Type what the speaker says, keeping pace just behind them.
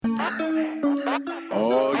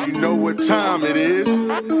You know what time it is.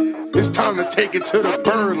 It's time to take it to the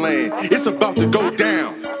Birdland. It's about to go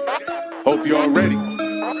down. Hope y'all ready.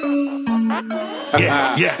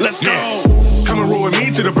 Yeah, let's go. Come and roll with me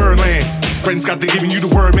to the Birdland. Friends got to giving you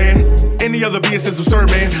the word, man. Any other BS is absurd,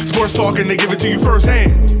 man. Sports talk and they give it to you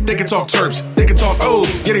firsthand. They can talk Terps, they can talk O's.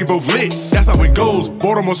 Yeah, they both lit. That's how it goes.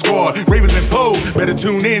 Baltimore squad, Ravens and Poe. Better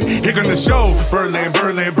tune in. Here gonna show. Birdland,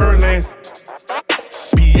 Birdland, Birdland.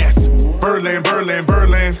 BS. Birdland, Birdland,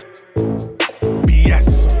 Birdland.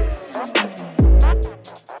 BS.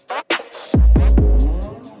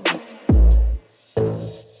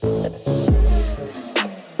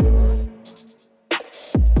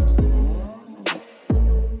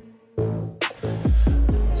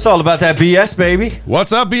 It's all about that BS, baby.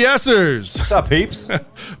 What's up, BSers? What's up, peeps?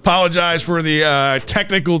 Apologize for the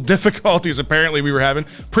technical difficulties apparently we were having.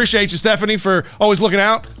 Appreciate you, Stephanie, for always looking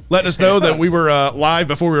out, letting us know that we were live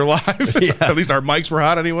before we were live. Yeah. At least our mics were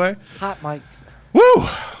hot anyway. Hot mic. Woo! All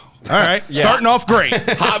right, starting off great.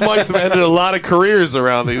 Hot mics have ended a lot of careers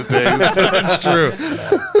around these days. That's true.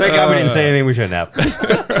 Thank God we didn't say anything we shouldn't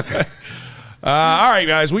have. All right,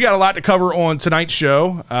 guys, we got a lot to cover on tonight's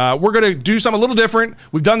show. We're going to do something a little different.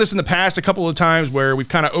 We've done this in the past a couple of times where we've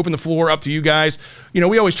kind of opened the floor up to you guys. You know,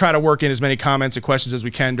 we always try to work in as many comments and questions as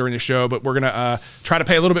we can during the show, but we're going to try to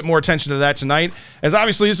pay a little bit more attention to that tonight, as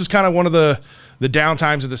obviously this is kind of one of the down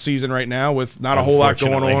times of the season right now with not a whole lot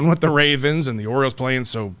going on with the Ravens and the Orioles playing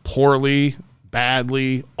so poorly,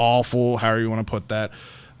 badly, awful, however you want to put that.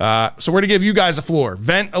 So we're going to give you guys the floor.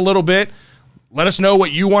 Vent a little bit. Let us know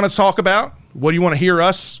what you want to talk about. What do you want to hear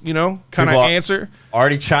us, kind of answer?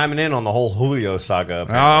 Already chiming in on the whole Julio saga.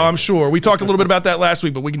 Oh, I'm sure. We talked a little bit about that last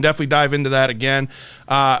week, but we can definitely dive into that again.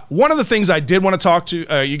 One of the things I did want to talk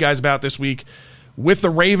to you guys about this week with the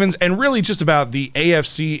Ravens and really just about the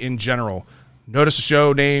AFC in general. Notice the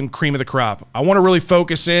show name, Cream of the Crop. I want to really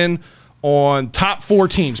focus in on top 4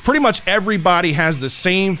 teams. Pretty much everybody has the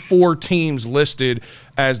same 4 teams listed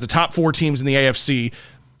as the top 4 teams in the AFC.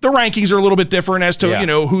 The rankings are a little bit different as to,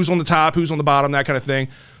 who's on the top, who's on the bottom, that kind of thing.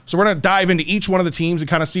 So we're going to dive into each one of the teams and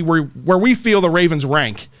kind of see where we feel the Ravens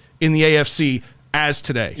rank in the AFC as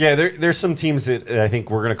today. Yeah, there's some teams that I think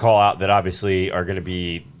we're going to call out that obviously are going to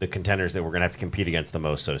be the contenders that we're going to have to compete against the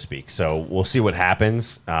most, so to speak. So we'll see what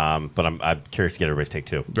happens, but I'm curious to get everybody's take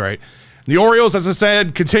too. Right. The Orioles, as I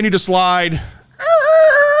said, continue to slide.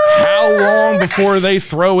 How long before they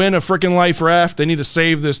throw in a freaking life raft? They need to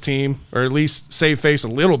save this team, or at least save face a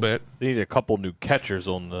little bit. They need a couple new catchers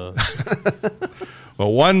on the...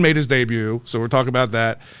 Well, one made his debut, so we're talking about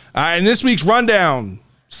that. In this week's rundown,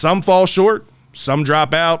 some fall short, some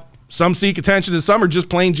drop out, some seek attention, and some are just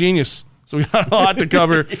plain genius. So we got a lot to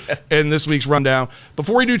cover in this week's rundown.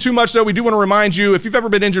 Before we do too much, though, we do want to remind you, if you've ever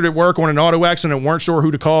been injured at work or in an auto accident and weren't sure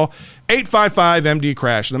who to call,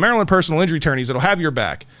 855-MD-CRASH, the Maryland Personal Injury Attorneys that'll have your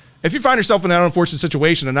back. If you find yourself in that unfortunate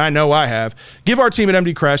situation, and I know I have, give our team at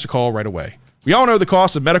MD Crash a call right away. We all know the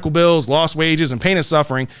cost of medical bills, lost wages, and pain and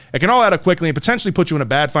suffering. It can all add up quickly and potentially put you in a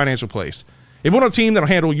bad financial place. If you want a team that'll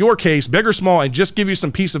handle your case, big or small, and just give you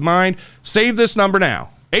some peace of mind, save this number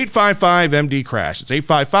now. 855-MD-CRASH. It's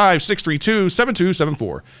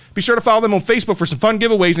 855-632-7274. Be sure to follow them on Facebook for some fun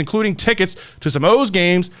giveaways, including tickets to some O's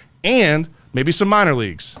games and maybe some minor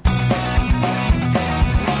leagues.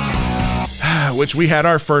 Which we had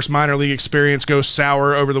our first minor league experience go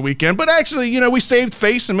sour over the weekend. But actually, we saved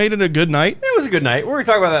face and made it a good night. It was a good night. We're going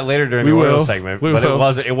to talk about that later during the Orioles segment. But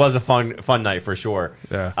it was a fun night for sure.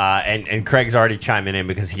 Yeah. And Craig's already chiming in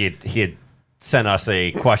because he had sent us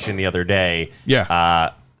a question the other day.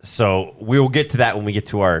 Yeah. So we will get to that when we get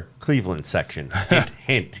to our Cleveland section.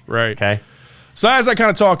 Hint. Right. Okay. So as I kind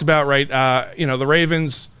of talked about, right, the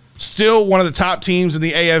Ravens, still one of the top teams in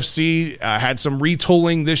the AFC, had some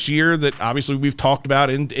retooling this year that obviously we've talked about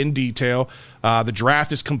in detail. The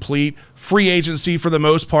draft is complete. Free agency, for the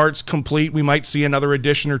most part, is complete. We might see another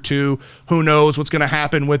addition or two. Who knows what's going to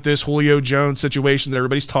happen with this Julio Jones situation that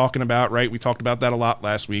everybody's talking about, right? We talked about that a lot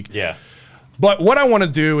last week. Yeah. But what I want to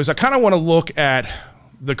do is I kind of want to look at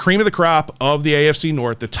the cream of the crop of the AFC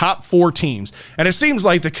North, the top 4 teams. And it seems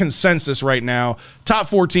like the consensus right now, top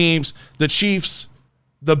 4 teams, the Chiefs,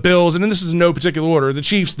 the Bills, and this is in no particular order, the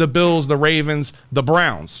Chiefs, the Bills, the Ravens, the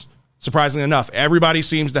Browns. Surprisingly enough, everybody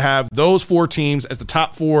seems to have those 4 teams as the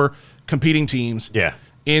top 4 competing teams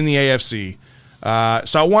in the AFC.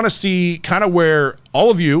 So I want to see kind of where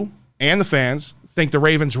all of you and the fans think the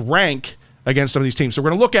Ravens rank against some of these teams. So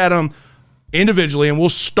we're going to look at them individually, and we'll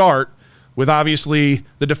start with obviously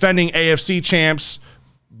the defending AFC champs,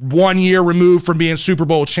 1 year removed from being Super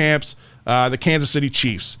Bowl champs, the Kansas City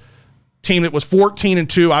Chiefs. Team that was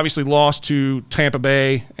 14-2, obviously lost to Tampa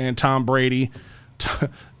Bay and Tom Brady.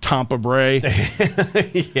 Tampa Bray.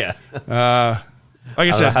 Yeah. Like I I don't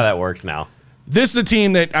know said, how that works now. this is a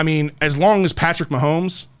team that, I mean, as long as Patrick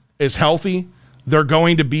Mahomes is healthy, they're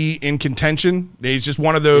going to be in contention. He's just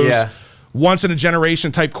one of those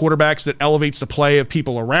once-in-a-generation type quarterbacks that elevates the play of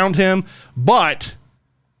people around him. But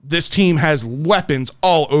this team has weapons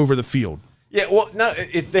all over the field. Yeah, well,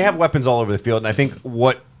 they have weapons all over the field, and I think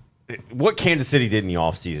what Kansas City did in the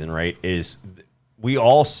offseason, right, is we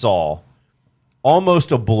all saw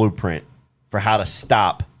almost a blueprint for how to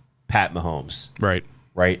stop Pat Mahomes.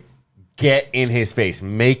 Right? Get in his face.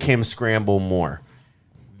 Make him scramble more.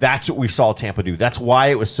 That's what we saw Tampa do. That's why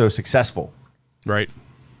it was so successful. Right.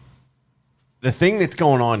 The thing that's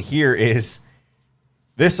going on here is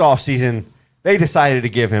this offseason, they decided to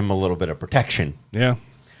give him a little bit of protection. Yeah.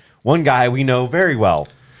 One guy we know very well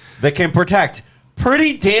that can protect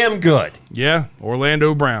pretty damn good. Yeah,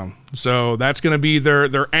 Orlando Brown. So that's going to be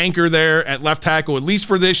their anchor there at left tackle, at least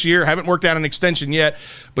for this year. Haven't worked out an extension yet,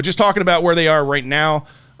 but just talking about where they are right now,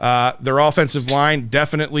 their offensive line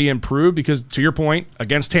definitely improved because, to your point,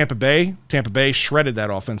 against Tampa Bay shredded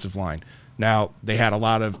that offensive line. Now, they had a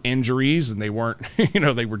lot of injuries, and they weren't,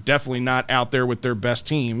 they were definitely not out there with their best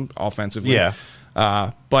team offensively. Yeah.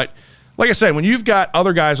 But like I said, when you've got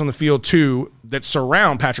other guys on the field, too, that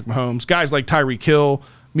surround Patrick Mahomes, guys like Tyreek Hill,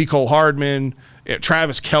 Mecole Hardman,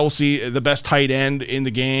 Travis Kelce, the best tight end in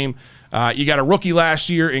the game. You got a rookie last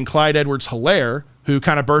year in Clyde Edwards-Helaire, who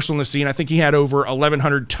kind of burst on the scene. I think he had over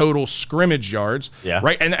 1,100 total scrimmage yards. Yeah.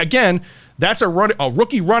 Right? And again, that's a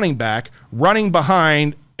rookie running back running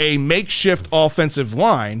behind a makeshift offensive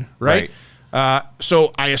line, right?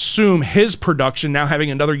 So I assume his production, now having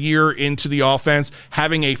another year into the offense,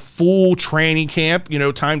 having a full training camp,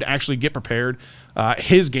 time to actually get prepared,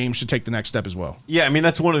 his game should take the next step as well. Yeah, I mean,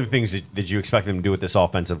 that's one of the things that you expect them to do with this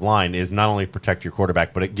offensive line is not only protect your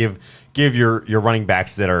quarterback, but give your running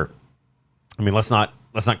backs that are, I mean, let's not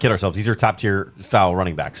kid ourselves. These are top tier style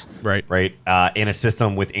running backs, right? In a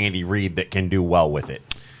system with Andy Reid that can do well with it.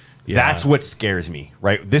 Yeah. That's what scares me,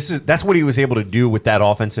 right? That's what he was able to do with that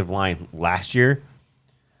offensive line last year.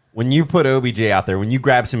 When you put OBJ out there, when you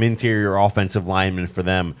grab some interior offensive linemen for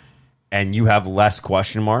them, and you have less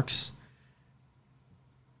question marks,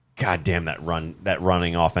 God damn, that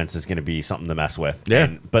running offense is going to be something to mess with.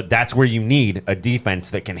 Yeah. But that's where you need a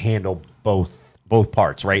defense that can handle both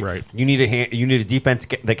parts, right? You need a defense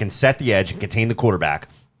that can set the edge and contain the quarterback,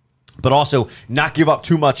 but also not give up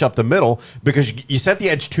too much up the middle, because you set the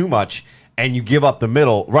edge too much and you give up the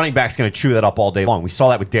middle, running back's going to chew that up all day long. We saw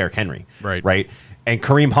that with Derrick Henry, right? And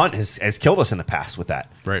Kareem Hunt has killed us in the past with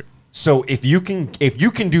that. Right. So if you can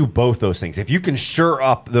do both those things, if you can shore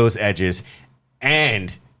up those edges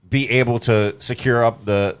and be able to secure up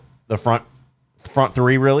the front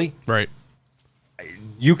three, really, right,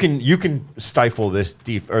 you can stifle this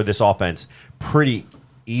this offense pretty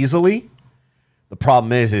easily. The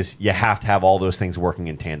problem is you have to have all those things working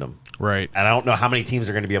in tandem. Right. And I don't know how many teams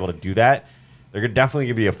are going to be able to do that. They're definitely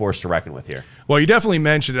going to be a force to reckon with here. Well, you definitely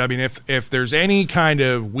mentioned it. I mean, if there's any kind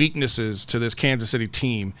of weaknesses to this Kansas City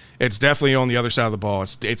team, it's definitely on the other side of the ball.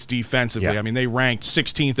 It's defensively. Yeah. I mean, they ranked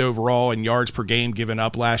 16th overall in yards per game given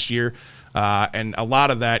up last year, and a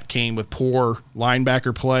lot of that came with poor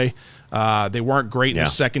linebacker play. They weren't great in the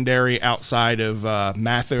secondary outside of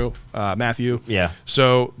Matthew. Yeah.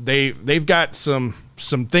 So they've got some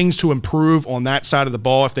things to improve on that side of the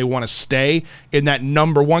ball if they want to stay in that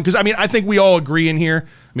number one. Because, I mean, I think we all agree in here.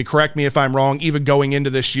 I mean, correct me if I'm wrong, even going into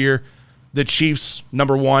this year, the Chiefs,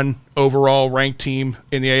 number one overall ranked team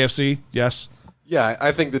in the AFC, yes? Yeah,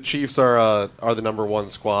 I think the Chiefs are the number one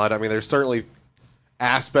squad. I mean, there's certainly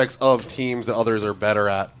aspects of teams that others are better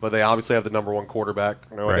at, but they obviously have the number one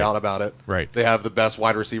quarterback, no doubt about it. Right. They have the best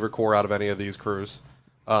wide receiver core out of any of these crews,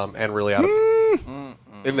 and really out of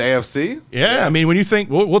in the AFC. Yeah, I mean, when you think,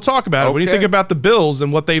 we'll talk about it. When you think about the Bills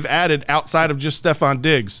and what they've added outside of just Stephon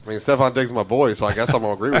Diggs. I mean, Stephon Diggs is my boy, so I guess I'm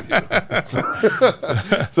gonna agree with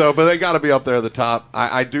you. So, but they got to be up there at the top.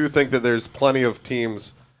 I do think that there's plenty of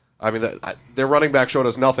teams. I mean, their running back showed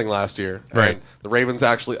us nothing last year. Right. And the Ravens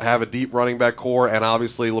actually have a deep running back core, and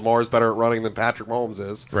obviously Lamar's better at running than Patrick Mahomes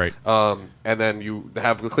is. Right. And then you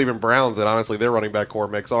have the Cleveland Browns, and honestly, their running back core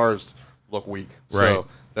makes ours look weak. Right. So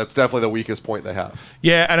that's definitely the weakest point they have.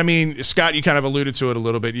 Yeah, and I mean, Scott, you kind of alluded to it a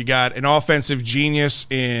little bit. You got an offensive genius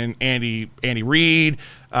in Andy Reid.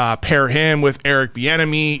 Pair him with Eric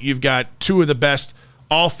Bieniemy. You've got two of the best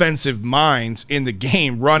offensive minds in the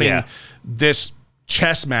game running this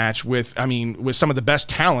chess match with some of the best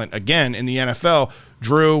talent, again, in the NFL.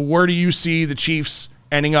 Drew, where do you see the Chiefs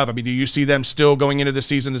ending up? I mean, do you see them still going into the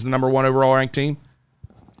season as the number one overall ranked team?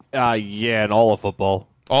 Yeah, in all of football.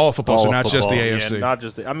 All of football, so not just the AFC. Yeah, not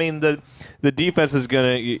just. I mean, the defense is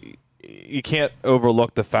gonna. You can't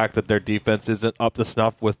overlook the fact that their defense isn't up to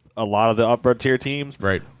snuff with a lot of the upper tier teams.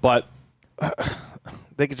 Right. But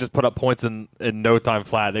they could just put up points in no time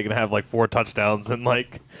flat. They can have like 4 touchdowns in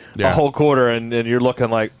like a whole quarter, and you're looking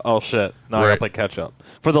like, oh shit, now I gotta play catch up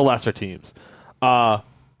for the lesser teams.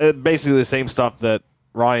 Basically the same stuff that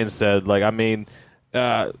Ryan said. Like, I mean,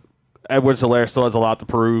 Edwards-Helaire still has a lot to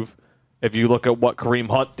prove. If you look at what Kareem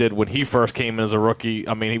Hunt did when he first came in as a rookie,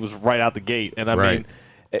 I mean, he was right out the gate, and I mean,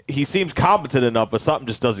 he seems competent enough, but something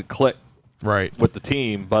just doesn't click with the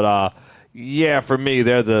team. But yeah, for me,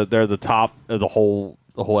 they're the top of the whole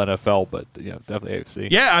NFL, but definitely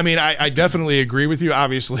AFC. Yeah, I mean, I definitely agree with you.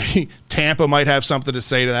 Obviously, Tampa might have something to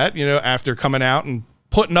say to that, after coming out and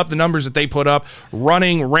putting up the numbers that they put up,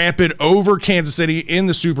 running rampant over Kansas City in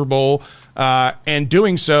the Super Bowl, and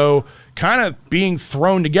doing so kind of being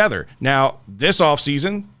thrown together. Now, this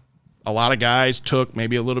offseason, a lot of guys took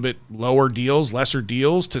maybe a little bit lower deals, lesser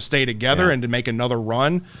deals to stay together and to make another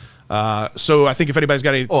run. So I think if anybody's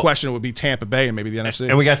got any question, it would be Tampa Bay and maybe the NFC.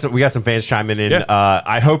 And we got some fans chiming in. Yeah.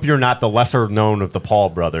 I hope you're not the lesser known of the Paul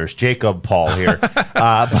brothers, Jacob Paul here.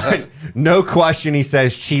 But no question, he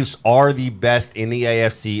says Chiefs are the best in the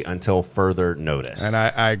AFC until further notice. And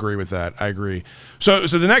I agree with that. I agree. So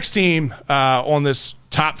the next team on this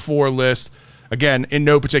top 4 list, again, in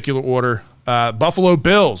no particular order, Buffalo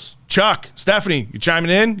Bills. Chuck, Stephanie, you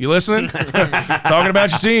chiming in? You listening? Talking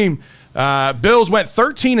about your team. Bills went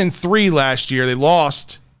 13-3 last year. They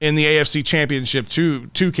lost in the AFC Championship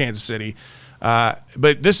to Kansas City.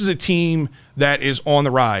 But this is a team that is on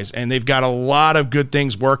the rise, and they've got a lot of good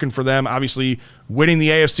things working for them. Obviously, winning the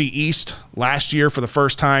AFC East last year for the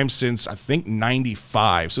first time since, I think,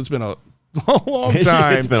 95. So it's been a long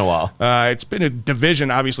time. It's been a while. It's been a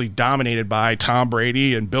division obviously dominated by Tom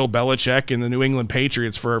Brady and Bill Belichick and the New England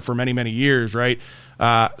Patriots for many, many years, right?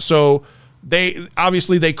 So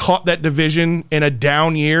they caught that division in a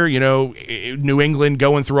down year. New England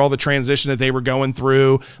going through all the transition that they were going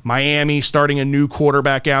through. Miami starting a new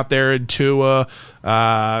quarterback out there in Tua.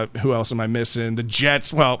 Who else am I missing? The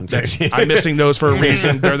Jets. Well, I'm missing those for a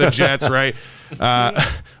reason. They're the Jets, right?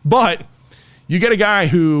 But you get a guy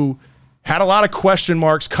who had a lot of question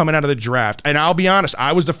marks coming out of the draft. And I'll be honest,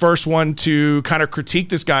 I was the first one to kind of critique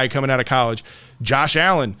this guy coming out of college. Josh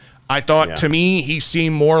Allen. I thought, to me, he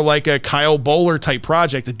seemed more like a Kyle Bowler type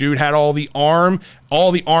project. The dude had all the arm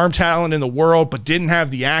talent in the world, but didn't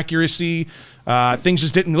have the accuracy. Things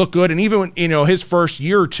just didn't look good. And even, his first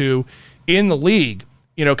year or two in the league,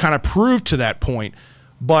 kind of proved to that point.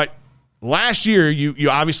 But last year, you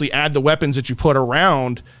obviously add the weapons that you put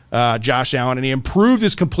around Josh Allen, and he improved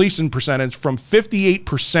his completion percentage from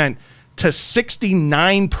 58% to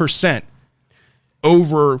 69%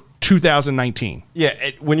 over 2019.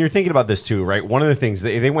 Yeah, when you're thinking about this too, right? One of the things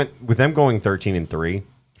they went with them going 13-3.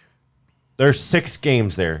 There's 6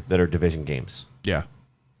 games there that are division games. Yeah.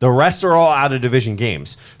 The rest are all out of division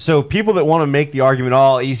games. So people that want to make the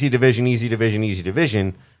argument, easy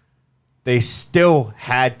division, they still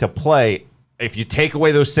had to play. If you take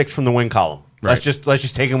away those 6 from the win column, let's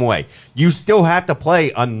just take them away. You still have to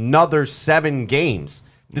play another 7 games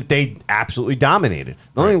that they absolutely dominated.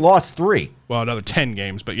 They only lost 3. Well, another 10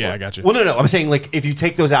 games, but I got you. Well, no. I'm saying, like, if you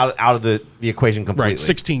take those out of the equation completely. Right,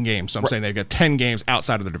 16 games. So I'm saying they've got 10 games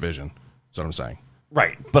outside of the division. That's what I'm saying.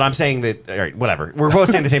 Right, but I'm saying that, all right, whatever. We're both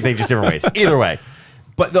saying the same thing, just different ways. Either way.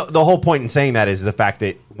 But the whole point in saying that is the fact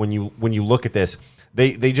that when you look at this,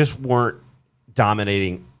 they just weren't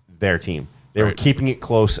dominating their team. They were keeping it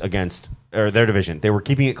close against their division. They were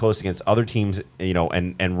keeping it close against other teams,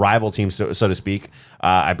 and rival teams, so to speak.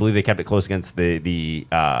 I believe they kept it close against the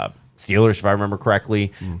Steelers, if I remember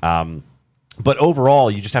correctly. But overall,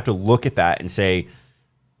 you just have to look at that and say,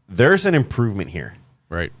 there's an improvement here.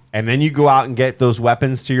 Right. And then you go out and get those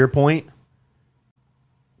weapons, to your point.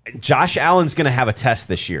 Josh Allen's going to have a test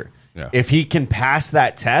this year. Yeah. If he can pass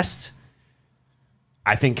that test,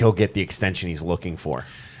 I think he'll get the extension he's looking for.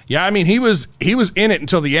 Yeah, I mean, he was in it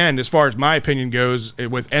until the end, as far as my opinion goes,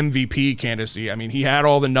 with MVP candidacy. I mean, he had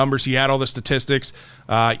all the numbers, he had all the statistics.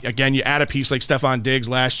 Again, you add a piece like Stephon Diggs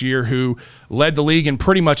last year, who led the league in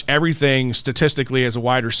pretty much everything statistically as a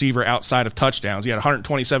wide receiver outside of touchdowns. He had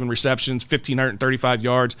 127 receptions, 1,535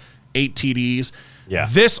 yards, 8 TDs. Yeah.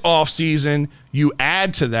 This offseason, you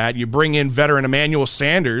add to that, you bring in veteran Emmanuel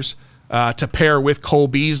Sanders, to pair with Cole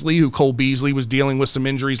Beasley, who Cole Beasley was dealing with some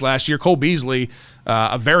injuries last year. Cole Beasley,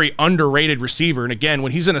 a very underrated receiver. And again,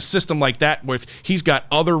 when he's in a system like that where he's got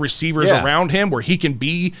other receivers around him where he can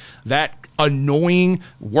be that annoying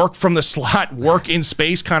work from the slot, work in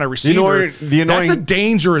space kind of receiver, that's a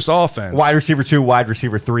dangerous offense. Wide receiver 2, wide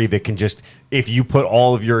receiver 3 that can just, if you put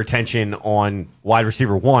all of your attention on wide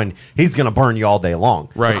receiver 1, he's going to burn you all day long,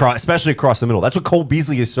 right? Especially across the middle. That's what Cole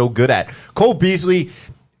Beasley is so good at. Cole Beasley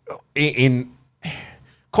in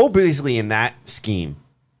that scheme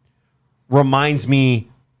reminds me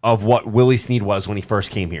of what Willie Snead was when he first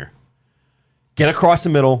came here. Get across the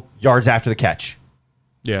middle, yards after the catch.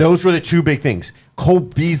 Yeah. Those were the two big things. Cole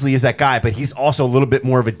Beasley is that guy, but he's also a little bit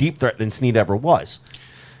more of a deep threat than Snead ever was.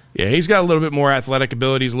 Yeah, he's got a little bit more athletic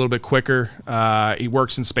ability. He's a little bit quicker. He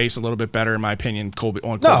works in space a little bit better, in my opinion, Cole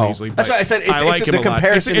Beasley. That's why I said I like him the a lot.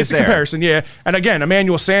 comparison It's a comparison, yeah. And again,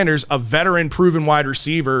 Emmanuel Sanders, a veteran, proven wide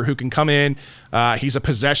receiver who can come in. He's a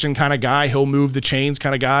possession kind of guy. He'll move the chains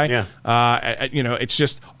kind of guy. Yeah. It's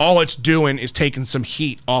just all it's doing is taking some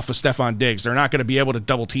heat off of Stephon Diggs. They're not going to be able to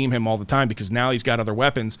double team him all the time because now he's got other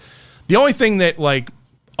weapons. The only thing that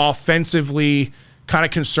offensively kind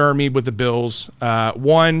of concerned me with the Bills,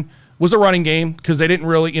 one was a running game because they didn't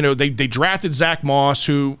really, they drafted Zach Moss,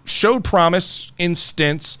 who showed promise in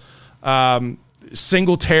stints.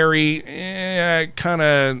 Singletary,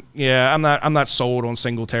 I'm not sold on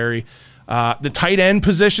Singletary. The tight end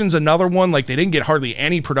position's another one. They didn't get hardly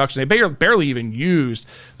any production. They barely even used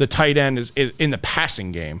the tight end in the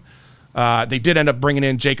passing game. They did end up bringing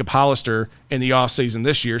in Jacob Hollister in the offseason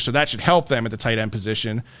this year, so that should help them at the tight end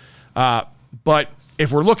position. But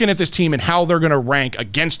if we're looking at this team and how they're going to rank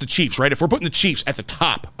against the Chiefs, right? If we're putting the Chiefs at the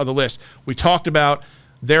top of the list, we talked about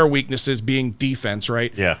their weaknesses being defense,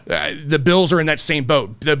 right? Yeah. The Bills are in that same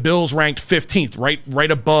boat. The Bills ranked 15th,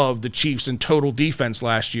 right above the Chiefs in total defense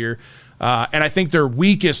last year. And I think their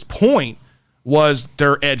weakest point was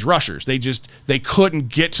their edge rushers. They couldn't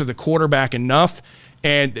get to the quarterback enough,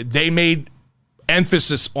 and they made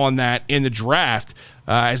emphasis on that in the draft.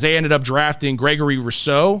 As they ended up drafting Gregory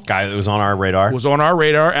Rousseau. Guy that was on our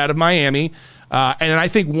radar. Out of Miami. And I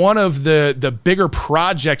think one of the bigger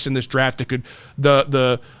projects in this draft that could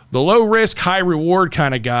the low risk, high reward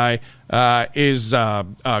kind of guy is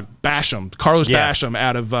Basham, Carlos Basham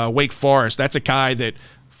out of Wake Forest. That's a guy that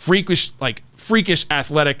freakish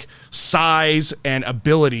athletic size and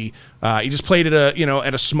ability. He just played at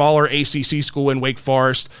a smaller ACC school in Wake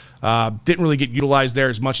Forest. Didn't really get utilized there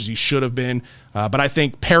as much as he should have been. But I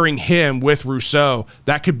think pairing him with Rousseau,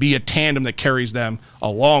 that could be a tandem that carries them a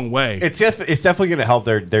long way. It's definitely going to help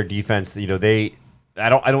their defense. I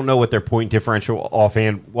don't know what their point differential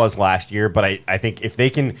offhand was last year, but I think if they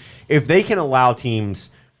can allow teams,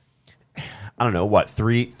 I don't know what,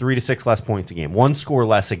 3 to 6 less points a game, 1 score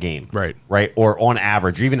less a game, right, or on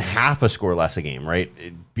average, or even half a score less a game, right,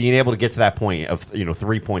 being able to get to that point of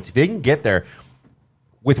 3 points, if they can get there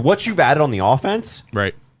with what you've added on the offense,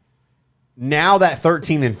 right. Now that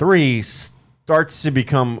 13-3 starts to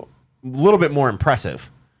become a little bit more impressive.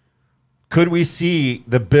 Could we see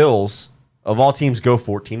the Bills of all teams go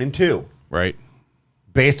 14-2? Right.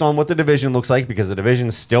 Based on what the division looks like, because the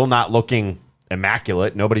division's still not looking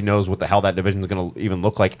immaculate. Nobody knows what the hell that division is going to even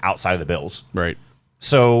look like outside of the Bills. Right.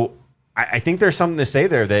 So I think there's something to say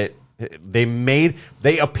there that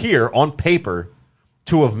they appear on paper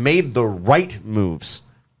to have made the right moves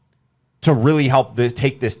to really help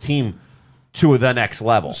take this team to the next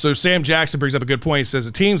level. So Sam Jackson brings up a good point. He says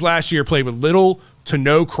the teams last year played with little to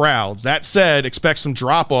no crowds. That said, expect some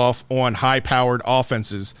drop-off on high-powered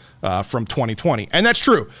offenses from 2020. And that's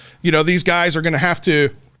true. These guys are going to have to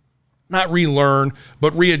not relearn,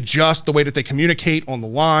 but readjust the way that they communicate on the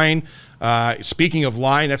line. Speaking of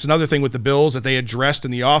line, that's another thing with the Bills that they addressed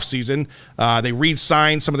in the offseason. They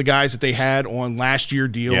re-signed some of the guys that they had on last year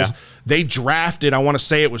deals. Yeah. They drafted, I want to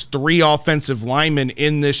say it was 3 offensive linemen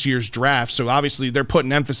in this year's draft. So obviously they're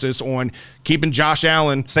putting emphasis on keeping Josh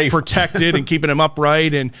Allen protected and keeping him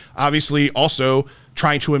upright, and obviously also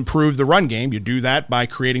trying to improve the run game. You do that by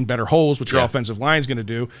creating better holes, which your offensive line is going to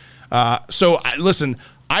do. Listen,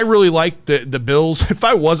 I really like the Bills.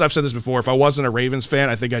 I've said this before, if I wasn't a Ravens fan,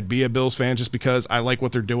 I think I'd be a Bills fan just because I like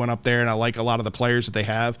what they're doing up there and I like a lot of the players that they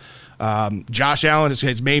have. Josh Allen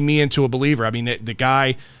has made me into a believer. I mean, the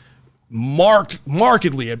guy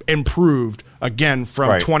markedly improved again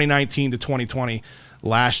from 2019 to 2020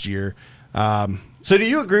 last year. So do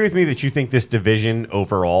you agree with me that you think this division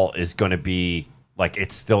overall is going to be like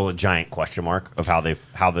it's still a giant question mark of how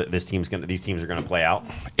these teams are going to play out?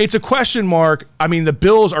 It's a question mark. I mean, the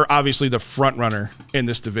Bills are obviously the front runner in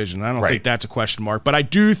this division. I don't think that's a question mark, but I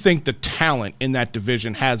do think the talent in that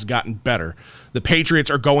division has gotten better. The Patriots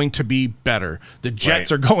are going to be better. The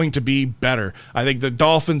Jets are going to be better. I think the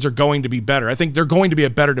Dolphins are going to be better. I think they're going to be a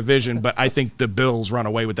better division, but I think the Bills run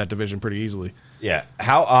away with that division pretty easily. Yeah.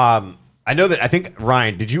 How? I know that. I think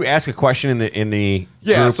Ryan, did you ask a question in the?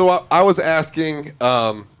 Yeah. group? So I was asking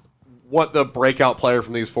what the breakout player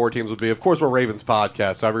from these 4 teams would be. Of course, we're Ravens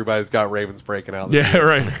podcast, so everybody's got Ravens breaking out. Yeah,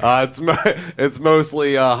 right. It's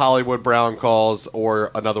mostly Hollywood Brown calls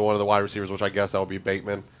or another one of the wide receivers, which I guess that would be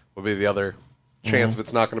Bateman. Would be the other chance if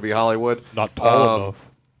it's not going to be Hollywood. Not tall enough.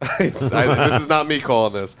 This is not me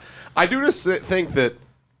calling this. I do just think that,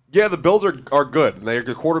 yeah, the Bills are good. And their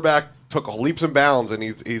quarterback took leaps and bounds, and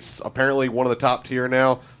he's apparently one of the top tier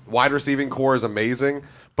now. Wide receiving core is amazing.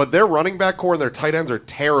 But their running back core and their tight ends are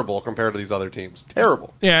terrible compared to these other teams.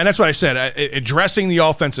 Terrible. Yeah, and that's what I said. Addressing the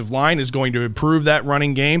offensive line is going to improve that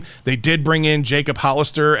running game. They did bring in Jacob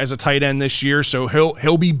Hollister as a tight end this year, so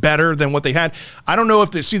he'll be better than what they had. I don't know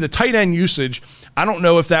if the tight end usage, I don't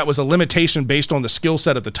know if that was a limitation based on the skill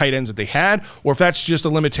set of the tight ends that they had, or if that's just a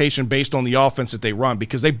limitation based on the offense that they run,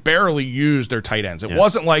 because they barely used their tight ends. It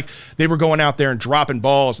wasn't like they were going out there and dropping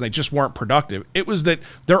balls and they just weren't productive. It was that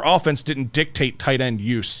their offense didn't dictate tight end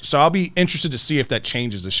use. So I'll be interested to see if that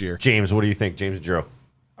changes this year. James, what do you think? James and Drew.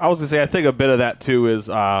 I was going to say, I think a bit of that, too, is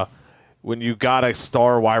when you got a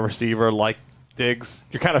star wide receiver like Diggs,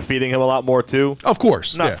 you're kind of feeding him a lot more, too. Of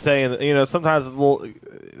course. I'm not saying that, sometimes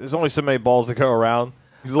there's only so many balls that go around.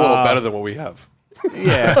 He's a little better than what we have.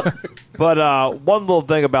 Yeah. But one little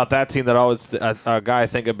thing about that team that a guy I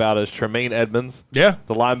think about is Tremaine Edmonds. Yeah.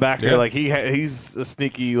 The linebacker. Yeah. Like he's a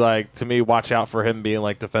sneaky, to me, watch out for him being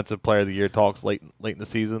defensive player of the year talks late in the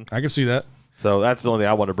season. I can see that. So that's the only thing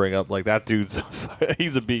I want to bring up. That dude's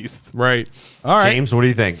he's a beast. Right. All right. James, what do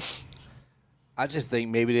you think? I just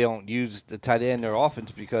think maybe they don't use the tight end in their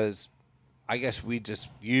offense because I guess we just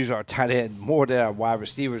use our tight end more than our wide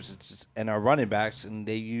receivers and our running backs, and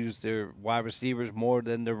they use their wide receivers more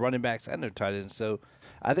than their running backs and their tight ends. So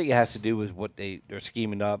I think it has to do with what they're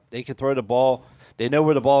scheming up. They can throw the ball. They know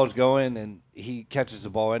where the ball is going, and he catches the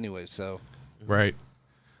ball anyway. So right.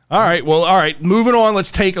 All right. Well, all right. Moving on,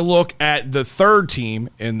 let's take a look at the third team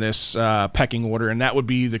in this pecking order, and that would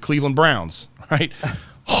be the Cleveland Browns, right?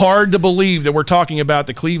 Hard to believe that we're talking about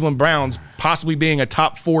the Cleveland Browns possibly being a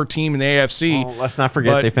top 4 team in the AFC. Well, let's not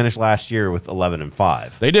forget they finished last year with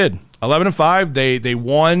 11-5. They did 11-5. They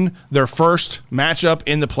won their first matchup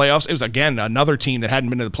in the playoffs. It was again another team that hadn't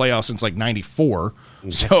been to the playoffs since '94.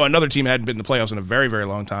 So another team that hadn't been in the playoffs in a very, very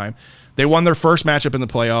long time. They won their first matchup in the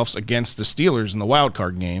playoffs against the Steelers in the wild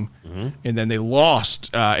card game, and then they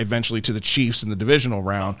lost eventually to the Chiefs in the divisional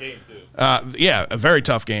round. Tough game too. Yeah, a very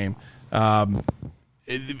tough game.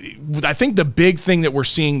 I think the big thing that we're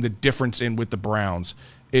seeing the difference in with the Browns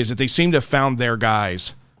is that they seem to have found their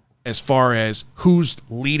guys as far as who's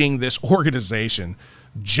leading this organization.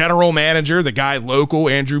 General manager, the guy local,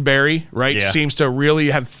 Andrew Berry, right, seems to really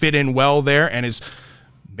have fit in well there and is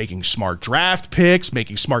making smart draft picks,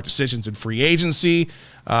 making smart decisions in free agency.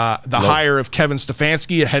 The hire of Kevin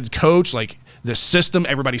Stefanski, a head coach, the system,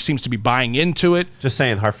 everybody seems to be buying into it. Just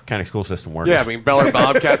saying, Hartford County school system works. Yeah, I mean, Baylor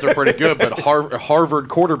Bobcats are pretty good, but Harvard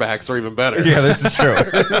quarterbacks are even better. Yeah, this is true.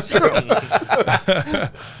 This is true.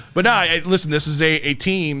 But no, listen, this is a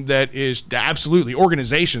team that is absolutely,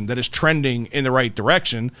 organization that is trending in the right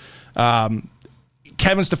direction. Kevin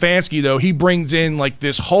Stefanski, though, he brings in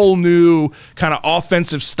this whole new kind of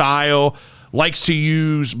offensive style, likes to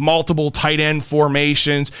use multiple tight end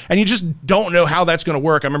formations, and you just don't know how that's going to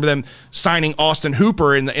work. I remember them signing Austin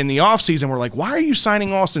Hooper in the offseason. We're like, why are you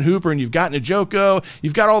signing Austin Hooper? And you've got Njoku,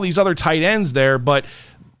 you've got all these other tight ends there, but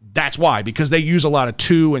that's why, because they use a lot of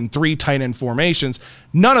 2 and 3 tight end formations.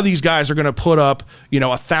 None of these guys are going to put up,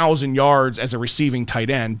 1,000 yards as a receiving tight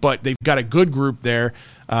end, but they've got a good group there.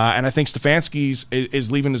 And I think Stefanski's is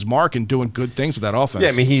leaving his mark and doing good things with that offense. Yeah,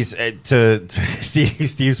 I mean, he's to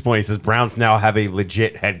Steve's point. He says Browns now have a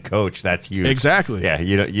legit head coach. That's huge. Exactly. Yeah,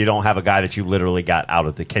 you don't have a guy that you literally got out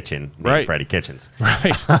of the kitchen, named right? Freddie Kitchens.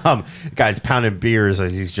 Right. Guy's pounding beers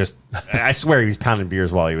as he's just. I swear he was pounding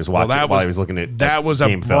beers while he was watching. While he was looking at that was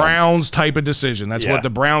a Browns type of decision. That's what the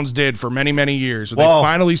Browns did for many, many years. But they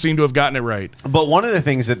finally seem to have gotten it right. But one of the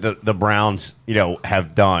things that the Browns,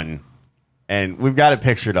 have done. And we've got it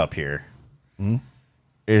pictured up here,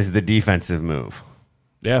 is the defensive move.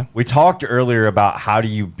 Yeah. We talked earlier about how do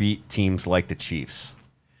you beat teams like the Chiefs.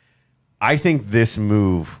 I think this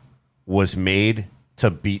move was made to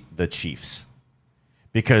beat the Chiefs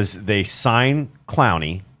because they sign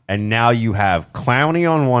Clowney, and now you have Clowney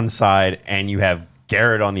on one side and you have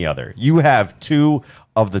Garrett on the other. You have two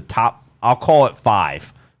of the top, I'll call it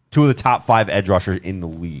five, two of the top 5 edge rushers in the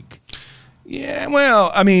league. Yeah,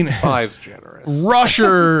 well, I mean, 5's generous.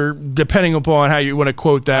 Rusher, depending upon how you want to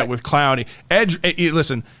quote that with Clowney.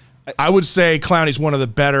 Listen, I would say Clowney's one of the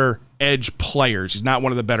better edge players. He's not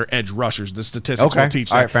one of the better edge rushers. The statistics will teach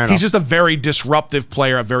that. All right, fair enough. He's just a very disruptive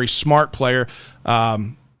player, a very smart player.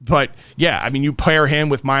 But, yeah, I mean, you pair him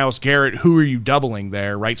with Myles Garrett, who are you doubling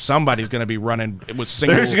there, right? Somebody's going to be running with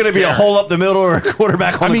single. There's going to be a hole up the middle or a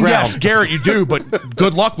quarterback on the ground. Yes, Garrett, you do, but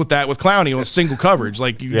good luck with that with Clowney on single coverage.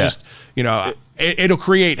 Like, it'll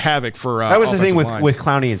create havoc for that was the thing with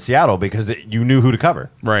Clowney in Seattle because you knew who to cover.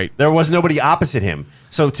 Right. There was nobody opposite him.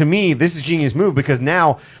 So, to me, this is a genius move because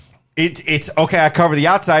now it's okay, I cover the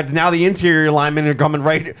outsides. Now the interior linemen are coming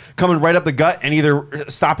right up the gut and either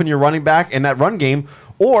stopping your running back in that run game,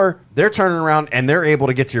 or they're turning around and they're able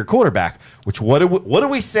to get to your quarterback, which what do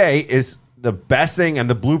we say is the best thing and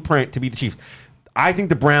the blueprint to beat the Chiefs? I think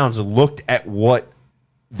the Browns looked at what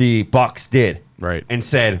the Bucs did and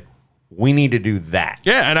said, we need to do that.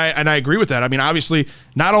 Yeah, and I agree with that. I mean, obviously,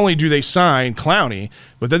 not only do they sign Clowney,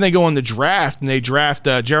 but then they go in the draft and they draft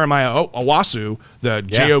Jeremiah Owasu, the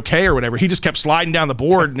JOK or whatever. He just kept sliding down the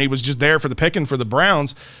board, and he was just there for the picking for the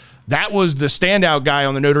Browns. That was the standout guy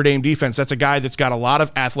on the Notre Dame defense. That's a guy that's got a lot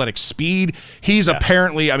of athletic speed. He's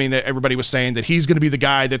apparently, I mean, everybody was saying that he's going to be the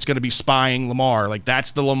guy that's going to be spying Lamar. Like,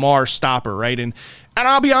 that's the Lamar stopper, right? And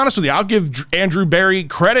I'll be honest with you, I'll give Andrew Berry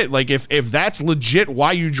credit. Like, if that's legit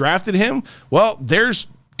why you drafted him, well, there's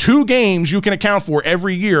 2 games you can account for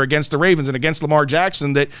every year against the Ravens and against Lamar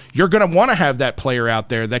Jackson that you're going to want to have that player out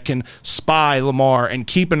there that can spy Lamar and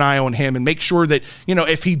keep an eye on him and make sure that,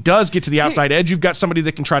 if he does get to the outside edge, you've got somebody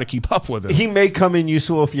that can try to keep up with him. He may come in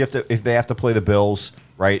useful if they have to play the Bills,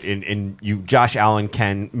 right? And Josh Allen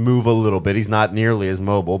can move a little bit. He's not nearly as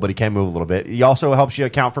mobile, but he can move a little bit. He also helps you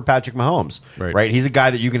account for Patrick Mahomes, right? He's a guy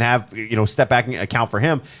that you can have, step back and account for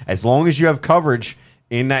him as long as you have coverage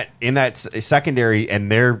in that secondary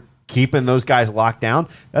and they're keeping those guys locked down.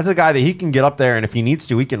 That's a guy that he can get up there, and if he needs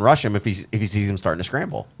to, he can rush him if he sees him starting to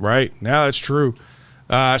scramble. Right. No, that's true.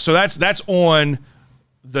 So that's on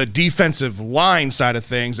the defensive line side of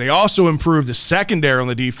things. They also improved the secondary on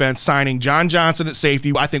the defense, signing John Johnson at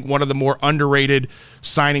safety. I think one of the more underrated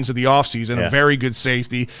signings of the offseason, a very good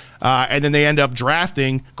safety. And then they end up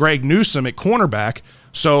drafting Greg Newsome at cornerback.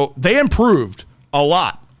 So they improved a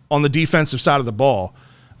lot on the defensive side of the ball.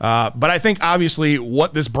 But I think, obviously,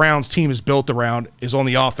 what this Browns team is built around is on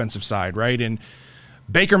the offensive side, right? And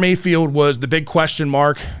Baker Mayfield was the big question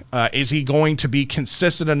mark. Is he going to be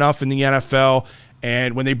consistent enough in the NFL?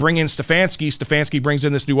 And when they bring in Stefanski brings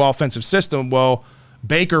in this new offensive system. Well,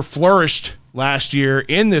 Baker flourished last year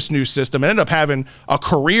in this new system and ended up having a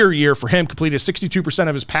career year for him, completed 62%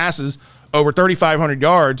 of his passes, over 3,500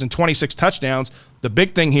 yards and 26 touchdowns. The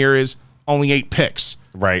big thing here is only 8 picks.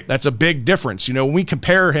 Right. That's a big difference. When we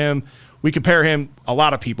compare him, a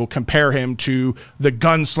lot of people compare him to the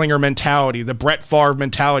gunslinger mentality, the Brett Favre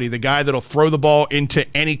mentality, the guy that'll throw the ball into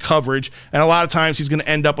any coverage, and a lot of times he's going to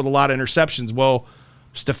end up with a lot of interceptions. Well,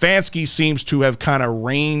 Stefanski seems to have kind of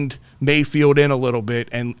reined Mayfield in a little bit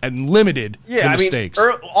and limited the mistakes.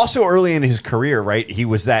 Also early in his career, right? It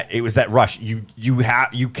was that rush. You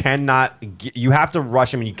have to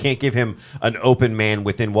rush him, and you can't give him an open man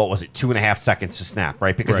within 2.5 seconds to snap,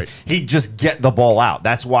 right? Because he'd just get the ball out.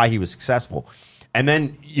 That's why he was successful. And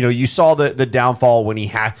then you saw the downfall when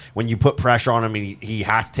you put pressure on him and he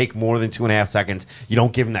has to take more than 2.5 seconds. You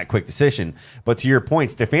don't give him that quick decision. But to your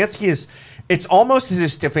point, it's almost as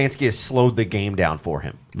if Stefanski has slowed the game down for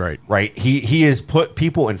him. Right. He has put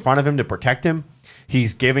people in front of him to protect him.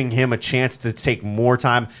 He's giving him a chance to take more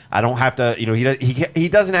time. I don't have to, he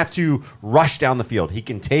doesn't have to rush down the field. He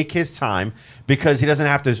can take his time because he doesn't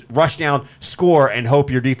have to rush down, score, and hope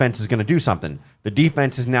your defense is going to do something. The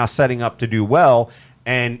defense is now setting up to do well,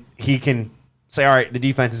 and he can say, all right, the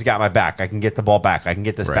defense has got my back. I can get the ball back. I can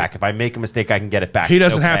get this back. If I make a mistake, I can get it back. He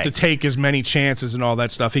doesn't have to take as many chances and all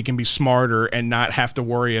that stuff. He can be smarter and not have to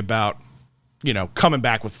worry about coming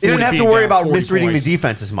back with 40. He didn't have to worry about misreading the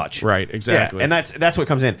defense as much. Right, exactly. Yeah, and that's what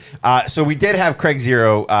comes in. So we did have Craig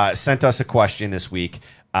Zero sent us a question this week.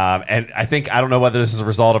 And I don't know whether this is a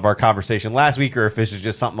result of our conversation last week or if this is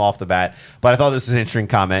just something off the bat, but I thought this was an interesting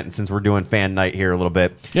comment. And since we're doing fan night here a little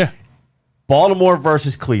bit. Yeah. Baltimore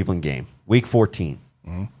versus Cleveland game, week 14.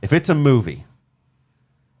 Mm-hmm. If it's a movie,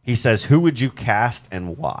 he says, who would you cast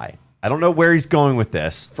and why? I don't know where he's going with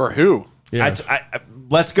this. For who? Yeah.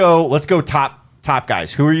 Let's go top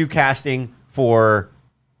guys. Who are you casting for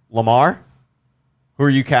Lamar? Who are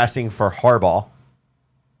you casting for Harbaugh?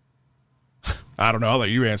 I don't know. I'll let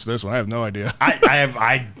you answer this one. I have no idea.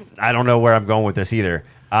 I don't know where I'm going with this either.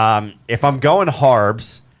 If I'm going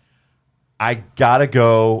Harbs, I gotta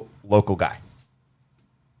go local guy.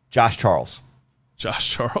 Josh Charles. Josh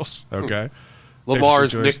Charles. Okay.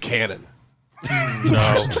 Lamar's Nick Cannon.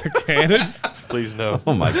 No. Cannon? Please no.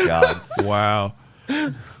 Oh my God. Wow.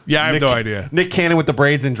 Yeah, I have no idea. Nick Cannon with the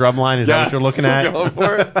braids and drumline. Is that what you're looking at? Going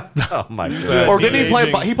for it. Oh my God. Or didn't he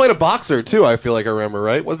play? He played a boxer too. I feel like I remember,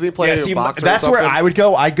 right? Wasn't he playing a boxer? That's where I would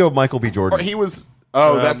go. I'd go Michael B. Jordan. Or he was.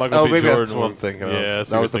 Oh, maybe Jordan that's what I'm thinking of. Yeah,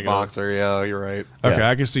 that was the boxer. Yeah, you're right. Okay, Yeah.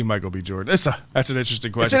 I can see Michael B. Jordan. That's an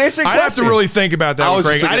interesting question. an interesting I have to question. really think about that, I was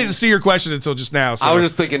Craig. just I thinking- didn't see your question until just now. So I was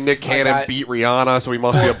just thinking Nick Cannon beat Rihanna, so he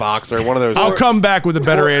must be a boxer. One of those. I'll come back with a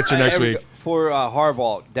better answer next week. For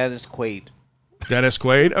Harbaugh, Dennis Quaid. Dennis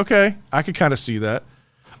Quaid. Okay, I could kind of see that.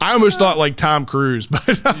 I almost thought like Tom Cruise, but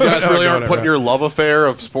you You guys really aren't putting your love affair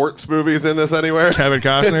of sports movies in this anywhere. Kevin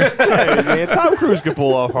Costner. Hey, man, Tom Cruise could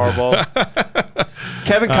pull off Harbaugh.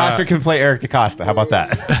 Kevin Costner can play Eric DaCosta. How about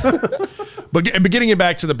that? But getting it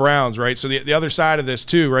back to the Browns, right? So the other side of this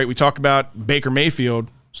too, right? We talk about Baker Mayfield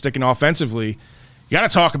sticking offensively. You got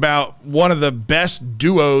to talk about one of the best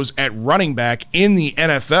duos at running back in the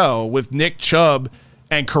NFL with Nick Chubb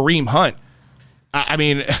and Kareem Hunt. I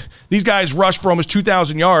mean, these guys rushed for almost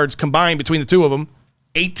 2,000 yards combined between the two of them,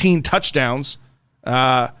 18 touchdowns.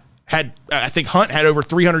 I think Hunt had over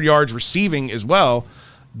 300 yards receiving as well.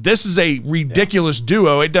 This is a ridiculous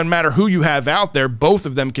duo. It doesn't matter who you have out there. Both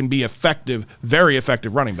of them can be effective, very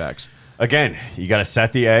effective running backs. Again, you got to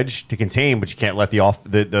set the edge to contain, but you can't let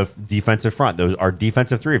the defensive front. Those are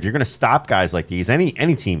defensive three. If you're going to stop guys like these,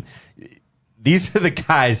 any team, these are the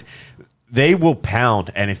guys. They will pound,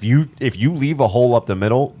 and if you leave a hole up the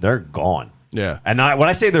middle, they're gone. Yeah. And when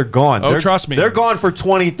I say they're gone, trust me. They're gone for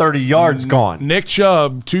 20, 30 yards gone. Nick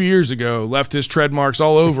Chubb, 2 years ago, left his tread marks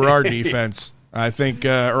all over our defense. I think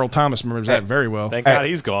Earl Thomas remembers that very well. Thank God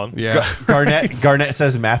he's gone. Yeah. Garnett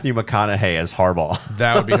says Matthew McConaughey as Harbaugh.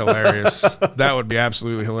 That would be hilarious. That would be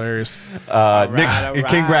absolutely hilarious. Nick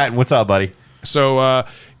King Bratton, what's up, buddy? So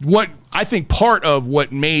what I think part of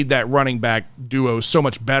what made that running back duo so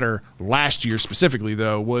much better last year specifically,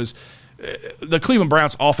 though, was the Cleveland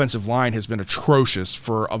Browns offensive line has been atrocious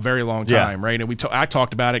for a very long time, right? And I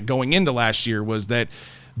talked about it going into last year was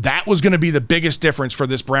that was going to be the biggest difference for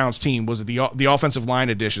this Browns team was the offensive line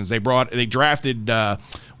additions. They drafted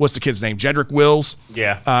what's the kid's name? Jedrick Wills.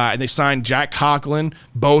 Yeah. And they signed Jack Conklin,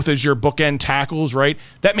 both as your bookend tackles, right?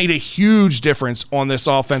 That made a huge difference on this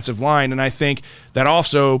offensive line, and I think that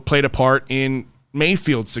also played a part in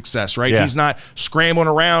Mayfield's success, right? Yeah. He's not scrambling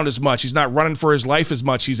around as much. He's not running for his life as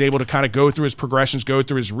much. He's able to kind of go through his progressions, go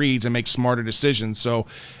through his reads, and make smarter decisions. So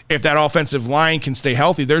if that offensive line can stay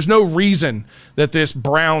healthy, there's no reason that this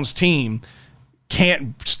Browns team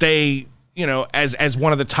can't stay, as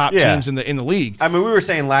one of the top teams in the league. I mean, we were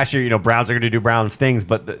saying last year, Browns are going to do Browns things,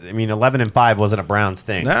 but 11-5 wasn't a Browns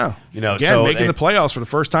thing. No, Again, so making the playoffs for the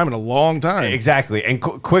first time in a long time. Exactly, and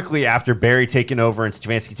quickly after Barry taking over and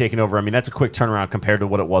Stefanski taking over, I mean that's a quick turnaround compared to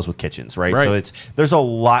what it was with Kitchens, right? So there's a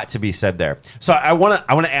lot to be said there. So I want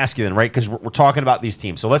to ask you then, right? Because we're talking about these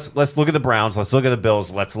teams. So let's look at the Browns, let's look at the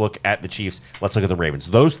Bills, let's look at the Chiefs, let's look at the Ravens.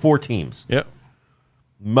 Those four teams, Yep.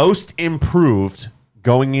 most improved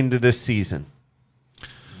going into this season.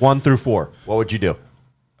 1 through 4. What would you do?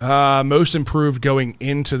 Most improved going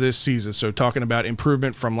into this season. So talking about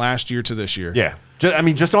improvement from last year to this year. Yeah.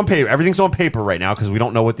 Just on paper. Everything's on paper right now because we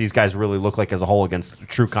don't know what these guys really look like as a whole against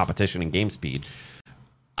true competition and game speed.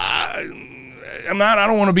 I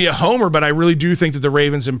don't want to be a homer, but I really do think that the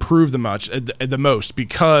Ravens improved the most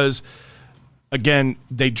because, again,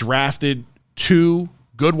 they drafted 2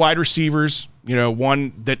 good wide receivers.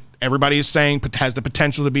 One that everybody is saying has the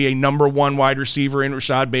potential to be a number 1 wide receiver in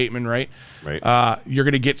Rashad Bateman, right? Right. You're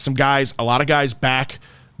going to get a lot of guys back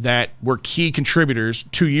that were key contributors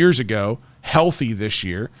 2 years ago, healthy this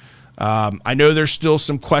year. I know there's still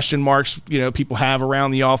some question marks, people have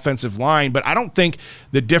around the offensive line, but I don't think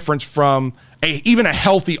the difference from even a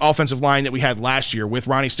healthy offensive line that we had last year with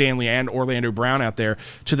Ronnie Stanley and Orlando Brown out there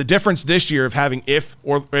to the difference this year of having if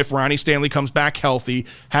Ronnie Stanley comes back healthy,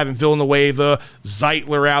 having Villanueva,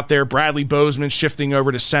 Zeitler out there, Bradley Bozeman shifting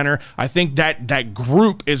over to center. I think that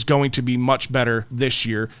group is going to be much better this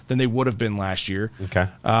year than they would have been last year. Okay.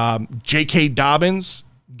 J.K. Dobbins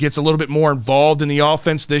gets a little bit more involved in the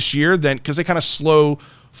offense this year because they kind of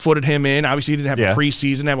slow-footed him in. Obviously, he didn't have a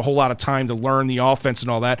preseason, have a whole lot of time to learn the offense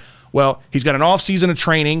and all that. Well, he's got an off-season of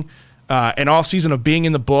training, an off-season of being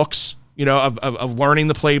in the books, of learning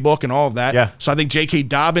the playbook and all of that. Yeah. So I think J.K.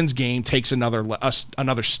 Dobbins' game takes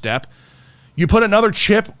another step. you put another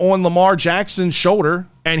chip on Lamar Jackson's shoulder,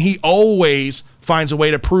 and he always finds a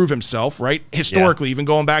way to prove himself, right? Historically, even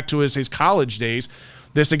going back to his college days.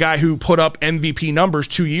 This is a guy who put up MVP numbers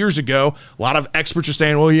 2 years ago. A lot of experts are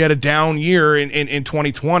saying, well, he had a down year in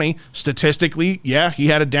 2020. Statistically, yeah, he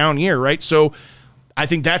had a down year, right? So I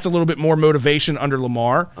think that's a little bit more motivation under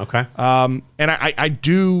Lamar. Okay. And I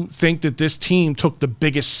do think that this team took the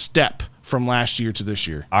biggest step from last year to this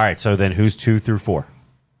year. All right, so then who's 2 through 4?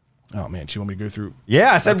 Oh, man, do you want me to go through?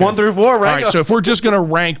 Yeah, I said 1 through 4, right? All right, so if we're just going to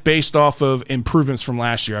rank based off of improvements from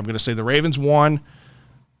last year, I'm going to say the Ravens 1,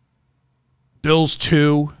 Bills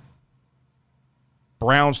 2,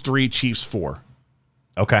 Browns 3, Chiefs 4.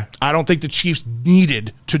 Okay. I don't think the Chiefs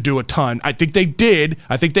needed to do a ton. I think they did.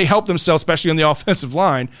 I think they helped themselves, especially on the offensive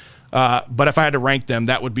line. But if I had to rank them,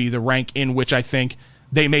 that would be the rank in which I think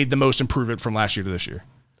they made the most improvement from last year to this year.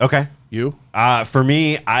 Okay. You? For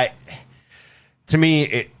me, I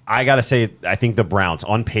got to say, I think the Browns,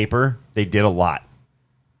 on paper, they did a lot.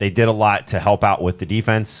 They did a lot to help out with the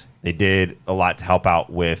defense. They did a lot to help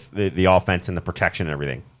out with the offense and the protection and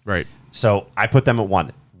everything. Right. So I put them at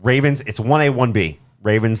 1. Ravens, it's 1A, 1B.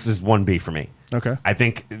 Ravens is 1B for me. Okay. I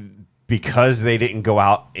think because they didn't go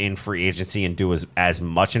out in free agency and do as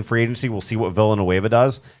much in free agency, we'll see what Villanueva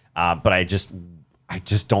does. But I just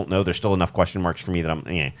don't know. There's still enough question marks for me that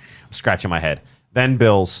I'm scratching my head. Then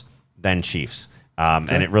Bills, then Chiefs.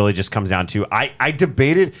 And it really just comes down to I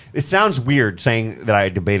debated. It sounds weird saying that I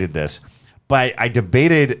debated this, but I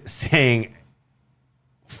debated saying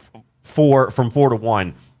from 4 to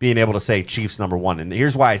 1, being able to say Chiefs number 1. And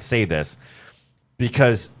here's why I say this,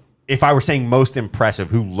 because if I were saying most impressive,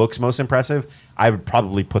 who looks most impressive, I would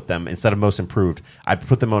probably put them, instead of most improved, I'd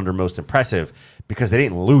put them under most impressive because they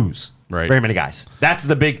didn't lose very many guys. That's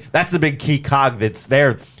the big key cog that's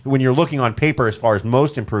there when you're looking on paper as far as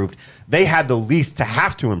most improved. They had the least to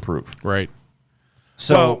have to improve. Right.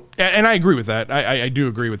 So, well, and I agree with that. I do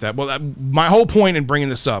agree with that. Well, my whole point in bringing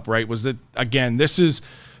this up, right, was that, again, this is,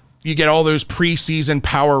 you get all those preseason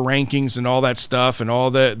power rankings and all that stuff and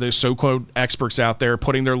all the so-called experts out there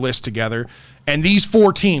putting their list together. And these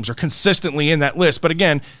 4 teams are consistently in that list. But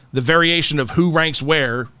again, the variation of who ranks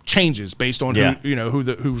where changes based on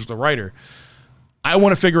who's the writer. I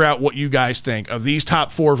want to figure out what you guys think of these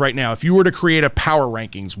top 4 right now. If you were to create a power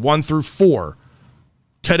rankings 1 through 4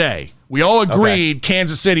 today, we all agreed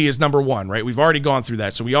Kansas City is number 1, right? We've already gone through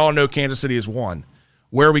that. So we all know Kansas City is 1.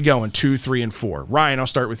 Where are we going? 2, 3, and 4. Ryan, I'll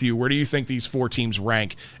start with you. Where do you think these 4 teams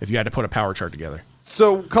rank if you had to put a power chart together?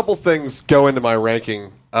 So a couple things go into my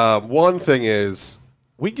ranking. One thing is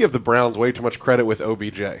we give the Browns way too much credit with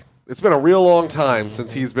OBJ. It's been a real long time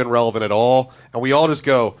since he's been relevant at all, and we all just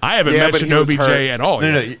go, I haven't mentioned OBJ at all.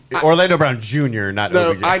 No, Orlando Brown Jr., not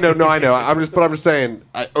OBJ. I know. I'm just saying,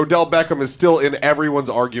 Odell Beckham is still in everyone's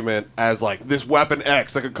argument as like this weapon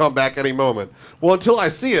X that could come back any moment. Well, until I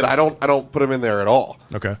see it, I don't put him in there at all.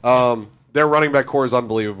 Okay. Their running back core is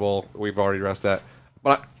unbelievable. We've already addressed that.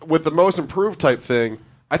 But with the most improved type thing,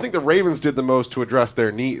 I think the Ravens did the most to address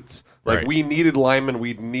their needs. Like we needed linemen,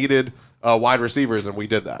 we needed wide receivers, and we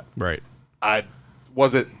did that. Right.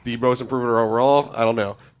 Was it the most improved overall? I don't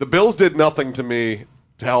know. The Bills did nothing to me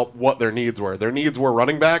to help what their needs were. Their needs were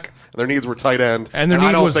running back, and their needs were tight end. And their need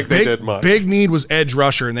I don't was think they did much. Big need was edge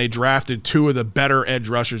rusher, and they drafted 2 of the better edge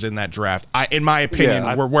rushers in that draft. In my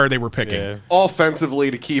opinion, were where they were picking. Yeah. Offensively,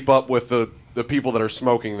 to keep up with the people that are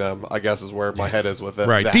smoking them, I guess is where my head is with it.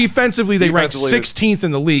 Right. Defensively, they ranked 16th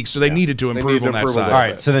in the league, so they needed to improve on that side. All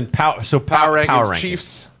right, so then power rankings.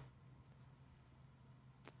 Chiefs.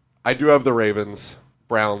 I do have the Ravens,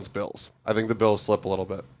 Browns, Bills. I think the Bills slip a little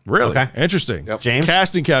bit. Really? Okay. Interesting. Yep. James?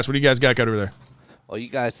 Casting couch, what do you guys got over there? Well, you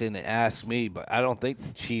guys didn't ask me, but I don't think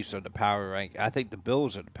the Chiefs are the power rank. I think the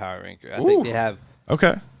Bills are the power ranker. I think they have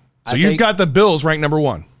Okay. So I you've think- got the Bills ranked number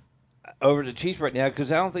 1. over the Chiefs right now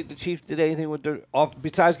because I don't think the Chiefs did anything with their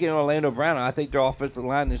besides getting Orlando Brown. I think their offensive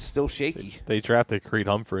line is still shaky. They drafted Creed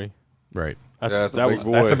Humphrey. Right. That's a big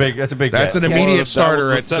boy. That's a big. That's That's get. an immediate starter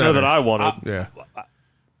that at was the center center. that I wanted. Yeah.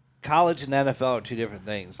 College and NFL are 2 different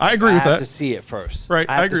things. I agree with I have that. to see it first. Right,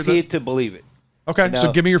 I have I agree to with see that. it to believe it. Okay, You so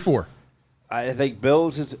know, give me your 4. I think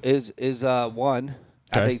Bills is 1. Okay.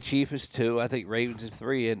 I think Chiefs is 2. I think Ravens is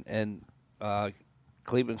 3, and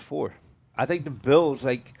Cleveland's 4. I think the Bills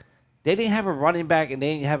they didn't have a running back and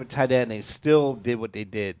they didn't have a tight end. They still did what they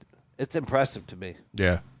did. It's impressive to me.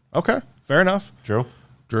 Yeah. Okay. Fair enough. Drew.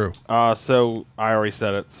 So I already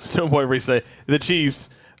said it. So what we say the Chiefs,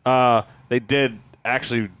 they did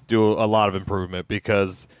actually do a lot of improvement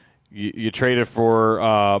because you traded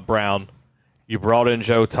for Brown, you brought in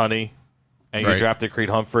Joe Tunney, and you Right. drafted Creed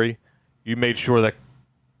Humphrey. You made sure that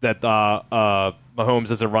that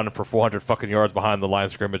Mahomes isn't running for 400 fucking yards behind the line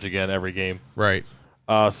of scrimmage again every game. Right.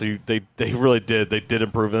 They really did. They did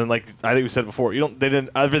improve, and like I think we said before, they didn't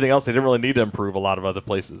everything else. They didn't really need to improve a lot of other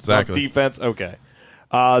places. Exactly. Defense, okay.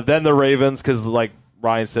 Then the Ravens, because like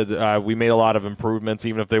Ryan said, we made a lot of improvements,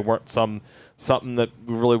 even if they weren't something that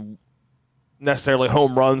we really necessarily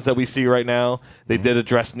home runs that we see right now. They did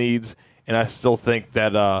address needs, and I still think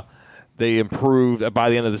that they improved by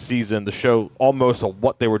the end of the season to show almost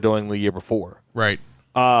what they were doing the year before. Right.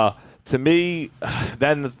 To me,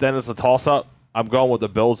 then it's a toss up. I'm going with the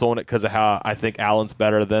Bills on it because of how I think Allen's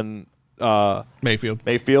better than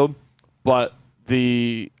Mayfield. But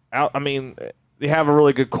they have a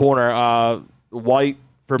really good corner, White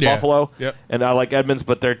for Buffalo, and I like Edmonds,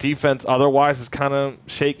 but their defense otherwise is kind of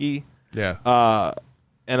shaky. Yeah.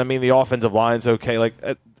 And I mean the offensive line's okay. Like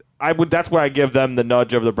that's where I give them the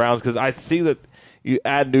nudge over the Browns because I see that you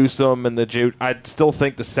add Newsome and I still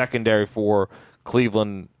think the secondary for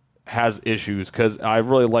Cleveland has issues because I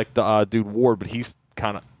really like the dude Ward, but he's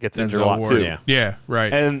kind of gets injured a lot too. Yeah,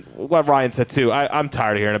 right. And what Ryan said too, I'm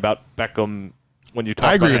tired of hearing about Beckham when you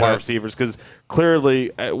talk about wide receivers because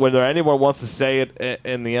clearly when anyone wants to say it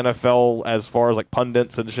in the NFL as far as like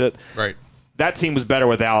pundits and shit, right? That team was better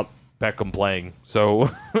without Beckham playing. So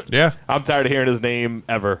yeah, I'm tired of hearing his name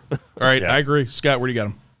ever. All right, I agree. Scott, where do you got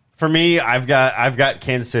him? For me, I've got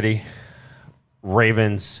Kansas City,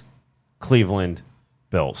 Ravens, Cleveland,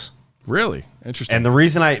 Bills. Really interesting. And the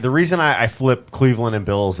reason I flip Cleveland and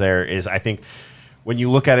Bills there is I think when you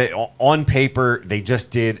look at it on paper, they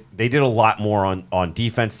did a lot more on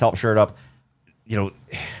defense to help shore it up.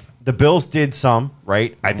 The Bills did some,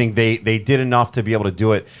 right? I think they did enough to be able to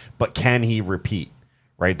do it, but can he repeat?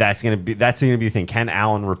 Right? That's gonna be the thing. Can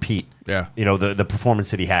Allen repeat? Yeah. The performance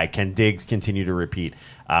that he had. Can Diggs continue to repeat?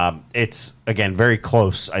 It's again very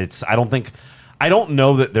close. I don't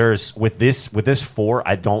know that there's with this 4.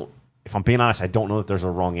 If I'm being honest, I don't know that there's a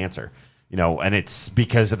wrong answer. And it's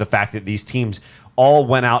because of the fact that these teams all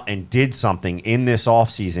went out and did something in this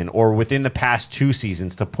offseason or within the past 2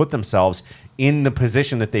 seasons to put themselves in the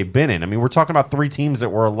position that they've been in. I mean, we're talking about 3 teams that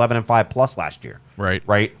were 11-5 plus last year. Right.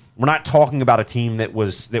 Right. We're not talking about a team that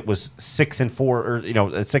was 6-4 or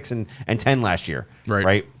 6-10 last year. Right.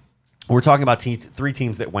 Right. We're talking about 3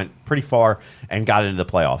 teams that went pretty far and got into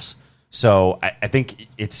the playoffs. So I think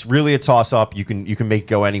it's really a toss-up. You can make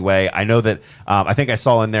go anyway. I know that I think I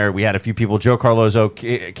saw in there we had a few people: Joe Carlozo,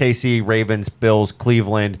 KC, Ravens, Bills,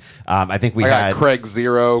 Cleveland. I think I got Craig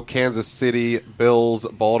 0, Kansas City, Bills,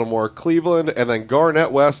 Baltimore, Cleveland, and then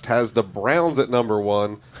Garnett West has the Browns at number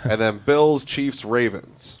 1, and then Bills, Chiefs,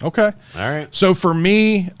 Ravens. Okay. All right. So for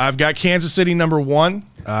me, I've got Kansas City number 1.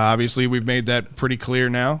 Obviously, we've made that pretty clear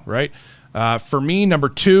now, right? For me, number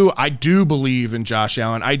 2, I do believe in Josh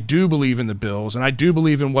Allen. I do believe in the Bills, and I do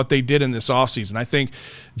believe in what they did in this offseason. I think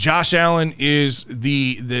Josh Allen is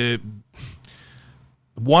the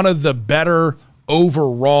one of the better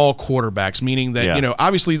overall quarterbacks, meaning that,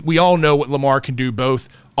 obviously we all know what Lamar can do both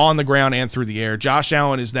on the ground and through the air. Josh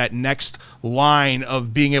Allen is that next line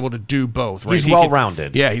of being able to do both. Right? He's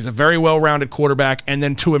well-rounded. He's a very well-rounded quarterback. And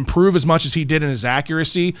then to improve as much as he did in his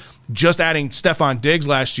accuracy, just adding Stephon Diggs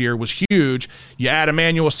last year was huge. You add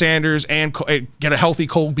Emmanuel Sanders and get a healthy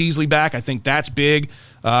Cole Beasley back. I think that's big.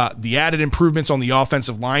 The added improvements on the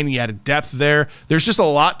offensive line, the added depth there. There's just a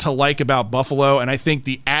lot to like about Buffalo, and I think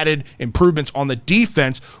the added improvements on the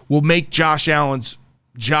defense will make Josh Allen's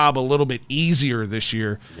job a little bit easier this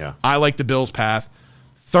year. Yeah. I like the Bills' path.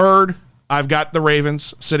 Third, I've got the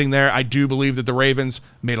Ravens sitting there. I do believe that the Ravens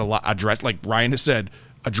made a lot, like Ryan has said,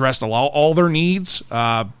 addressed all their needs,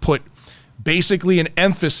 put basically an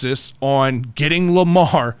emphasis on getting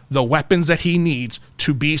Lamar the weapons that he needs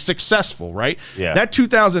to be successful, right? Yeah. That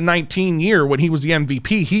 2019 year when he was the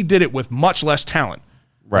MVP, he did it with much less talent,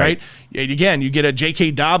 right? Again, you get a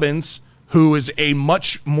J.K. Dobbins who is a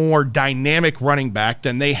much more dynamic running back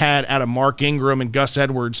than they had out of Mark Ingram and Gus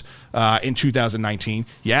Edwards in 2019.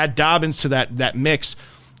 You add Dobbins to that mix,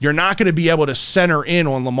 you're not going to be able to center in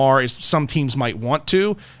on Lamar as some teams might want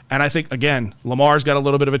to. And I think, again, Lamar's got a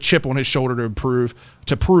little bit of a chip on his shoulder to prove,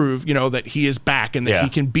 that he is back and that he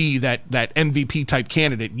can be that MVP-type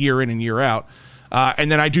candidate year in and year out. And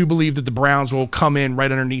then I do believe that the Browns will come in right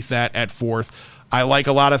underneath that at 4th. I like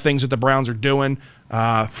a lot of things that the Browns are doing.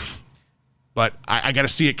 But I got to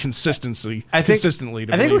see it consistently. I think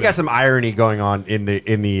we got some irony going on in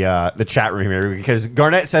the chat room here, because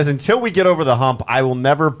Garnett says, until we get over the hump, I will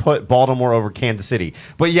never put Baltimore over Kansas City.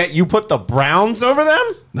 But yet you put the Browns over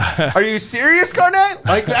them? Are you serious, Garnett?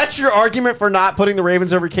 Like, that's your argument for not putting the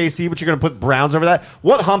Ravens over KC, but you're going to put Browns over that?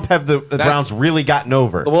 What hump have the Browns really gotten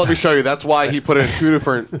over? Well, let me show you. That's why he put it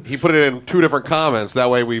in two different comments. That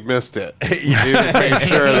way we missed it. He just made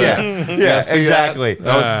sure that. Yeah, exactly.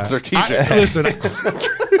 That was strategic. Listen,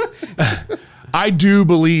 I do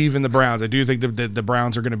believe in the Browns. I do think that the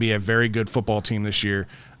Browns are going to be a very good football team this year.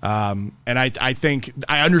 And I think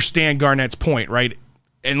I understand Garnett's point, right?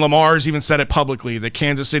 And Lamar's even said it publicly that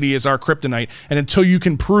Kansas City is our kryptonite. And until you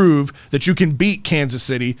can prove that you can beat Kansas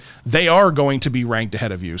City, they are going to be ranked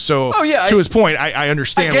ahead of you. So to his point, I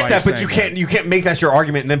understand I get why that, but you can't make that your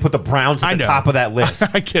argument and then put the Browns at the top of that list.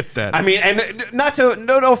 I get that. I mean, and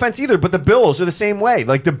no offense either, but the Bills are the same way.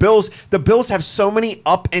 Like the Bills have so many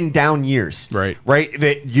up and down years. Right,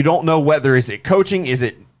 that you don't know whether is it coaching, is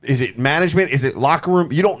it management, is it locker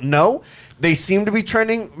room? You don't know. They seem to be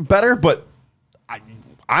trending better, but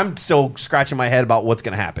I'm still scratching my head about what's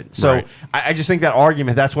going to happen. So I just think that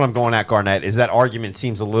argument, that's what I'm going at, Garnett, is that argument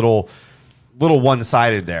seems a little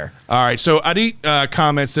one-sided there. All right, so Adi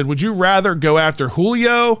comments said, would you rather go after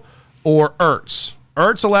Julio or Ertz?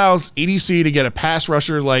 Ertz allows EDC to get a pass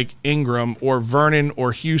rusher like Ingram or Vernon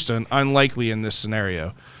or Houston. Unlikely in this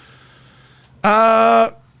scenario.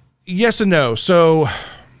 Yes and no. So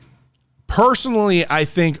personally, I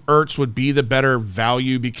think Ertz would be the better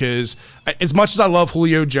value because as much as I love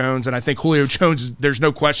Julio Jones, and I think Julio Jones, there's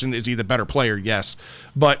no question, is he the better player? Yes.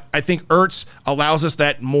 But I think Ertz allows us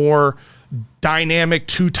that more dynamic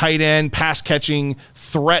two tight end pass catching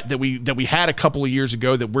threat that we had a couple of years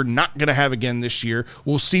ago that we're not going to have again this year.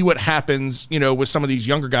 We'll see what happens, with some of these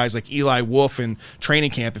younger guys like Eli Wolf in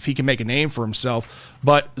training camp if he can make a name for himself.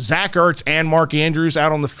 But Zach Ertz and Mark Andrews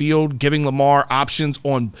out on the field giving Lamar options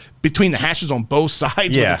on between the hashes on both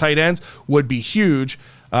sides with the tight ends would be huge.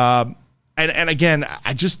 And again,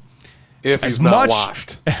 I just if he's not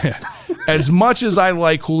washed. As much as I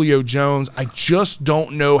like Julio Jones, I just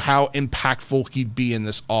don't know how impactful he'd be in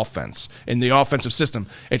this offense, in the offensive system.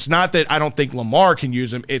 It's not that I don't think Lamar can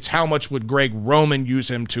use him. It's how much would Greg Roman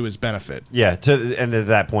use him to his benefit. Yeah, and at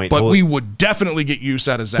that point. But we would definitely get use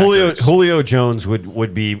out of Zach Julio Jones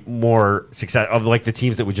would be more success of like the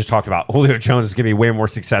teams that we just talked about. Julio Jones is going to be way more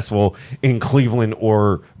successful in Cleveland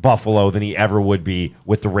or Buffalo than he ever would be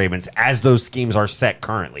with the Ravens as those schemes are set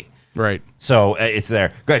currently. Right. So it's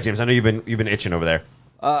there. Go ahead, James. I know you've been itching over there.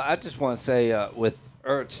 I just want to say with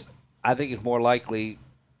Ertz, I think it's more likely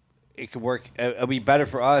it could work. It'll be better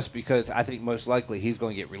for us because I think most likely he's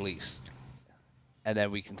going to get released, and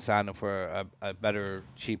then we can sign him for a better,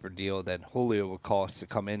 cheaper deal than Julio would cost to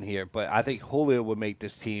come in here. But I think Julio would make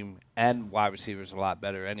this team and wide receivers a lot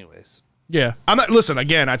better, anyways. Yeah. Listen,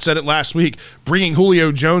 again, I said it last week, bringing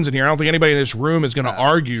Julio Jones in here, I don't think anybody in this room is going to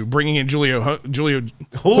argue bringing in Julio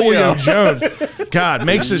Jones. God,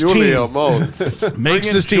 makes this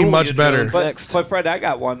team much better. But Fred, I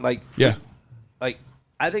got one. I think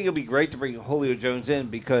it'll be great to bring Julio Jones in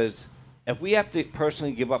because if we have to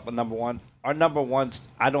personally give up a number one, our number ones,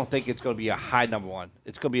 I don't think it's going to be a high number one.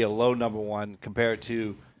 It's going to be a low number one compared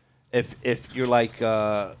to if you're like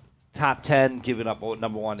top 10, giving up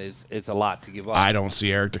number one is a lot to give up. I don't see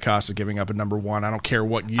Eric DeCosta giving up a number one. I don't care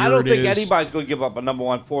what year it is. I don't think anybody's going to give up a number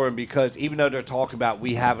one for him because even though they're talking about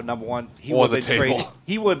we have a number one, he would have been traded.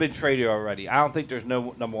 He would have been traded already. I don't think there's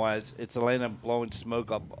no number one. It's Atlanta blowing smoke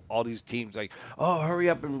up all these teams like, oh, hurry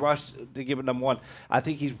up and rush to give a number one. I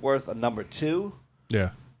think he's worth a number two.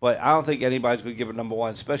 Yeah. But I don't think anybody's going to give it number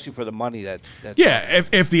one, especially for the money that's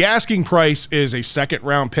if the asking price is a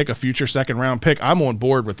second-round pick, a future second-round pick, I'm on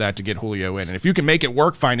board with that to get Julio in. And if you can make it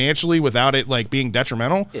work financially without it being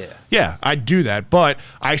detrimental, I'd do that. But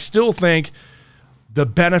I still think the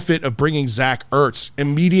benefit of bringing Zach Ertz,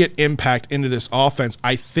 immediate impact into this offense,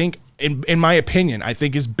 I think, in my opinion, I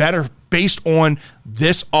think is better based on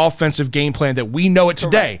this offensive game plan that we know it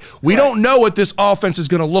today. Correct. We don't know what this offense is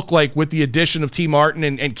going to look like with the addition of T. Martin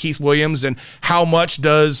and Keith Williams, and how much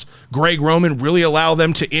does Greg Roman really allow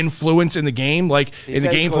them to influence in the game, in the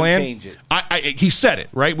game plan. He said it,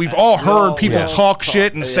 right? We've all heard people talk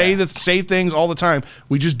shit and say things all the time.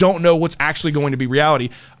 We just don't know what's actually going to be reality.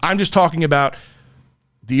 I'm just talking about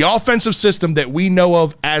the offensive system that we know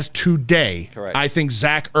of as today. Correct. I think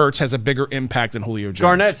Zach Ertz has a bigger impact than Julio Jones.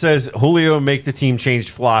 Garnett says Julio make the team change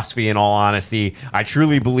philosophy. In all honesty, I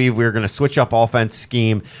truly believe we're going to switch up offense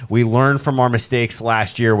scheme. We learned from our mistakes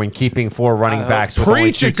last year when keeping 4 running backs.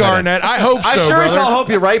 Preach it, Garnett. I hope so. I sure brother. as hell hope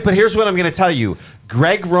you're right. But here's what I'm going to tell you.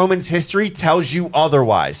 Greg Roman's history tells you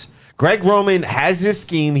otherwise. Greg Roman has his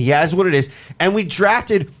scheme. He has what it is. And we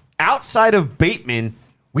drafted, outside of Bateman,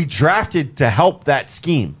 we drafted to help that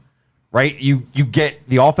scheme, right? You get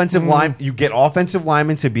the offensive line. You get offensive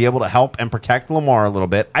linemen to be able to help and protect Lamar a little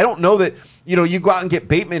bit. I don't know that, you go out and get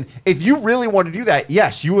Bateman. If you really want to do that,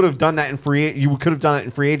 yes, you would have done that you could have done it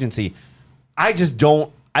in free agency. I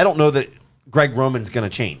don't know that Greg Roman's going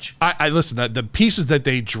to change. I listen, the pieces that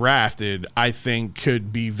they drafted, I think,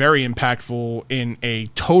 could be very impactful in a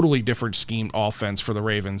totally different scheme offense for the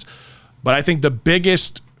Ravens. But I think the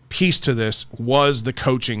biggest piece to this was the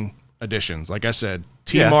coaching additions. Like I said,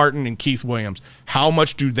 T. Martin and Keith Williams. How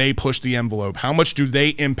much do they push the envelope? How much do they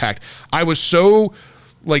impact? I was so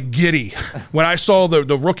giddy when I saw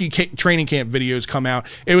the rookie training camp videos come out.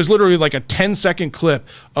 It was literally like a 10-second clip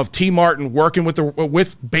of T. Martin working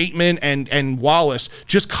with Bateman and Wallace,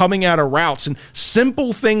 just coming out of routes and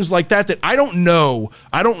simple things like that I don't know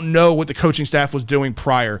what the coaching staff was doing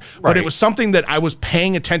prior, but it was something that I was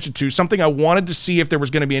paying attention to, something I wanted to see if there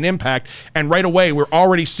was going to be an impact. And right away, we're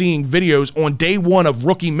already seeing videos on day one of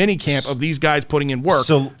rookie minicamp of these guys putting in work.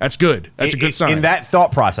 So that's good. That's a good sign. In that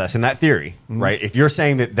thought process, in that theory, right? If you're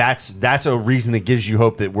saying that's a reason that gives you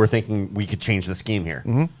hope that we're thinking we could change the scheme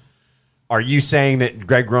here. Are you saying that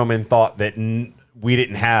Greg Roman thought that we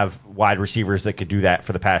didn't have wide receivers that could do that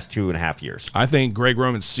for the past 2.5 years? I think Greg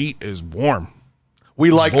Roman's seat is warm.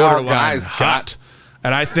 We like our guys, Scott.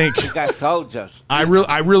 And I think you got soldiers. I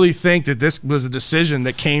really think that this was a decision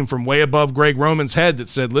that came from way above Greg Roman's head that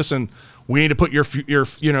said, listen, we need to put your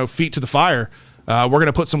feet to the fire. We're going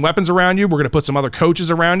to put some weapons around you. We're going to put some other coaches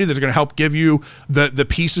around you that are going to help give you the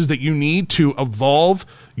pieces that you need to evolve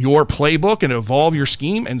your playbook and evolve your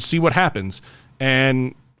scheme and see what happens.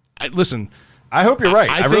 And listen, I hope you're right.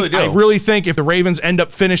 I really do. I really think if the Ravens end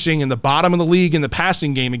up finishing in the bottom of the league in the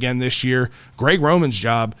passing game again this year, Greg Roman's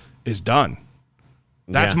job is done.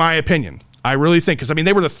 That's my opinion. I really think, because,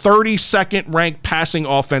 they were the 32nd ranked passing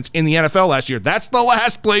offense in the NFL last year. That's the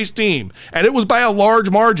last place team, and it was by a large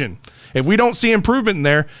margin. If we don't see improvement in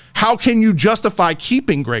there, how can you justify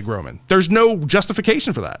keeping Greg Roman? There's no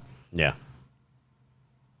justification for that. Yeah.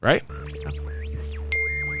 Right?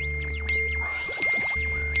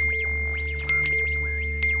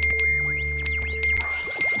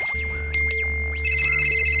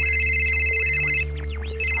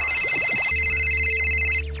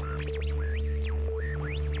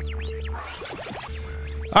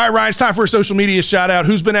 All right, Ryan, it's time for a social media shout-out.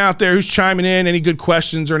 Who's been out there? Who's chiming in? Any good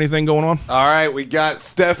questions or anything going on? All right, we got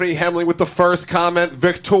Stephanie Hemley with the first comment.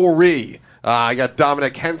 Victory. I got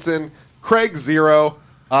Dominic Henson. Craig Zero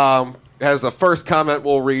has the first comment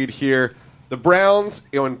we'll read here. The Browns,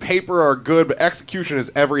 on paper, are good, but execution is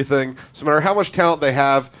everything. So no matter how much talent they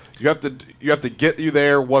have, you have to get you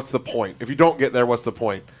there. What's the point? If you don't get there, what's the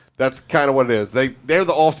point? That's kind of what it is. They're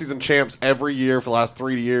the offseason champs every year for the last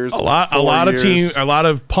 3 years. A lot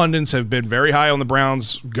of pundits have been very high on the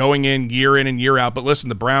Browns going in and year out. But listen,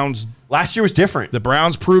 the Browns last year was different. The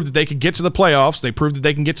Browns proved that they could get to the playoffs. They proved that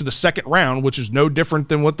they can get to the second round, which is no different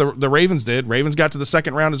than what the Ravens did. Ravens got to the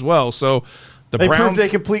second round as well. So they proved they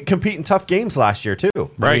could compete in tough games last year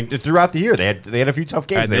too. Right, throughout the year they had a few tough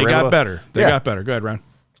games. They got better. They got better. Go ahead, Ryan.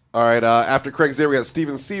 All right, after Craig Zero, we got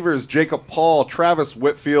Steven Severs, Jacob Paul, Travis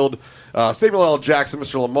Whitfield, Samuel L. Jackson,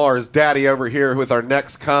 Mr. Lamar's daddy over here with our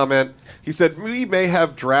next comment. He said, we may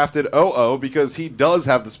have drafted OO because he does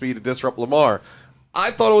have the speed to disrupt Lamar.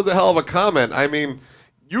 I thought it was a hell of a comment.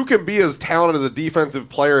 You can be as talented as a defensive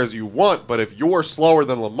player as you want, but if you're slower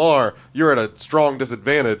than Lamar, you're at a strong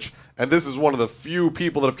disadvantage. And this is one of the few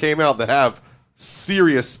people that have came out that have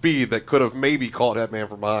serious speed that could have maybe caught that man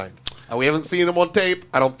from behind. We haven't seen him on tape.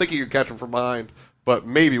 I don't think he could catch him from behind, but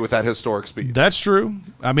maybe with that historic speed. That's true.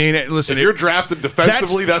 Listen, if you're drafted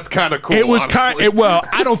defensively, that's kind of cool. It was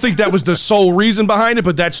I don't think that was the sole reason behind it,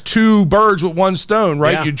 but that's two birds with one stone,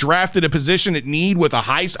 right? Yeah. You drafted a position at need with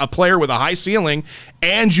a player with a high ceiling,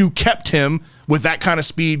 and you kept him with that kind of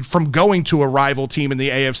speed from going to a rival team in the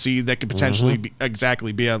AFC that could potentially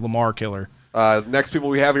be a Lamar killer. Next people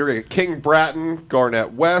we have here, we got King Bratton,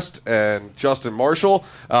 Garnett West, and Justin Marshall.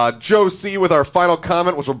 Joe C. with our final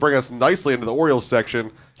comment, which will bring us nicely into the Orioles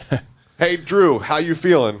section. Hey, Drew, how you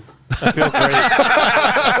feeling? I feel great.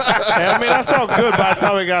 I felt good by the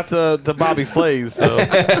time we got to Bobby Flays. So.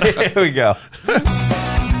 Here we go.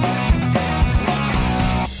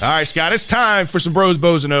 All right, Scott, it's time for some Bros,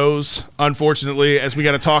 Bows, and O's, unfortunately, as we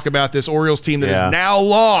got to talk about this Orioles team that has now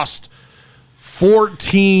lost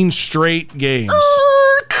 14 straight games.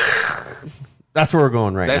 That's where we're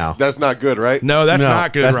going now. That's not good, right? No, that's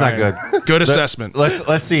not good. That's Ryan. not good. Good assessment.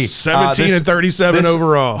 Let's see. 17 and 37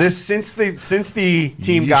 overall. This since the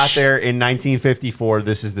team got there in 1954,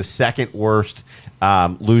 this is the second worst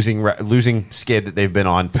losing skid that they've been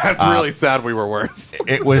on. That's really sad. We were worse.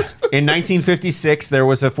 It was in 1956. There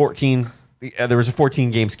was a 14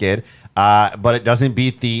 game skid, but it doesn't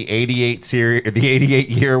beat the 88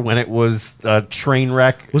 year when it was a train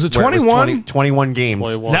wreck. Was it 21? 21 games.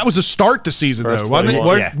 21. That was to start the season, First though, wasn't it?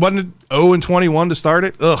 21. Yeah. Wasn't it 0 and 21 to start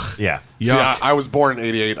it? Ugh. Yeah. Yeah, I was born in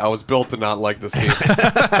 '88. I was built to not like this game.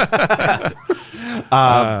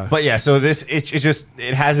 But yeah, so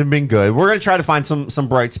it hasn't been good. We're going to try to find some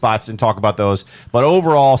bright spots and talk about those. But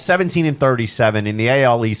overall, 17 and 37 in the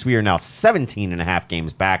AL East. We are now 17 and a half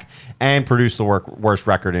games back and produce the worst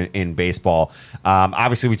record in baseball.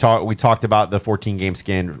 Obviously, we talked about the 14 game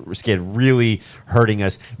skid really hurting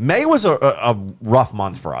us. May was a rough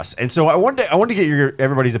month for us, and so I wanted to get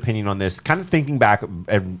everybody's opinion on this. Kind of thinking back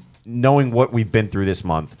and knowing what we've been through this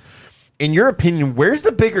month. In your opinion, where's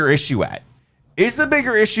the bigger issue at? Is the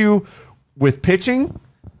bigger issue with pitching?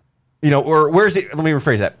 Or where's it? Let me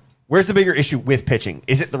rephrase that. Where's the bigger issue with pitching?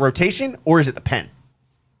 Is it the rotation or is it the pen?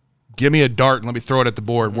 Give me a dart and let me throw it at the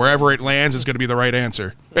board. Wherever it lands is going to be the right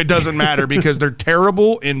answer. It doesn't matter because they're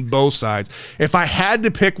terrible in both sides. If I had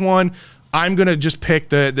to pick one, I'm going to just pick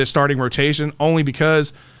the starting rotation only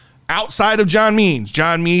because outside of John Means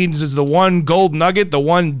is the one gold nugget, the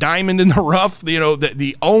one diamond in the rough,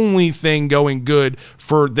 the only thing going good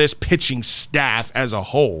for this pitching staff as a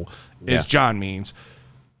whole is John Means.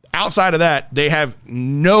 Outside of that, they have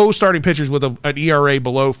no starting pitchers with an ERA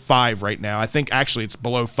below 5 right now. I think actually it's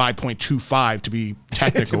below 5.25 to be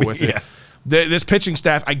technical with it. This pitching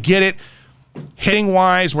staff, I get it. Hitting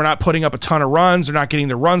wise, we're not putting up a ton of runs. They're not getting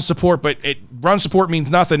the run support, but run support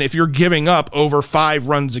means nothing if you're giving up over 5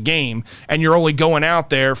 runs a game and you're only going out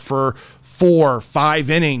there for 4, 5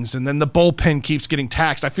 innings, and then the bullpen keeps getting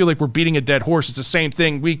taxed. I feel like we're beating a dead horse. It's the same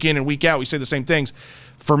thing week in and week out. We say the same things.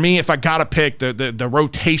 For me, if I got to pick, the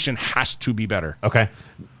rotation has to be better. Okay.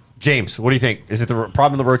 James, what do you think? Is it the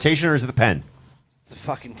problem the rotation or is it the pen? It's a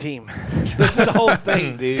fucking team. The whole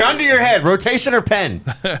thing, dude. Gun to your head, rotation or pen?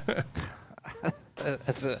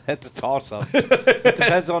 It's a toss-up. It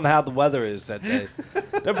depends on how the weather is that day.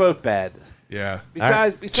 They're both bad. Yeah.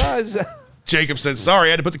 Besides, Jacob said, sorry,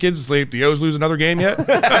 I had to put the kids to sleep. The O's lose another game yet?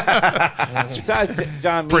 besides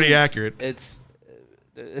John Means, Pretty accurate. It's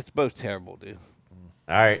both terrible, dude.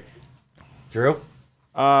 All right. Drew?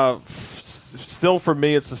 Still for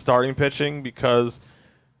me, it's the starting pitching because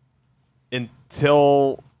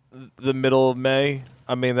until the middle of May,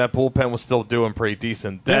 I mean, that bullpen was still doing pretty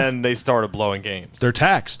decent. Then they started blowing games. They're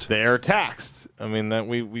taxed. They're taxed. I mean, that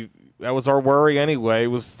was our worry anyway. It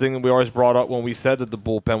was the thing that we always brought up when we said that the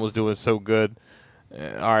bullpen was doing so good.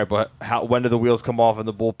 All right, but when do the wheels come off in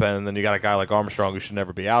the bullpen? And then you got a guy like Armstrong who should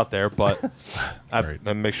never be out there, but I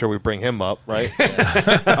make sure we bring him up, right?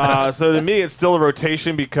 So to me, it's still a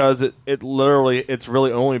rotation because it's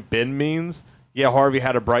really only been Means. Yeah, Harvey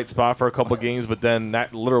had a bright spot for a couple games, but then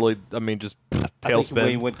that literally, just tailspin. When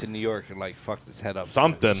he went to New York and fucked his head up.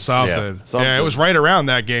 Something. Yeah, it was right around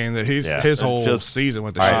that game that his whole season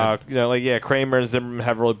went to shit. Kramer and Zimmerman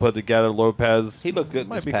have really put together. Lopez, he looked good.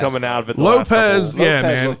 Might be coming out of it. Lopez,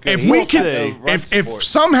 man. If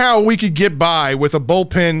somehow we could get by with a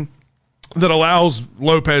bullpen that allows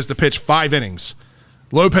Lopez to pitch 5 innings,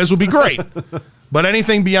 Lopez will be great. But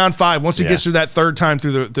anything beyond 5, once he gets through that third time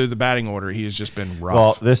through the batting order, he has just been rough.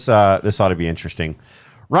 Well, this ought to be interesting.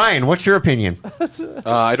 Ryan, what's your opinion?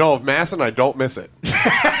 I don't have Mass and I don't miss it.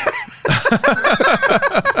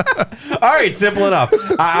 All right, simple enough.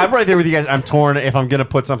 I'm right there with you guys. I'm torn. If I'm going to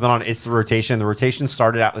put something on, it's the rotation. The rotation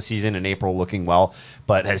started out the season in April looking well,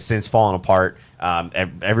 but has since fallen apart.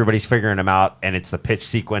 Everybody's figuring them out, and it's the pitch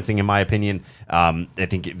sequencing, in my opinion. I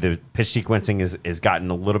think the pitch sequencing has gotten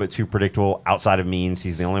a little bit too predictable outside of Means.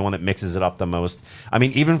 He's the only one that mixes it up the most. I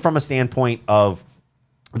mean, even from a standpoint of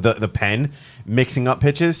the pen mixing up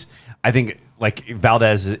pitches, I think like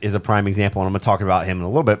Valdez is a prime example, and I'm going to talk about him in a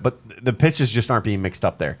little bit, but the pitches just aren't being mixed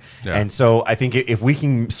up there. Yeah. And so I think if we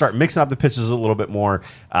can start mixing up the pitches a little bit more,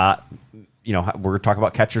 we're talking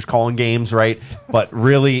about catchers calling games, right? But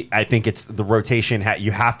really, I think it's the rotation.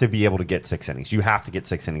 You have to be able to get 6 innings. You have to get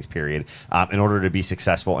 6 innings, period, in order to be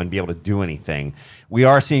successful and be able to do anything. We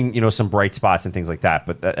are seeing, some bright spots and things like that,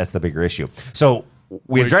 but that's the bigger issue. So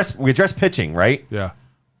we address pitching, right? Yeah.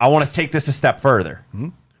 I want to take this a step further. Mm-hmm.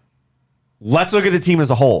 Let's look at the team as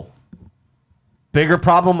a whole. Bigger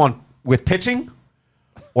problem with pitching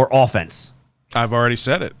or offense? I've already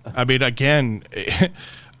said it. I mean, again,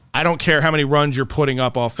 I don't care how many runs you're putting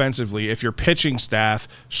up offensively. If your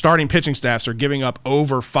starting pitching staffs are giving up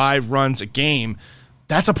over 5 runs a game,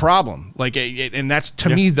 that's a problem. And that's, to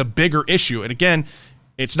me, the bigger issue. And again,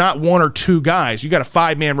 it's not 1 or 2 guys. You got a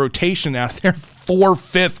 5-man rotation out there.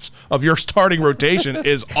 4/5 of your starting rotation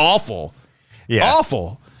is awful. Yeah.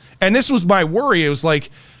 Awful. And this was my worry. It was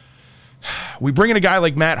like, we bring in a guy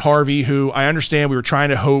like Matt Harvey, who I understand we were trying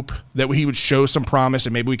to hope that he would show some promise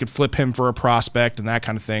and maybe we could flip him for a prospect and that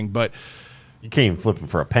kind of thing. But you can't even flip him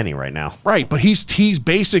for a penny right now. Right, but he's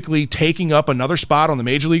basically taking up another spot on the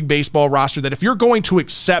Major League Baseball roster that if you're going to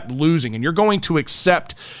accept losing and you're going to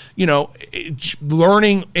accept,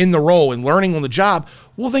 learning in the role and learning on the job,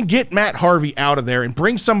 well, then get Matt Harvey out of there and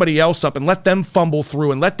bring somebody else up and let them fumble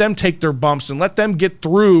through and let them take their bumps and let them get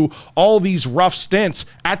through all these rough stints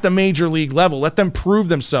at the Major League level. Let them prove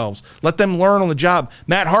themselves. Let them learn on the job.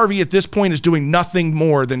 Matt Harvey at this point is doing nothing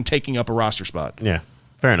more than taking up a roster spot. Yeah.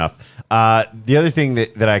 Fair enough. The other thing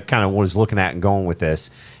that I kind of was looking at and going with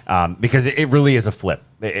this, because it really is a flip.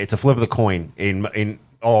 It's a flip of the coin in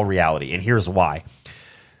all reality, and here's why.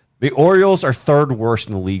 The Orioles are 3rd worst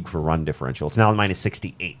in the league for run differential. It's now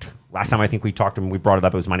 -68. Last time I think we talked to them, we brought it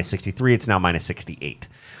up, it was -63. It's now -68.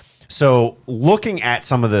 So looking at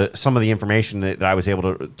some of the information that I was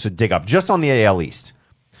able to dig up just on the AL East,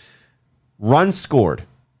 runs scored,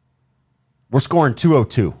 we're scoring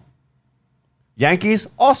 202. Yankees,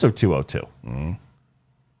 also 202.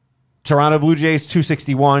 Toronto Blue Jays,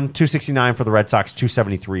 261, 269 for the Red Sox,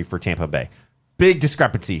 273 for Tampa Bay. Big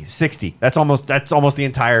discrepancy, 60. That's almost the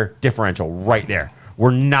entire differential right there. We're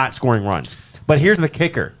not scoring runs. But here's the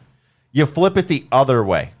kicker. You flip it the other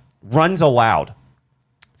way. Runs allowed.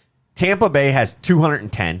 Tampa Bay has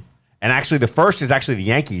 210, and actually the first is actually the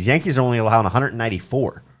Yankees. Yankees are only allowing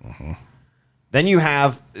 194. Then you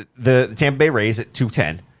have the Tampa Bay Rays at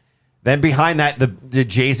 210. Then behind that, the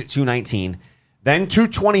Jays at 219. Then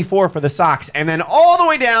 224 for the Sox. And then all the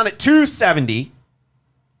way down at 270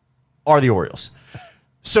 are the Orioles.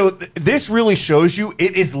 So this really shows you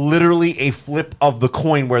it is literally a flip of the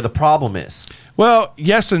coin where the problem is. Well,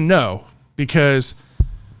 yes and no, because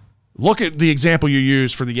look at the example you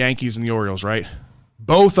used for the Yankees and the Orioles, right?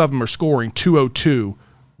 Both of them are scoring 202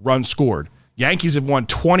 runs scored. Yankees have won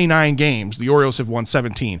 29 games. The Orioles have won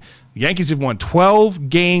 17. The Yankees have won 12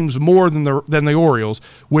 games more than the Orioles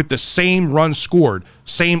with the same runs scored,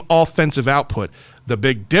 same offensive output. The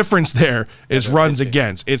big difference there is runs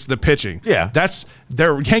against. It's the pitching. Yeah.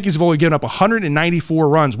 Yankees have only given up 194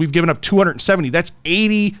 runs. We've given up 270. That's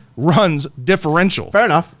 80 runs differential. Fair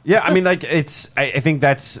enough. Yeah, I mean, I think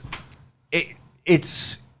that's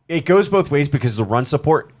it. It goes both ways because the run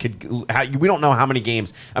support we don't know how many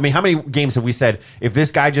games. I mean, how many games have we said if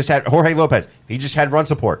this guy just had Jorge Lopez, if he just had run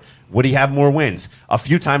support, would he have more wins? A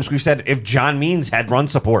few times we've said if John Means had run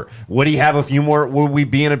support, would he have a few more? Would we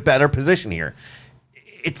be in a better position here?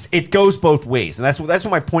 It goes both ways, and that's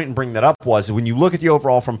what my point in bringing that up was. When you look at the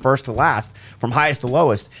overall from first to last, from highest to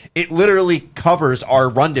lowest, it literally covers our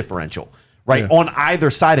run differential, right? Yeah. On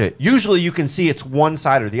either side of it. Usually you can see it's one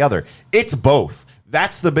side or the other. It's both.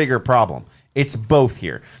 That's the bigger problem. It's both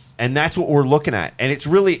here, and that's what we're looking at, and it's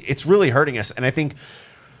really hurting us. And I think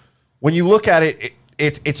when you look at it,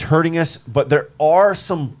 it's hurting us. But there are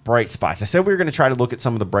some bright spots. I said we were going to try to look at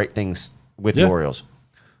some of the bright things with the Orioles.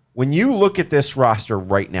 When you look at this roster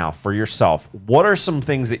right now for yourself, what are some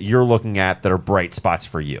things that you're looking at that are bright spots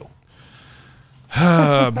for you?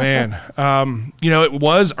 Oh, man. It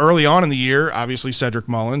was early on in the year, obviously Cedric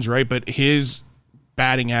Mullins, right? But his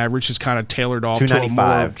batting average has kind of tailored off to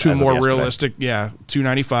a more realistic,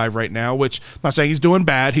 295 right now, which I'm not saying he's doing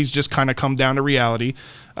bad. He's just kind of come down to reality.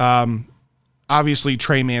 Obviously,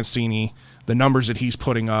 Trey Mancini, the numbers that he's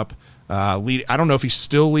putting up, I don't know if he's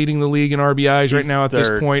still leading the league in RBIs right now at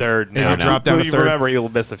this point. Third now. Dropped down to third. Remember, he'll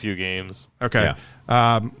miss a few games. Okay.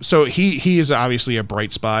 Yeah. So he is obviously a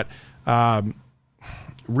bright spot.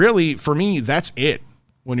 Really, for me, that's it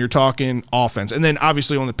when you're talking offense. And then,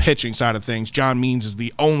 obviously, on the pitching side of things, John Means is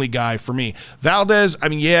the only guy for me. Valdez, I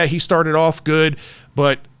mean, yeah, he started off good,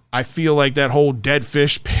 but I feel like that whole dead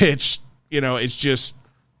fish pitch, it's just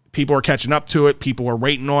people are catching up to it. People are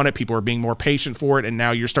waiting on it. People are being more patient for it. And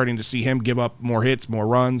now you're starting to see him give up more hits, more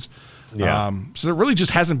runs. Yeah. So there really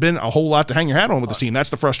just hasn't been a whole lot to hang your hat on with this team. That's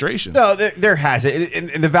the frustration. No, there hasn't.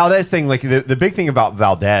 And the Valdez thing, like the big thing about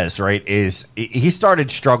Valdez, right, is he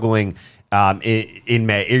started struggling in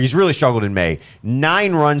May. He's really struggled in May.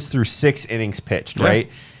 9 runs through 6 innings pitched, right?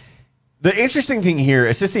 The interesting thing here,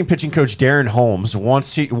 assistant pitching coach Darren Holmes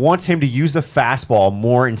wants him to use the fastball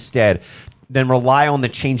more instead. than rely on the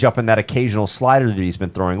changeup and that occasional slider that he's been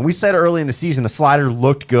throwing. We said early in the season the slider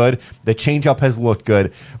looked good, the changeup has looked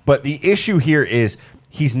good, but the issue here is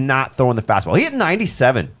he's not throwing the fastball. He hit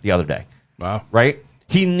 97 the other day. Wow. Right?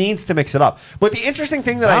 He needs to mix it up. But the interesting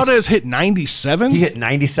thing that Valdez hit 97? He hit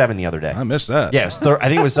 97 the other day. I missed that. Yeah, I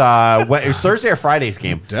think it was Thursday or Friday's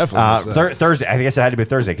game. Definitely missed that. Thursday. I guess it had to be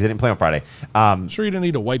Thursday because they didn't play on Friday. I'm sure you didn't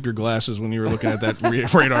need to wipe your glasses when you were looking at that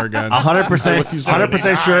radar gun.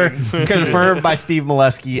 100% sure. Confirmed by Steve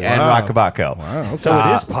Molesky and Rock Kabako. Wow, okay. So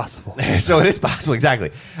it is possible. So it is possible,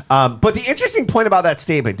 exactly. But the interesting point about that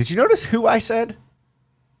statement, did you notice who I said?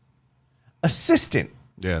 Assistant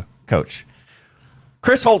coach.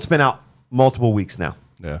 Chris Holt's been out multiple weeks now.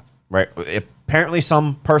 Yeah. Right? Apparently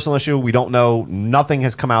some personal issue. We don't know. Nothing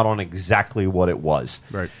has come out on exactly what it was.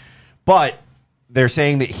 Right. But they're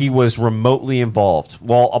saying that he was remotely involved.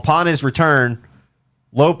 Well, upon his return,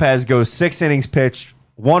 Lopez goes 6 innings pitched,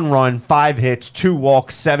 1 run, 5 hits, 2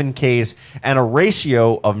 walks, 7 Ks, and a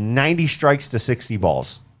ratio of 90 strikes to 60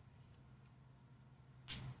 balls.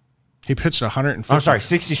 He pitched 150. I'm sorry,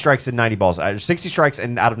 60 strikes and 90 balls. 60 strikes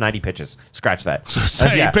and out of 90 pitches. Scratch that.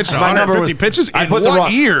 He pitched 150 pitches in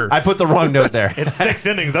 1 year. I put the wrong note there. It's 6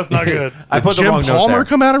 innings. That's not good. I put the Jim wrong note Palmer there.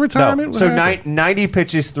 come out of retirement? No. So 90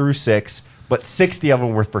 pitches through 6, but 60 of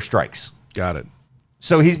them were for strikes. Got it.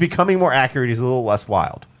 So he's becoming more accurate. He's a little less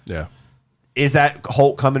wild. Yeah. Is that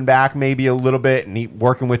Holt coming back maybe a little bit and he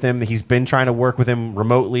working with him? He's been trying to work with him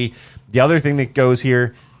remotely. The other thing that goes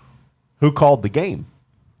here, who called the game?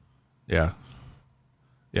 Yeah.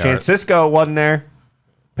 Francisco wasn't there.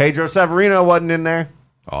 Pedro Severino wasn't in there.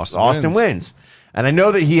 Austin wins. And I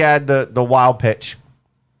know that he had the wild pitch,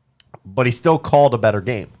 but he still called a better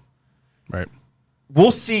game. Right.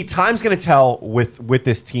 We'll see. Time's going to tell with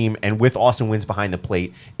this team and with Austin Wins behind the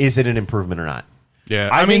plate. Is it an improvement or not? Yeah,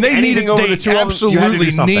 I mean, they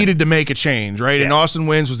absolutely to needed to make a change, right? Yeah. And Austin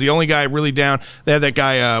Wins was the only guy really down. They had that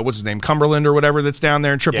guy, what's his name, Cumberland or whatever, that's down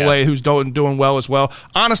there in AAA, who's doing well as well.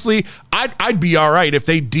 Honestly, I'd be all right if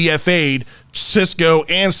they DFA'd Cisco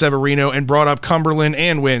and Severino and brought up Cumberland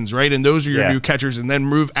and Wins, right? And those are your new catchers, and then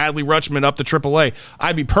move Adley Rutschman up to AAA.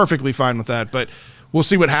 I'd be perfectly fine with that, but we'll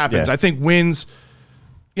see what happens. I think Wins,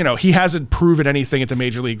 you know, he hasn't proven anything at the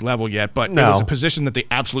major league level yet, but it was a position that they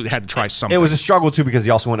absolutely had to try something. It was a struggle, too, because he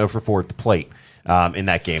also went 0 for 4 at the plate in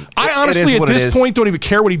that game. I honestly, at this point, don't even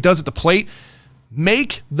care what he does at the plate.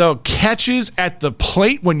 Make the catches at the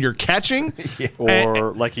plate when you're catching.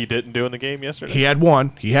 Or like he didn't do in the game yesterday. He had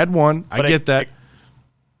one. I get that.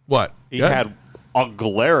 What? He had a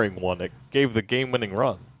glaring one that gave the game-winning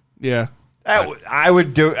run. Yeah. I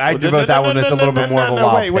would devote that one as a little bit more of a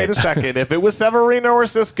wild Wait a second. If it was Severino or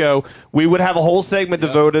Cisco, we would have a whole segment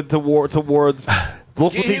devoted towards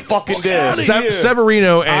look what he fucking did.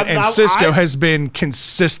 Severino and Cisco has been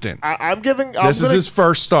consistent. This is his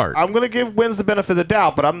first start. I'm going to give Wins the benefit of the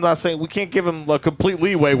doubt, but I'm not saying we can't give him a complete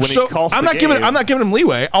leeway when he calls I'm the game. I'm not giving him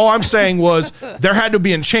leeway. All I'm saying was there had to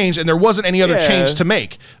be a change, and there wasn't any other change to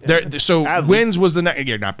make. So Wins was the next.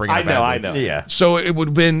 You're not bringing it back. I know. Yeah. So it would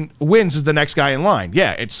have been Wins is the next guy in line.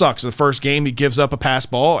 Yeah, it sucks. The first game, he gives up a pass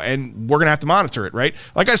ball, and we're going to have to monitor it, right?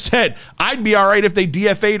 Like I said, I'd be all right if they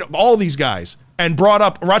DFA'd all these guys and brought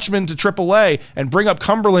up Rutschman to AAA and bring up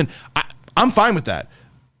Cumberland. I'm fine with that.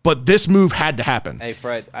 But this move had to happen. Hey,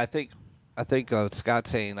 Fred, I think Scott's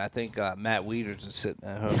saying Matt Wieters is sitting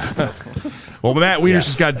at home. Well, Matt Wieters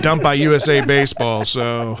just got dumped by USA Baseball,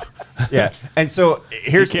 so yeah. And so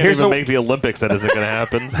here's make the Olympics. That isn't going to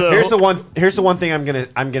happen. So here's the one thing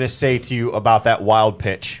I'm gonna say to you about that wild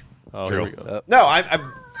pitch. Oh, Drew. Here we go. No,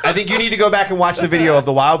 I think you need to go back and watch the video of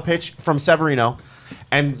the wild pitch from Severino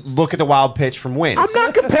and look at the wild pitch from Wins. I'm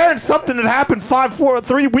not comparing something that happened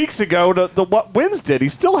 3 weeks ago to what Wins did. He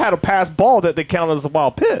still had a pass ball that they counted as a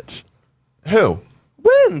wild pitch. Who?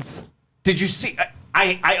 Wins. Did you see?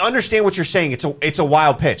 I understand what you're saying. It's a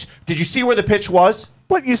wild pitch. Did you see where the pitch was?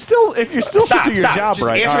 But if you're still doing your job Just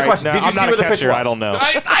right. answer the question. Did you see where the pitch was? I don't know.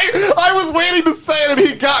 I was waiting to say it, and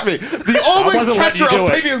he got me. The only catcher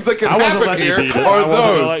opinions that can happen here are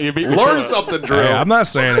those. Learn something, Drew. Hey, I'm not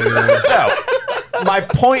saying anything. No. My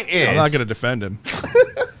point is, I'm not going to defend him.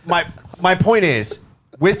 My point is,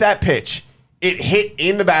 with that pitch, it hit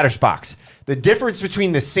in the batter's box. The difference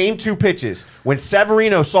between the same two pitches, when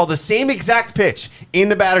Severino saw the same exact pitch in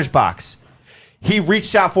the batter's box, he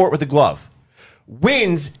reached out for it with the glove.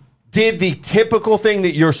 Wins did the typical thing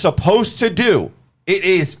that you're supposed to do. It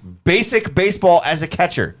is basic baseball as a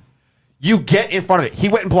catcher. You get in front of it. He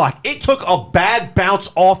went and blocked. It took a bad bounce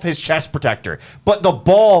off his chest protector, but the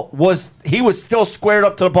ball he was still squared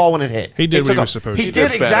up to the ball when it hit. He did what he was supposed to. He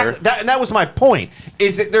did exactly that, and that was my point.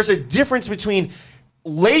 Is that there's a difference between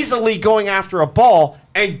lazily going after a ball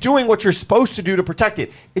and doing what you're supposed to do to protect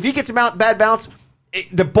it. If he gets a bad bounce,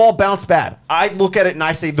 the ball bounced bad. I look at it and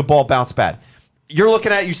I say the ball bounced bad. You're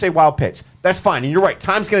looking at it, you say wild pitch. That's fine, and you're right.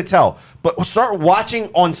 Time's going to tell. But start watching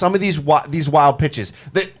on some of these wild pitches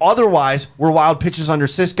that otherwise were wild pitches under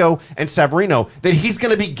Cisco and Severino that he's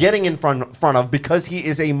going to be getting in front of because he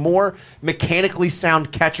is a more mechanically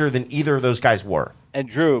sound catcher than either of those guys were. And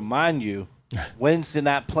Drew, mind you, Wins did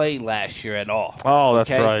not play last year at all. Oh,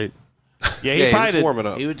 that's right. Yeah, he probably was warming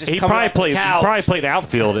up. He probably played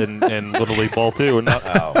outfield in Little League ball too, and not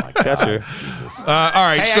catcher. All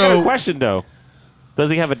right, hey, so I got a question though. Does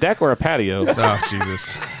he have a deck or a patio? Oh,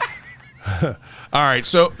 Jesus. All right,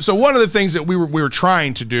 so one of the things that we were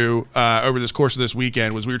trying to do over this course of this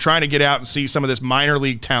weekend was we were trying to get out and see some of this minor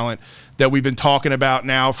league talent that we've been talking about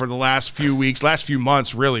now for the last few weeks, last few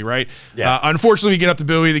months, really, right? Yeah. Unfortunately, we get up to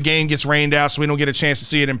Bowie, the game gets rained out, so we don't get a chance to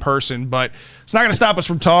see it in person, but it's not going to stop us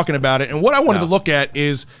from talking about it. And what I wanted to look at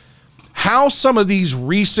is how some of these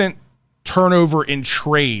recent turnover in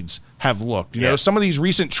trades have looked. You know, some of these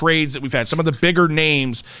recent trades that we've had, some of the bigger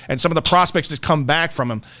names and some of the prospects that come back from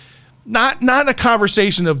them. Not a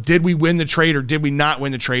conversation of did we win the trade or did we not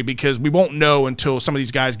win the trade, because we won't know until some of these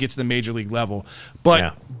guys get to the major league level.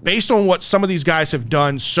 But based on what some of these guys have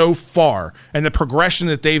done so far and the progression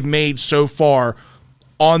that they've made so far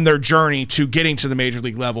on their journey to getting to the major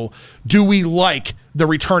league level, do we like the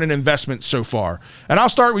return on investment so far? And I'll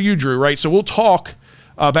start with you, Drew, right? So we'll talk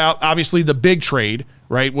about, obviously, the big trade,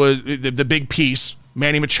 right, was the big piece,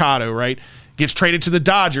 Manny Machado, right, gets traded to the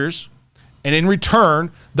Dodgers, and in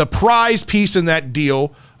return, the prize piece in that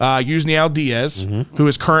deal, Yusniel Diaz, who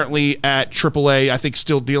is currently at AAA, I think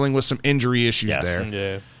still dealing with some injury issues there.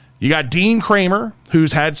 Yeah. You got Dean Kramer,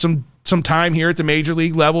 who's had some time here at the major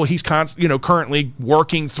league level. He's currently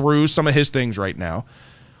working through some of his things right now.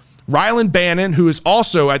 Rylan Bannon, who is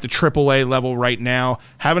also at the AAA level right now,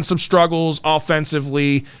 having some struggles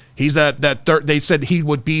offensively. He's that third. They said he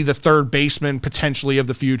would be the third baseman potentially of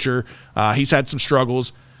the future. He's had some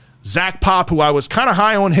struggles. Zach Pop, who I was kind of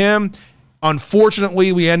high on him.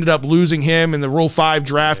 Unfortunately, we ended up losing him in the Rule 5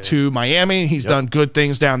 draft to Miami. He's done good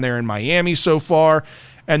things down there in Miami so far.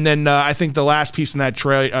 And then I think the last piece in that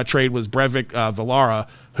trade was Brevik Villara,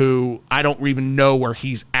 who I don't even know where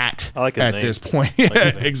he's at this point.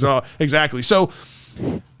 Exactly. So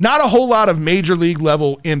not a whole lot of major league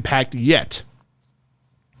level impact yet.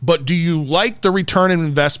 But do you like the return on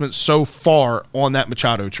investment so far on that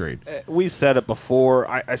Machado trade? We said it before.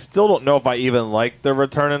 I still don't know if I even like the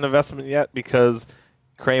return on investment yet, because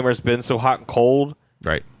Kramer's been so hot and cold.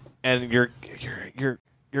 Right. And you're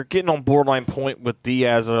getting on borderline point with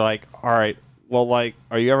Diaz. Or like, all right, well, like,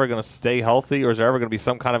 are you ever going to stay healthy, or is there ever going to be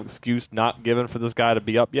some kind of excuse not given for this guy to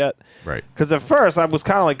be up yet? Right. Because at first I was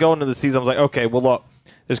kind of like going into the season, I was like, okay, well, look,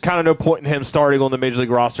 there's kind of no point in him starting on the major league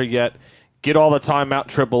roster yet. Get all the time out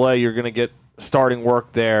in AAA. You're going to get starting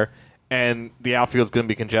work there, and the outfield's going to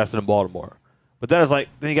be congested in Baltimore. But then it's like,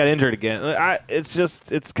 then he got injured again.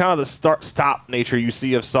 It's kind of the start-stop nature you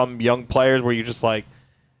see of some young players where you're just like,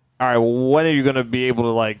 all right, well, when are you going to be able to,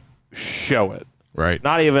 like, show it? Right.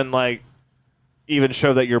 Not even, like, even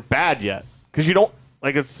show that you're bad yet. Because you don't,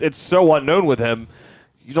 like, it's so unknown with him.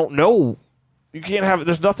 You don't know. You can't have,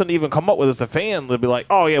 there's nothing to even come up with as a fan to be like,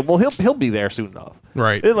 oh, yeah, well, he'll be there soon enough.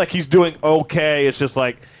 Right. It's like he's doing okay. It's just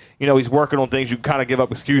like, he's working on things. You kind of give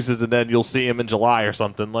up excuses, and then you'll see him in July or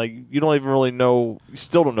something. Like, you don't even really know. You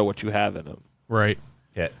still don't know what you have in him. Right.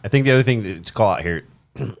 Yeah. I think the other thing to call out here,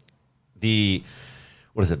 the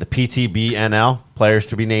PTBNL, players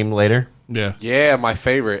to be named later. Yeah. Yeah, my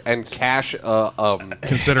favorite. And cash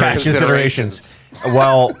considerations.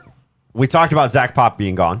 Well, we talked about Zach Pop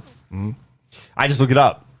being gone. Mm-hmm. I just looked it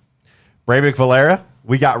up. Brevik Villara,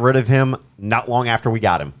 we got rid of him not long after we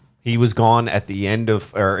got him. He was gone at the end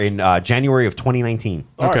of, or in January of 2019.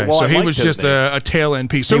 Okay, so he was just a tail end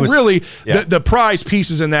piece. So really, the prize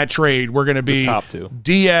pieces in that trade were going to be top two.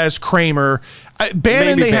 Diaz, Kramer,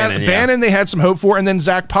 Bannon. Bannon they had some hope for, and then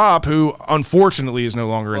Zach Pop, who unfortunately is no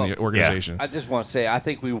longer in the organization. I just want to say, I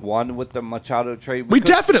think we won with the Machado trade. We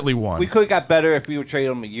definitely won. We could have got better if we would trade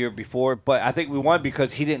him a year before, but I think we won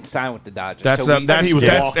because he didn't sign with the Dodgers. That's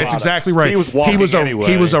exactly right. He was walking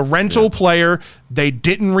anyway. He was a rental player. They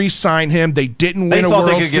didn't re-sign him. They didn't win a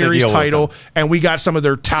World Series title, and we got some of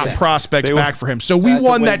their top prospects back for him. So we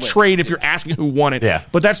won that trade. If you're asking who won it,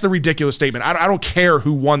 but that's the ridiculous statement. I don't care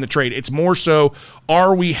who won the trade. It's more so,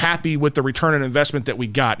 are we happy with the return on investment that we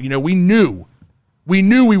got? We knew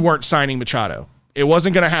we weren't signing Machado. It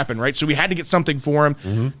wasn't going to happen, right? So we had to get something for him.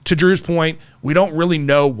 Mm-hmm. To Drew's point, we don't really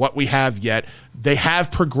know what we have yet. They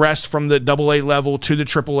have progressed from the AA level to the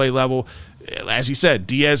AAA level. as he said,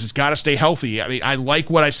 Diaz has got to stay healthy. I mean, I like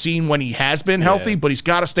what I've seen when he has been healthy, but he's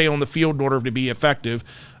got to stay on the field in order to be effective.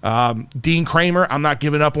 Dean Kramer, I'm not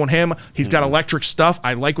giving up on him. He's got electric stuff.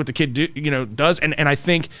 I like what the kid does, and I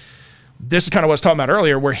think this is kind of what I was talking about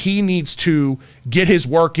earlier, where he needs to get his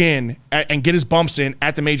work in and get his bumps in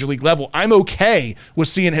at the major league level. I'm okay with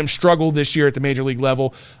seeing him struggle this year at the major league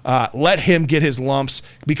level. Let him get his lumps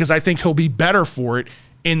because I think he'll be better for it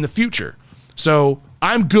in the future. So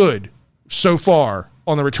I'm good so far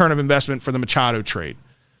on the return of investment for the Machado trade.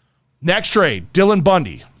 Next trade, Dylan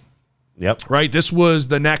Bundy. Yep. Right? This was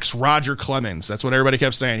the next Roger Clemens. That's what everybody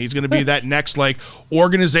kept saying. He's going to be that next, like,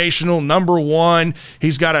 organizational number one.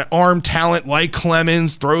 He's got an arm talent like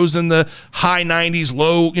Clemens, throws in the high 90s,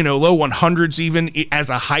 low 100s even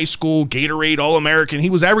as a high school Gatorade All-American.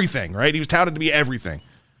 He was everything, right? He was touted to be everything.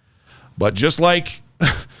 But just like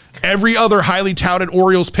every other highly touted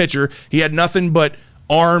Orioles pitcher, he had nothing but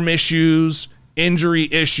arm issues, injury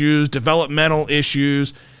issues, developmental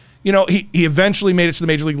issues. He eventually made it to the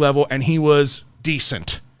major league level, and he was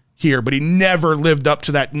decent here, but he never lived up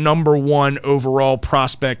to that number one overall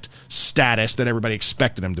prospect status that everybody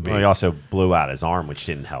expected him to be. Well, he also blew out his arm, which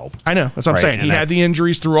didn't help. I know. That's what I'm saying. He had the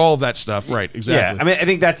injuries through all of that stuff. Right, exactly. Yeah, I mean, I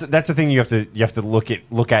think that's the thing you have to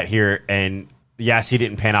look at here. And yes, he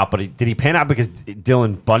didn't pan out, but did he pan out because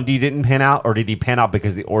Dylan Bundy didn't pan out, or did he pan out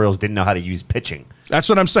because the Orioles didn't know how to use pitching? That's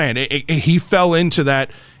what I'm saying. He fell into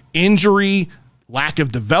that injury, lack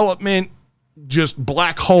of development, just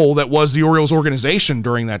black hole that was the Orioles organization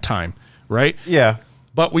during that time, right? Yeah.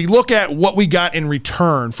 But we look at what we got in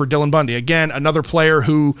return for Dylan Bundy. Again, another player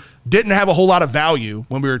who didn't have a whole lot of value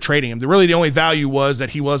when we were trading him. Really, the only value was that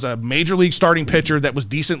he was a major league starting pitcher that was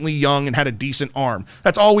decently young and had a decent arm.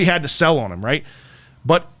 That's all we had to sell on him, right?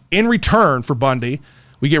 But in return for Bundy,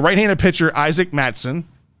 we get right-handed pitcher Isaac Mattson,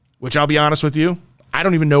 which I'll be honest with you, I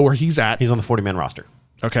don't even know where he's at. He's on the 40-man roster.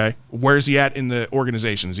 Okay. Where is he at in the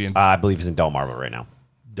organization? Is he in? I believe he's in Delmarva right now.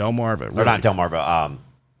 Delmarva. Really? Or not Delmarva.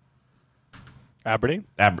 Aberdeen?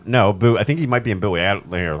 No, Bowie. I think he might be in Bowie. Hang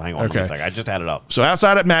on. Okay. Let me a second. I just had it up. So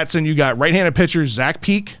outside of Mattson, you got right-handed pitcher Zach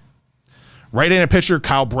Peak, right-handed pitcher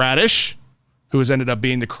Kyle Bradish, who has ended up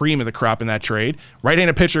being the cream of the crop in that trade,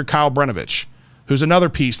 right-handed pitcher Kyle Brenovich, who's another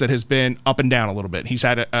piece that has been up and down a little bit. He's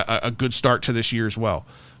had a good start to this year as well.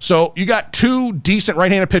 So you got two decent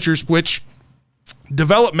right-handed pitchers, which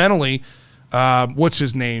developmentally, what's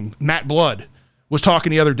his name? Matt Blood was talking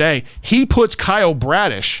the other day. He puts Kyle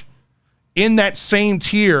Bradish in that same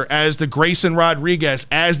tier as the Grayson Rodriguez,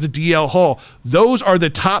 as the DL Hall. Those are the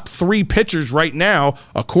top three pitchers right now,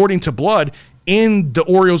 according to Blood, in the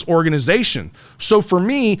Orioles organization. So for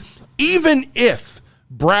me, even if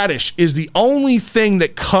Bradish is the only thing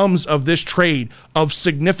that comes of this trade of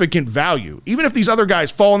significant value, even if these other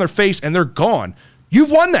guys fall on their face and they're gone,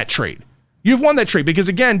 you've won that trade. You've won that trade because,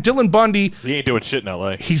 again, Dylan Bundy... He ain't doing shit in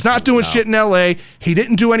L.A. He's not doing shit in L.A. He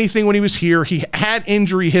didn't do anything when he was here. He had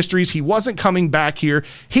injury histories. He wasn't coming back here.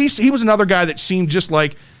 He was another guy that seemed just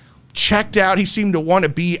like checked out. He seemed to want to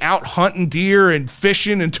be out hunting deer and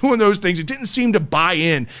fishing and doing those things. It didn't seem to buy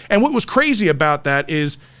in. And what was crazy about that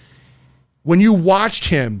is when you watched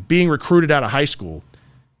him being recruited out of high school,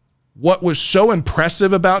 what was so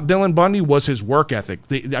impressive about Dylan Bundy was his work ethic.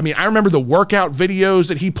 I remember the workout videos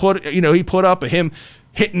that he put up of him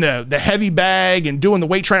hitting the heavy bag and doing the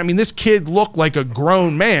weight training. I mean, this kid looked like a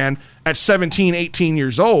grown man at 17, 18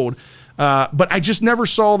 years old. But I just never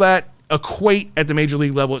saw that equate at the major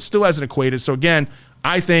league level. It still hasn't equated. So again,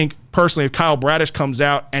 I think personally, if Kyle Bradish comes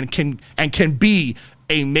out and can be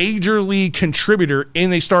a major league contributor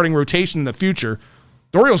in a starting rotation in the future,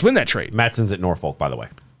 the Orioles win that trade. Mattson's at Norfolk, by the way.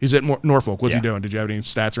 He's at Norfolk. What's he doing? Did you have any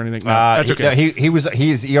stats or anything? No, that's okay.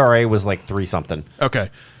 His ERA was like 3-something. Okay.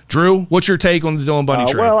 Drew, what's your take on the Dylan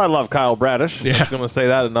Bundy trade? Well, I love Kyle Bradish. Yeah. I'm just going to say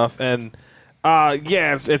that enough. And,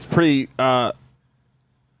 it's pretty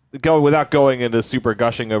without going into super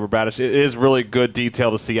gushing over Bradish, it is really good detail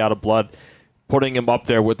to see out of Blood, putting him up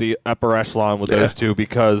there with the upper echelon with those two,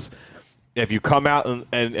 because if you come out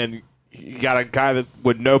and you got a guy that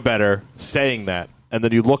would know better saying that, and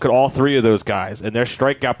then you look at all three of those guys, and their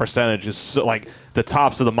strikeout percentage is so, like the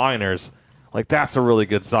tops of the minors. Like, that's a really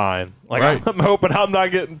good sign. Like, right. I'm hoping I'm not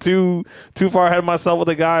getting too far ahead of myself with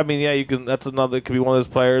a guy. I mean, you can. That's another. It could be one of those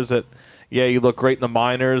players that, you look great in the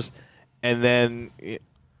minors, and then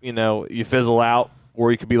you fizzle out, or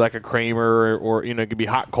you could be like a Kramer, or it could be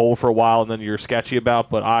hot cold for a while, and then you're sketchy about.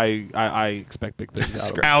 But I expect big things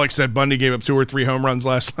out of it. Alex said Bundy gave up 2 or 3 home runs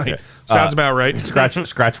last night. Yeah. Sounds about right.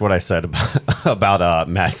 Scratch what I said about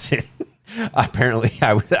Mattson. Apparently,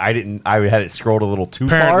 I had it scrolled a little too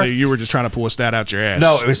far. Apparently, you were just trying to pull a stat out your ass.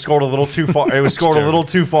 No, it was scrolled a little too far. It was scrolled a little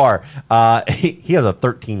too far. He has a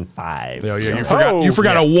 13.5. Oh, yeah, you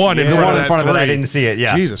forgot a 1 in front of that. I didn't see it.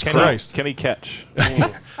 Yeah, Jesus Christ. Can he catch?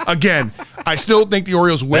 Again, I still think the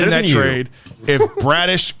Orioles win that trade if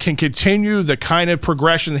Bradish can continue the kind of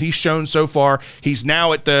progression that he's shown so far. He's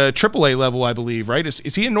now at the AAA level, I believe, right?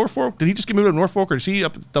 Is he in Norfolk? Did he just get moved to Norfolk, or is he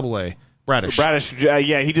up at AA? Bradish,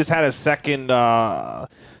 yeah, he just had his second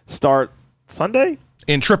start Sunday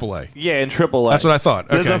in AAA. Yeah, in AAA. That's what I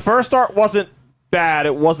thought. Okay. The first start wasn't bad.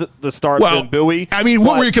 It wasn't the start in Bowie. I mean,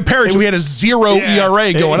 what were you comparing to? We had a 0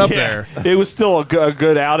 ERA going up there. It was still a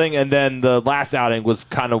good outing, and then the last outing was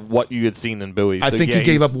kind of what you had seen in Bowie. I think he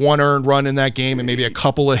gave up 1 earned run in that game and maybe a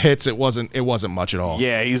couple of hits. It wasn't much at all.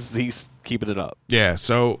 Yeah, he's keeping it up. Yeah,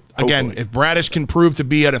 so again, if Bradish can prove to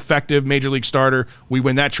be an effective Major League starter, we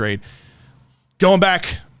win that trade. Going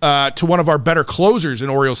back to one of our better closers in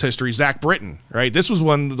Orioles history, Zach Britton, right? This was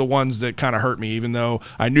one of the ones that kind of hurt me, even though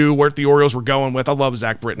I knew what the Orioles were going with. I love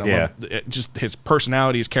Zach Britton. I love just his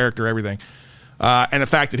personality, his character, everything. And the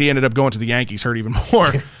fact that he ended up going to the Yankees hurt even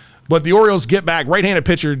more. But the Orioles get back right-handed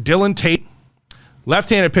pitcher Dylan Tate,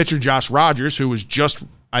 left-handed pitcher Josh Rogers, who was just,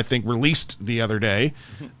 I think, released the other day,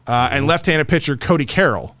 and left-handed pitcher Cody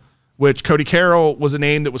Carroll, which Cody Carroll was a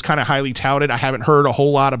name that was kind of highly touted. I haven't heard a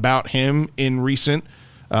whole lot about him in recent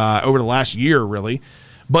over the last year, really.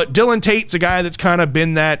 But Dylan Tate's a guy that's kind of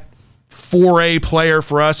been that 4A player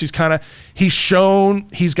for us. He's shown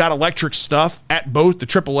he's got electric stuff at both the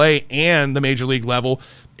AAA and the Major League level.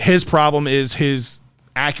 His problem is his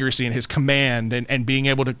accuracy and his command and being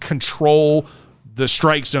able to control the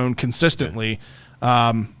strike zone consistently.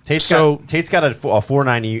 Tate's got a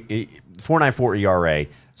 4.94 ERA.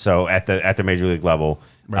 So at the Major League level,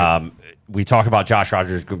 right. We talk about Josh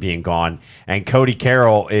Rogers being gone, and Cody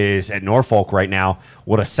Carroll is at Norfolk right now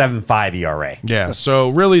with a 7.5 ERA. Yeah, so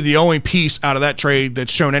really the only piece out of that trade that's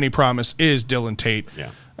shown any promise is Dylan Tate.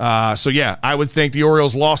 Yeah. So I would think the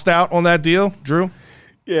Orioles lost out on that deal, Drew.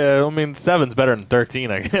 Yeah, I mean 7's better than 13,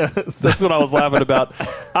 I guess. That's what I was laughing about.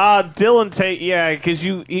 Dylan Tate, yeah, because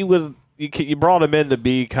you brought him in to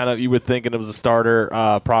be kind of, you were thinking it was a starter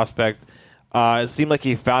prospect. It seemed like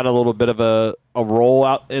he found a little bit of a role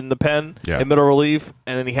out in the pen in middle relief,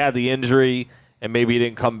 and then he had the injury, and maybe he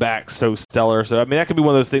didn't come back so stellar. So, I mean, that could be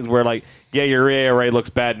one of those things where, like, yeah, your ERA looks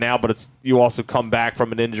bad now, but you also come back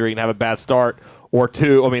from an injury and have a bad start or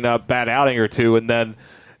two, a bad outing or two, and then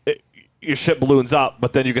your ship balloons up,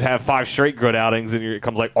 but then you could have 5 straight good outings, and it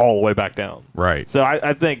comes, like, all the way back down. Right. So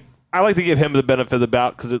I think I like to give him the benefit of the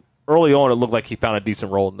doubt because early on it looked like he found a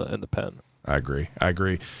decent role in the pen. I agree.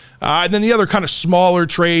 And then the other kind of smaller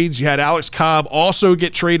trades, you had Alex Cobb also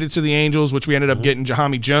get traded to the Angels, which we ended up getting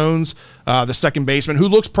Jahami Jones, the second baseman, who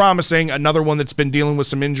looks promising, another one that's been dealing with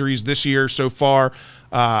some injuries this year so far.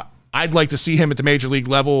 I'd like to see him at the Major League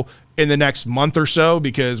level in the next month or so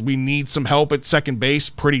because we need some help at second base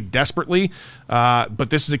pretty desperately. But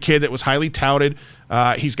this is a kid that was highly touted.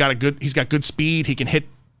 He's got good speed. He can hit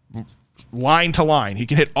line to line. He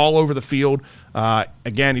can hit all over the field.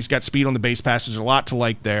 Again, he's got speed on the base passes. There's a lot to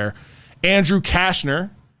like there. Andrew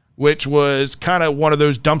Cashner, which was kind of one of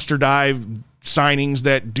those dumpster dive signings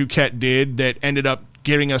that Duquette did that ended up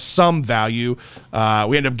giving us some value. We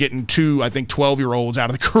ended up getting 2, I think, 12-year-olds out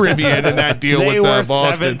of the Caribbean in that deal with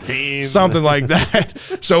Boston. 17. Something like that.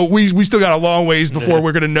 So we still got a long ways before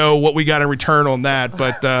we're going to know what we got in return on that.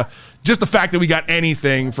 But just the fact that we got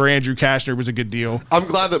anything for Andrew Cashner was a good deal. I'm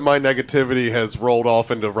glad that my negativity has rolled off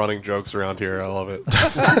into running jokes around here. I love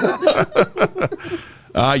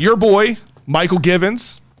it. Your boy, Michael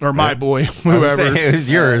Givens, or my boy, whoever. It was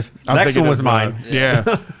yours. Next one was mine.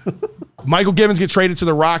 Yeah. Michael Givens gets traded to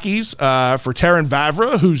the Rockies for Terran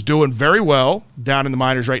Vavra, who's doing very well down in the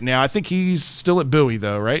minors right now. I think he's still at Bowie,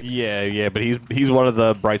 though, right? Yeah, but he's one of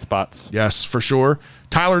the bright spots. Yes, for sure.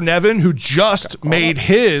 Tyler Nevin, who just made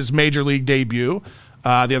his Major League debut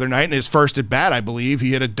the other night in his first at bat, I believe.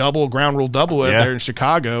 He hit a ground rule double there in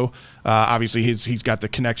Chicago. Obviously, he's got the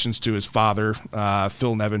connections to his father,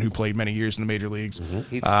 Phil Nevin, who played many years in the major leagues.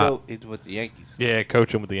 Mm-hmm. He's with the Yankees. Yeah,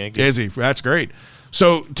 coaching with the Yankees. Is he? That's great.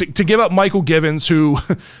 So to give up Michael Givens,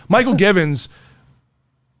 Michael Givens,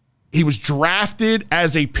 he was drafted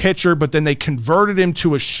as a pitcher, but then they converted him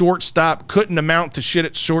to a shortstop, couldn't amount to shit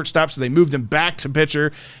at shortstop, so they moved him back to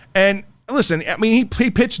pitcher. And listen, I mean, he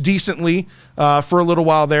pitched decently for a little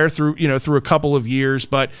while there through a couple of years,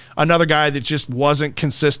 but another guy that just wasn't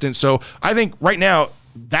consistent. So I think right now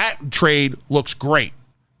that trade looks great.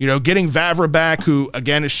 Getting Vavra back, who,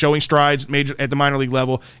 again, is showing strides at the minor league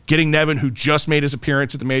level, getting Nevin, who just made his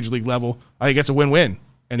appearance at the major league level, I think it's a win-win.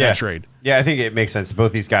 in that trade. Yeah, I think it makes sense.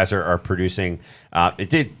 Both these guys are producing. It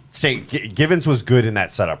did say Givens was good in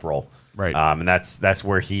that setup role, right? And that's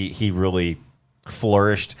where he really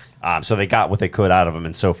flourished. So they got what they could out of him,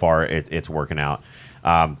 and so far it's working out.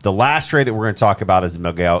 The last trade that we're going to talk about is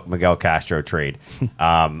the Miguel Castro trade.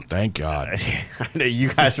 Thank God. I know you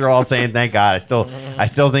guys are all saying thank God. I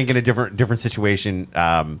still think in a different situation,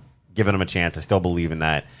 giving him a chance. I still believe in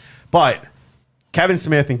that. But Kevin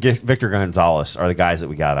Smith and Victor Gonzalez are the guys that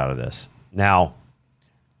we got out of this. Now,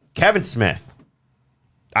 Kevin Smith,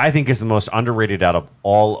 I think, is the most underrated out of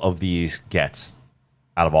all of these gets,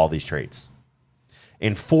 out of all these trades.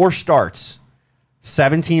 In 4 starts,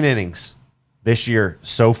 17 innings this year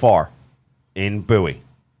so far in Bowie,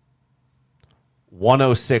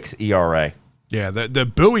 1.06 ERA. Yeah, the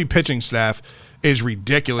Bowie pitching staff is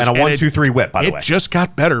ridiculous. And a 1.23 whip, by the way. It just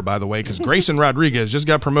got better, by the way, because Grayson Rodriguez just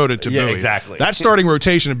got promoted to Bowie. Exactly. That starting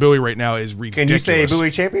rotation in Bowie right now is ridiculous. Can you say Bowie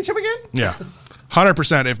championship again? Yeah,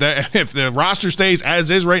 100%. If the roster stays as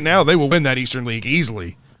is right now, they will win that Eastern League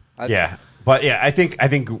easily. But yeah, I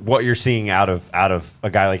think what you're seeing out of a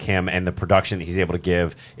guy like him and the production that he's able to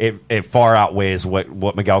give, it far outweighs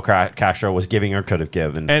what Miguel Castro was giving or could have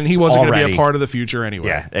given. And he wasn't going to be a part of the future anyway.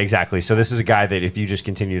 Yeah, exactly. So this is a guy that if you just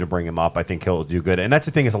continue to bring him up, I think he'll do good. And that's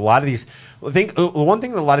the thing is a lot of these. I think the one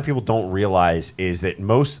thing that a lot of people don't realize is that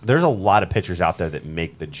there's a lot of pitchers out there that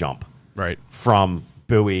make the jump right from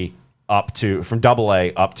Bowie from AA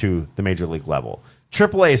up to the major league level.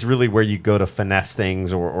 AAA is really where you go to finesse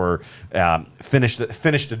things or finish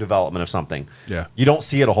the development of something. Yeah, you don't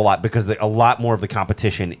see it a whole lot because a lot more of the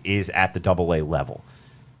competition is at the AA level.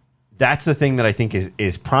 That's the thing that I think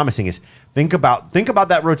is promising. Is think about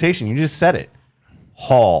that rotation. You just said it: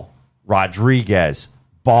 Hall, Rodriguez,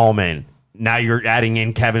 Ballman. Now you're adding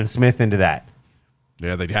in Kevin Smith into that.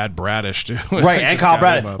 Yeah, they had Bradish too, right? And Kyle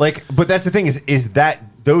Bradish. But that's the thing is that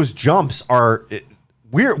those jumps are.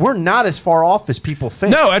 We're not as far off as people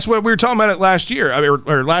think. No, that's what we were talking about it last year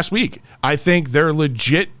or last week. I think they're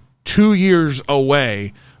legit 2 years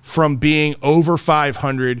away from being over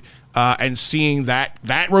 500 and seeing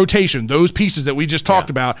that rotation, those pieces that we just talked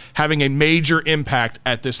about, having a major impact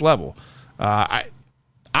at this level.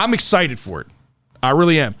 I'm excited for it. I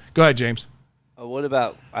really am. Go ahead, James. What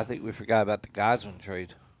about? I think we forgot about the Gausman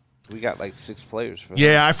trade. We got like 6 players for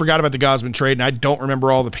that. I forgot about the Gausman trade, and I don't remember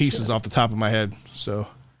all the pieces off the top of my head. So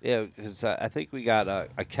yeah, because I think we got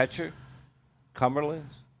a catcher, Cumberland.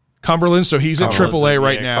 So he's at AAA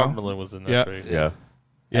right now. Cumberland was in that trade. Yeah.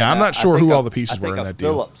 I'm not sure who all the pieces were in that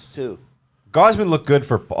deal. Phillips too. Gausman looked good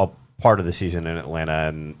for a part of the season in Atlanta,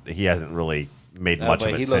 and he hasn't really made much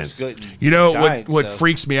of it since. You know what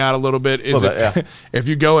freaks me out a little bit is if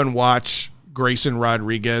you go and watch Grayson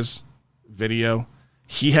Rodriguez video.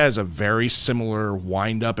 He has a very similar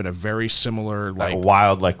wind-up and a very similar like a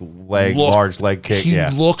wild large leg kick. He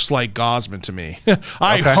looks like Gausman to me.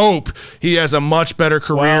 I hope he has a much better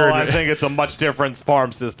career. Well, I think it's a much different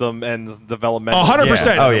farm system and developmental.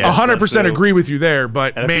 100%. 100% agree with you there.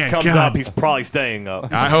 But and man, if he comes up, he's probably staying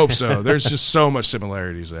up. I hope so. There's just so much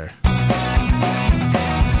similarities there.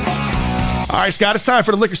 All right, Scott, it's time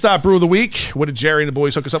for the Liquor Stop Brew of the Week. What did Jerry and the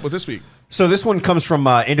boys hook us up with this week? So this one comes from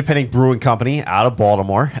Independent Brewing Company out of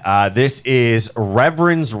Baltimore. This is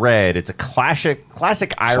Reverend's Red. It's a classic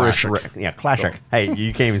Irish red. Yeah, classic. Hey,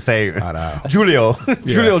 you can't even say Julio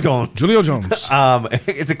Jones. Julio Jones.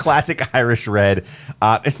 It's a classic Irish red.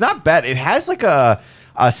 It's not bad. It has like I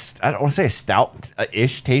don't want to say a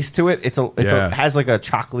stout-ish taste to it. It has like a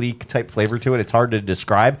chocolatey type flavor to it. It's hard to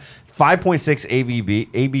describe. 5.6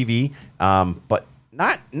 ABV, but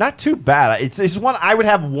not too bad. It's one I would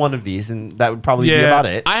have one of these, and that would probably be about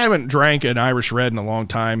it. I haven't drank an Irish red in a long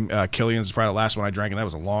time. Killian's is probably the last one I drank, and that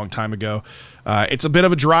was a long time ago. It's a bit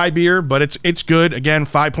of a dry beer, but it's good. Again,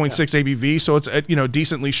 5.6 ABV, so it's a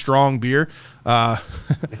decently strong beer.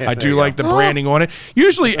 I do like the branding on it.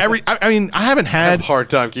 Usually, I haven't had. I have a hard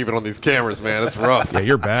time keeping on these cameras, man. It's rough. Yeah,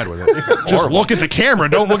 you're bad with it. Just look at the camera.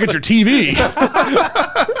 Don't look at your TV.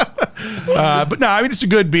 But no, it's a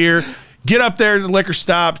good beer. Get up there to the Liquor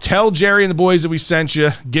Stop. Tell Jerry and the boys that we sent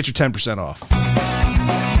you. Get your 10% off.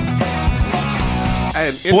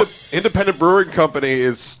 And Independent Brewing Company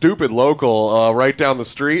is stupid local right down the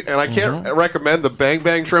street. And I can't recommend the Bang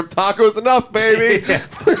Bang Shrimp Tacos enough, baby.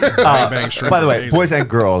 Bang Shrimp. By the way, boys and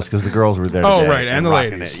girls, because the girls were there today. Oh, right, and the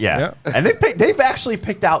ladies. Yeah. And they've actually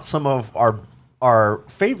picked out some of our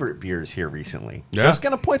favorite beers here recently. Yeah. Just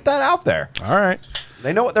going to point that out there. All right.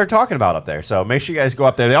 They know what they're talking about up there. So make sure you guys go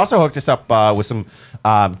up there. They also hooked us up with some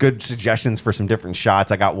good suggestions for some different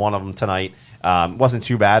shots. I got one of them tonight. Wasn't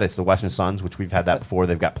too bad. It's the Western Suns, which we've had that before.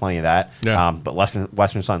 They've got plenty of that. Yeah. But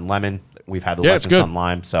Western Sun Lemon we've had the lessons on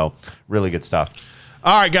Lime. So really good stuff.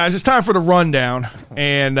 All right, guys, it's time for the rundown,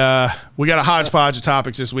 and we got a hodgepodge of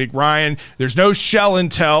topics this week. Ryan, there's no shell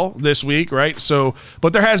and tell this week, right? So,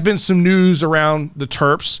 but there has been some news around the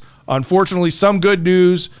Terps. Unfortunately, some good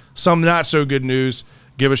news, some not so good news.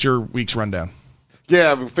 Give us your week's rundown.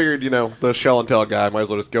 Yeah, we figured, the shell and tell guy, might as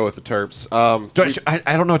well just go with the Terps.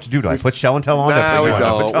 I don't know what to do. Do I put shell and tell on? Nah, we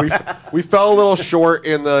don't. We fell a little short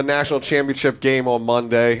in the national championship game on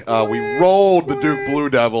Monday. We rolled the Duke Blue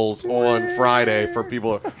Devils on Friday for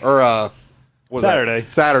people, or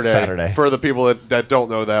Saturday for the people that don't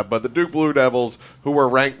know that. But the Duke Blue Devils, who were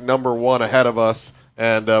ranked number 1 ahead of us,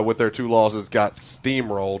 and with their 2 losses, got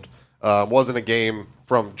steamrolled. Wasn't a game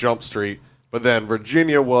from Jump Street, but then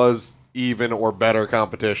Virginia was even or better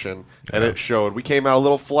competition, and it showed. We came out a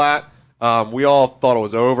little flat. We all thought it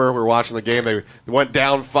was over. We were watching the game. They went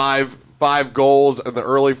down five goals in the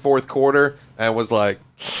early fourth quarter, and was like,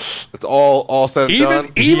 it's all said and done.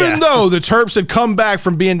 Even though the Terps had come back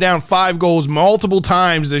from being down 5 goals multiple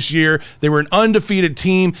times this year, they were an undefeated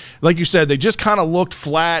team. Like you said, they just kind of looked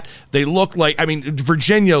flat. They looked like,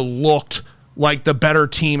 Virginia looked like the better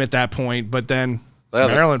team at that point, but then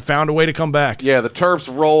Maryland found a way to come back. Yeah, the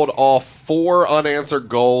Terps rolled off 4 unanswered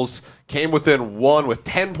goals, came within 1 with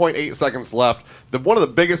 10.8 seconds left. One of the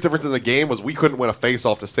biggest differences in the game was we couldn't win a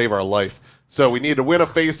faceoff to save our life. So we needed to win a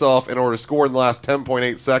faceoff in order to score in the last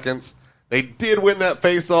 10.8 seconds. They did win that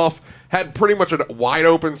faceoff, had pretty much a wide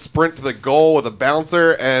open sprint to the goal with a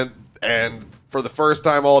bouncer, and for the first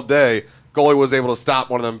time all day, goalie was able to stop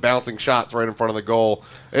one of them bouncing shots right in front of the goal.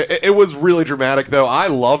 It was really dramatic, though. I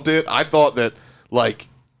loved it. I thought that like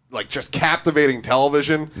just captivating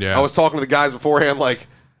television. Yeah. I was talking to the guys beforehand, I'm going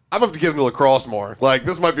to have to get into lacrosse more.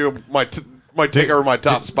 This might be my take over my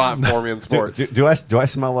top spot for me in sports. Do I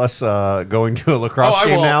smell us going to a lacrosse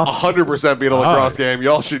game now? I will 100% be at a lacrosse game.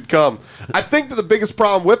 Y'all should come. I think that the biggest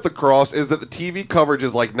problem with lacrosse is that the TV coverage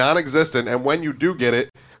is non-existent, and when you do get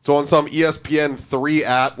it, it's on some ESPN 3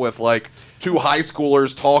 app with 2 high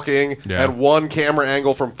schoolers talking and 1 camera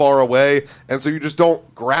angle from far away, and so you just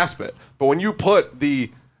don't grasp it. But when you put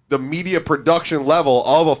the media production level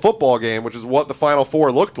of a football game, which is what the Final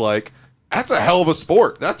Four looked like, that's a hell of a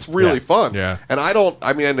sport. That's really fun. Yeah. And I don't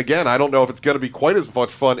know if it's going to be quite as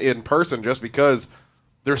much fun in person just because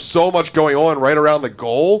there's so much going on right around the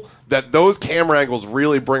goal that those camera angles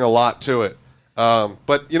really bring a lot to it.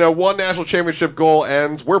 But, 1 national championship goal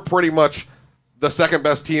ends. We're pretty much the second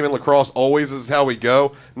best team in lacrosse always is how we go.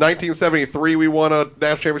 1973, we won a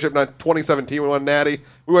national championship. 2017, we won Natty.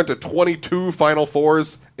 We went to 22 Final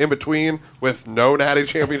Fours in between with no Natty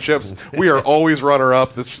championships. We are always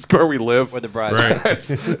runner-up. This is where we live. We're the bridesmaids.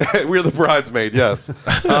 We're the bridesmaid, yes.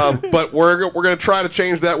 But we're going to try to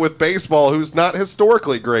change that with baseball, who's not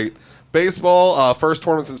historically great. Baseball, first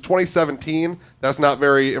tournament since 2017. That's not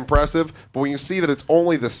very impressive. But when you see that it's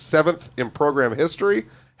only the 7th in program history,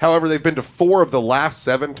 however, they've been to 4 of the last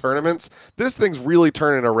 7 tournaments, this thing's really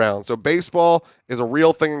turning around. So baseball is a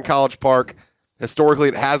real thing in College Park. Historically,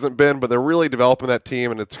 it hasn't been, but they're really developing that team,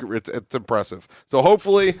 and it's impressive. So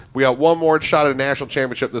hopefully, we got one more shot at a national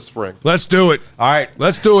championship this spring. Let's do it. All right.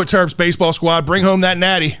 Let's do it, Terps baseball squad. Bring home that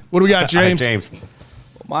natty. What do we got, James? James. Well,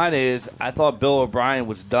 mine is, I thought Bill O'Brien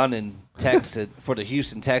was done in Texas for the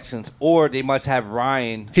Houston Texans, or they must have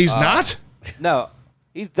Ryan. He's not? No,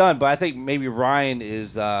 he's done, but I think maybe Ryan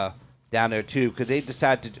is down there too because they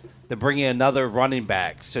decided to bring in another running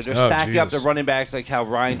back. So they're stacking up the running backs like how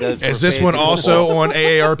Ryan does. Is this one also on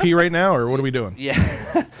AARP right now, or what are we doing?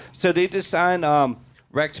 Yeah. So they just signed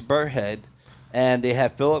Rex Burhead, and they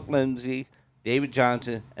have Philip Lindsay, David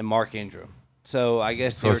Johnson, and Mark Ingram. So I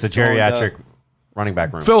guess it's a geriatric running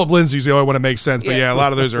back room. Philip Lindsay's the only one that makes sense, but a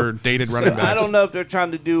lot of those are dated running backs. I don't know if they're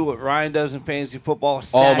trying to do what Ryan does in fantasy football.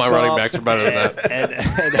 All my running backs are better than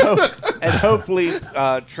that. And hopefully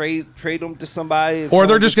trade them to somebody. Or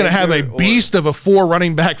they're just going to have a beast of a 4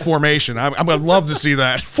 running back formation. I'm going to love to see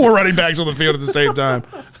that. 4 running backs on the field at the same time.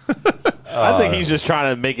 I think he's just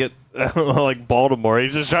trying to make it like Baltimore.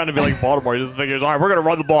 He's just trying to be like Baltimore. He just figures, all right, we're going to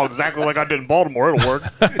run the ball exactly like I did in Baltimore. It'll work.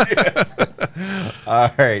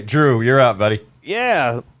 All right, Drew, you're up, buddy.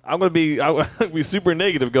 Yeah, I'm gonna be super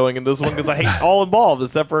negative going in this one because I hate all involved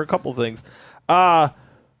except for a couple things. I'm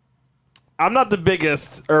not the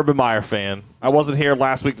biggest Urban Meyer fan. I wasn't here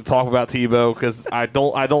last week to talk about Tebow because I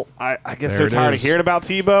guess they're tired of hearing about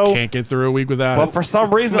Tebow. Can't get through a week without it. But for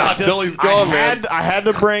some reason, not till he's gone, man. I had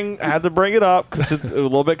to bring it up because it's a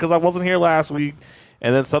little bit because I wasn't here last week,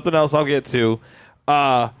 and then something else I'll get to.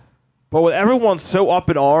 But with everyone so up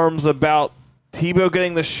in arms about Tebow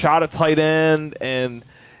getting the shot at tight end, and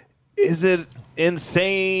is it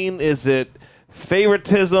insane? Is it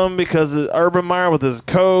favoritism because of Urban Meyer with his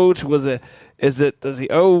coach? Does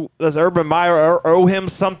Urban Meyer owe him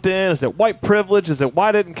something? Is it white privilege? Is it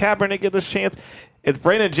why didn't Kaepernick get this chance? It's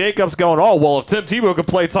Brandon Jacobs going, oh, well, if Tim Tebow can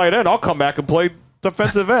play tight end, I'll come back and play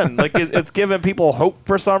defensive end. Like, it's giving people hope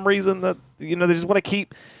for some reason that, they just want to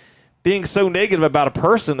keep being so negative about a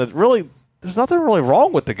person that really, there's nothing really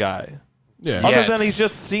wrong with the guy. Yeah. Other than he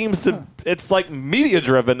just seems to, it's like media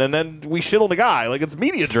driven, and then we shit on the guy. Like, it's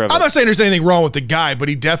media driven. I'm not saying there's anything wrong with the guy, but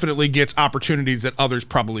he definitely gets opportunities that others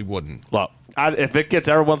probably wouldn't. Look, if it gets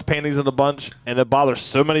everyone's panties in a bunch and it bothers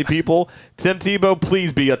so many people, Tim Tebow,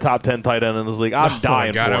 please be a top 10 tight end in this league. I'm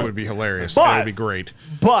dying. Oh my God, for that it. would be hilarious. But, that would be great.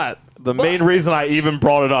 But the main reason I even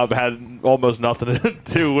brought it up had almost nothing to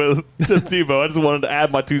do with Tim Tebow. I just wanted to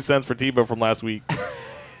add my 2 cents for Tebow from last week.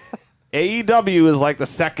 AEW is like the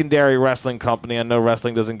secondary wrestling company. I know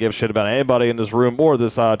wrestling doesn't give shit about anybody in this room or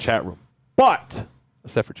this chat room, but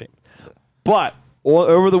except for James. But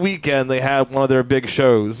over the weekend, they had one of their big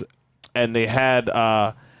shows, and they had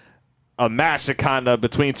a match that kind of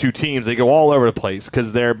between 2 teams. They go all over the place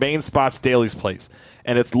because their main spot's Daly's Place,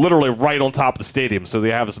 and it's literally right on top of the stadium. So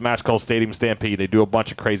they have this match called Stadium Stampede. They do a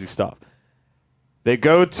bunch of crazy stuff. They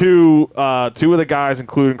go to 2 of the guys,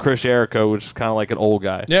 including Chris Jericho, which is kind of like an old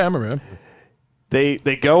guy. Yeah, I remember him.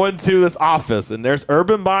 They go into this office, and there's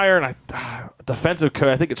Urban Meyer and defensive coach.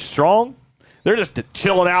 I think it's Strong. They're just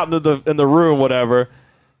chilling out in the room, whatever.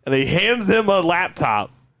 And he hands him a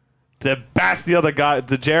laptop to bash the other guy,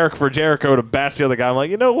 for Jericho to bash the other guy. I'm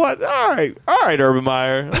like, you know what? All right, Urban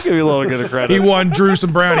Meyer. I'll give you a little bit of credit. He drew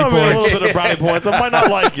some brownie points. A little bit of brownie points. I might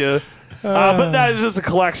not like you. But that is just a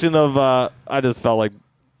collection of, I just felt like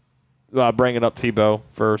bringing up Tebow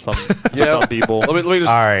for some people. Let me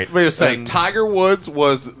just say, Tiger Woods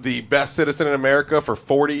was the best citizen in America for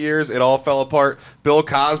 40 years. It all fell apart. Bill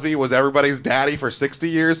Cosby was everybody's daddy for 60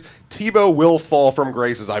 years. Tebow will fall from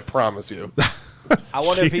graces, I promise you. I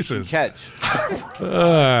wonder if he can catch. All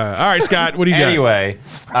right, Scott, what do you got? Anyway,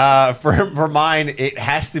 for mine, it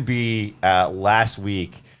has to be last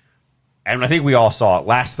week. And I think we all saw it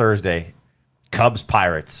last Thursday. Cubs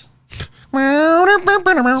Pirates. Oh,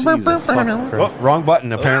 wrong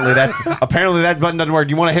button. Apparently that button doesn't work.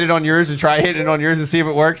 Do you want to hit it on yours and try hitting it on yours and see if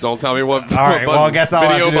it works? Don't tell me what. All right. Well, I guess I'll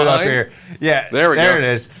have to do it up here. Yeah. There it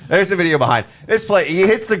is. There's the video behind this play. He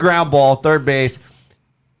hits the ground ball, third base,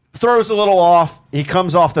 throws a little off. He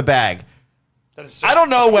comes off the bag. I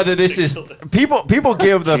don't know whether this is people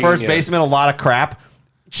give the first baseman a lot of crap.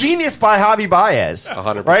 Genius by Javi Baez.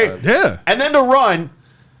 100%. Right? Yeah. And then to run,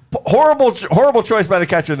 horrible choice by the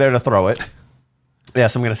catcher there to throw it.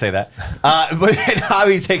 Yes, I'm going to say that. But then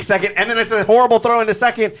Javi takes second, and then it's a horrible throw into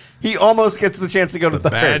second. He almost gets the chance to go to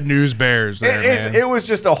third. Bad news bears there, man. It was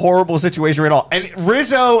just a horrible situation right all. And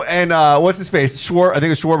Rizzo and what's his face? I think it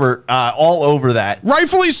was Schwarber, all over that.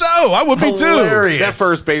 Rightfully so. I would be too. That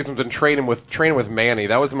first baseman's been training with Manny.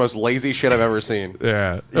 That was the most lazy shit I've ever seen.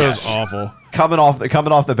 Yeah, it was awful. Coming off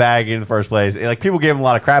the bag in the first place. Like, people gave him a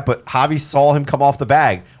lot of crap, but Javi saw him come off the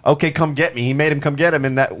bag. Okay, come get me. He made him come get him,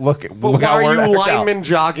 and that look. But why are you linemen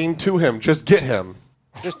jogging to him? Just get him.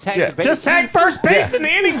 Just tag first base and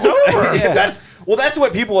the inning's over. That's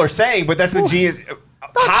what people are saying, but that's a genius.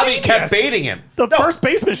 Javi kept baiting him. The first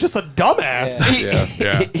baseman's just a dumbass.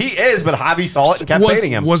 He is, but Javi saw it and kept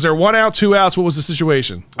baiting him. Was there 1 out, 2 outs? What was the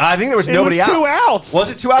situation? I think there was nobody out. 2 outs.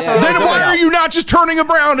 Was it 2 outs? Then why are you not just turning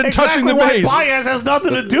around and touching the base? Baez has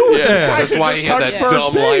nothing to do with it. That's why he had that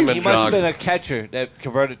dumb lineman He must have been a catcher that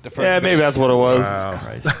converted to first. Yeah, maybe that's what it was.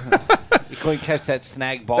 He couldn't catch that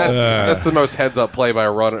snag ball. That's the most heads-up play by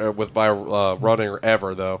a runner runner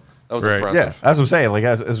ever, though. That was impressive. Yeah, that's what I'm saying. Like,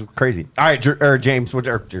 it was crazy. All right, James.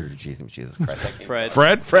 Jesus Christ.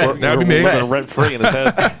 Fred. That would be me. Rent-free in his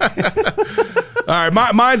head. All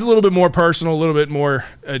right, mine's a little bit more personal, a little bit more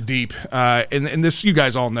deep. And this, you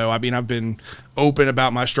guys all know. I mean, I've been open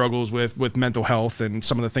about my struggles with mental health and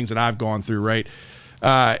some of the things that I've gone through, right?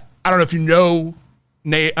 I don't know if you know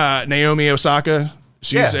Naomi Osaka.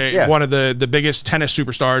 She's one of the biggest tennis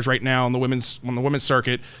superstars right now on the women's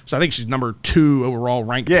circuit. So I think she's number 2 overall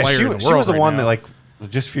ranked player in the world. She was the one now. that, like,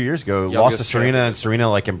 just a few years ago, lost to Serena, and Serena,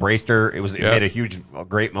 like, embraced her. It made a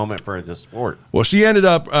great moment for the sport. Well, she ended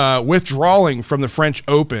up withdrawing from the French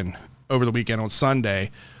Open over the weekend on Sunday.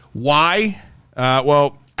 Why?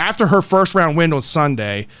 Well, after her first round win on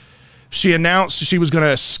Sunday, she announced she was going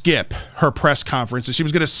to skip her press conference, and she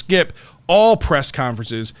was going to skip all press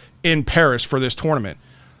conferences in Paris for this tournament.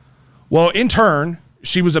 Well, in turn,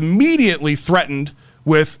 she was immediately threatened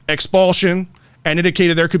with expulsion and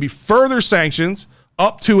indicated there could be further sanctions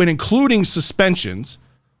up to and including suspensions.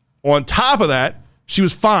 On top of that, She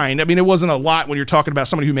was fined. I mean, it wasn't a lot when you're talking about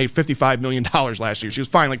somebody who made $55 million last year. She was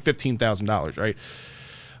fined like $15,000, right?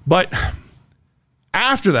 But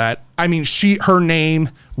after that, I mean, her name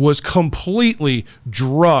was completely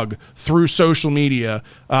drugged through social media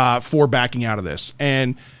for backing out of this.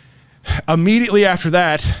 And immediately after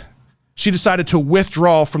that, she decided to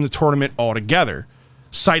withdraw from the tournament altogether,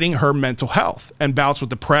 citing her mental health and bouts with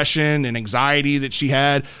depression and anxiety that she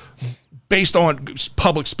had based on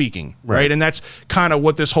public speaking, right? And that's kind of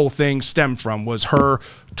what this whole thing stemmed from, was her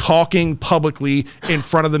talking publicly in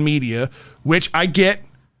front of the media, which I get.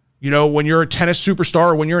 You know, when you're a tennis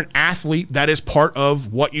superstar or when you're an athlete, that is part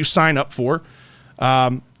of what you sign up for.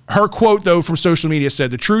 Her quote, though, from social media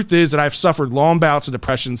said, "The truth is that I've suffered long bouts of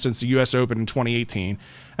depression since the U.S. Open in 2018,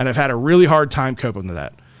 and I've had a really hard time coping with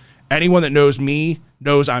that. Anyone that knows me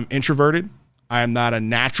knows I'm introverted. I am not a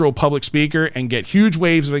natural public speaker and get huge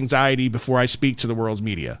waves of anxiety before I speak to the world's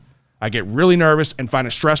media. I get really nervous and find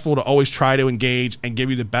it stressful to always try to engage and give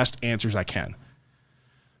you the best answers I can."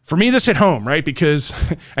 For me, this hit home, right? Because,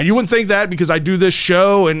 and you wouldn't think that because I do this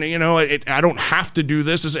show and, you know, I don't have to do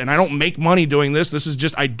this and I don't make money doing this. This is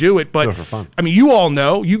just, I do it. But, for fun. I mean, you all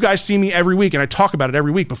know, you guys see me every week and I talk about it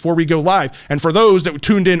every week before we go live. And for those that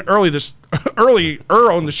tuned in earlier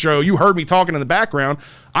on the show, you heard me talking in the background.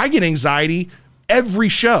 I get anxiety every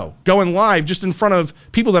show going live just in front of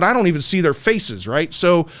people that I don't even see their faces, right?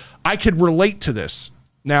 So I could relate to this.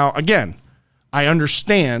 Now, again, I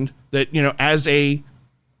understand that, you know, as a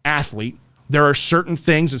athlete, there are certain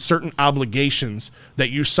things and certain obligations that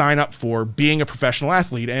you sign up for being a professional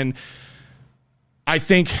athlete. And I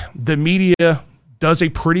think the media does a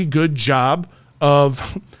pretty good job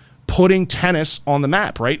of putting tennis on the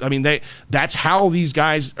map, right? I mean, that's how these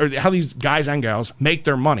guys and gals make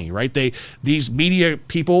their money, right? These media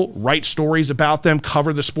people write stories about them,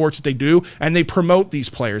 cover the sports that they do, and they promote these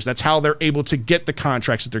players. That's how they're able to get the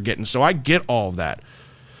contracts that they're getting. So I get all of that.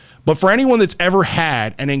 But for anyone that's ever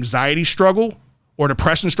had an anxiety struggle or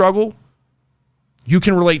depression struggle, you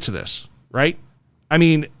can relate to this, right? I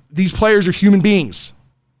mean, these players are human beings.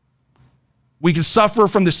 We can suffer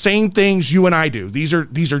from the same things you and I do. These are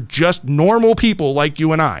just normal people like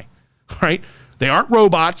you and I, right? They aren't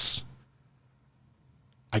robots.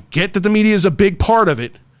 I get that the media is a big part of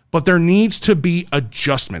it, but there needs to be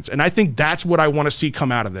adjustments. And I think that's what I want to see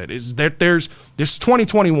come out of it, is that this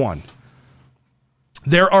 2021.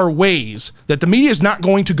 There are ways that the media is not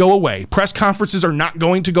going to go away. Press conferences are not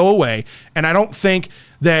going to go away. And I don't think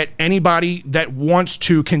that anybody that wants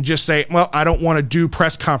to can just say, well, I don't want to do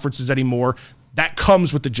press conferences anymore. That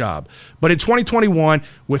comes with the job. But in 2021,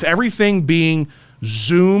 with everything being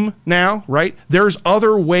Zoom now, right, there's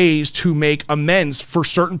other ways to make amends for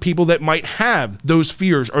certain people that might have those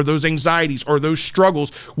fears or those anxieties or those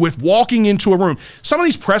struggles with walking into a room. Some of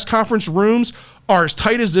these press conference rooms are as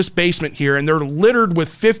tight as this basement here, and they're littered with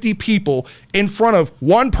 50 people in front of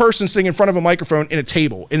one person sitting in front of a microphone in a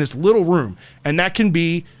table in this little room. And that can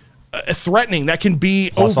be threatening. That can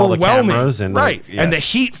be plus overwhelming. All the cameras and right. And the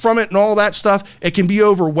heat from it and all that stuff, it can be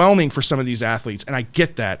overwhelming for some of these athletes. And I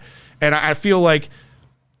get that. And I feel like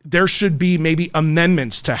there should be maybe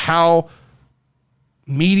amendments to how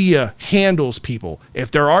media handles people.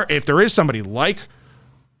 If there is somebody like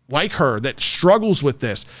her that struggles with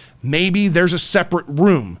this, maybe there's a separate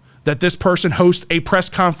room that this person hosts a press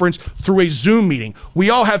conference through a Zoom meeting.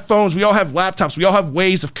 We all have phones. We all have laptops. We all have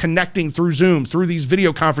ways of connecting through Zoom, through these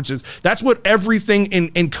video conferences. That's what everything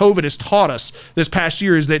in COVID has taught us this past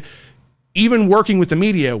year, is that even working with the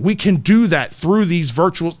media, we can do that through these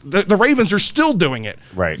virtual. The Ravens are still doing it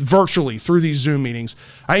virtually through these Zoom meetings.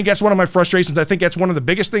 I think that's one of my frustrations. I think that's one of the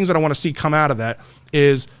biggest things that I want to see come out of that,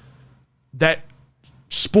 is that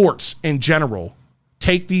sports in general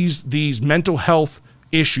take these mental health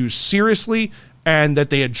issues seriously and that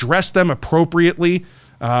they address them appropriately.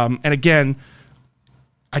 And again,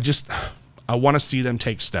 I want to see them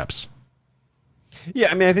take steps. Yeah,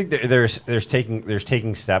 I mean, I think there's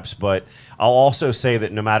taking steps, but I'll also say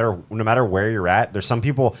that no matter where you're at, there's some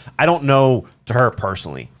people. I don't know to her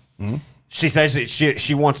personally. Mm-hmm. She says that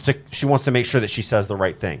she wants to make sure that she says the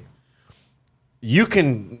right thing. You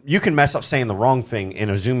can mess up saying the wrong thing in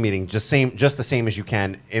a Zoom meeting just the same as you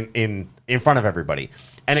can in front of everybody.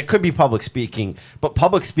 And it could be public speaking, but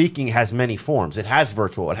public speaking has many forms. It has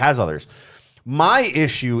virtual, it has others. My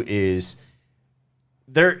issue is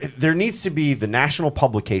there needs to be the national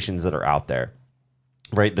publications that are out there,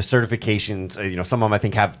 right? The certifications, some of them I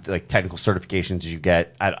think have like technical certifications you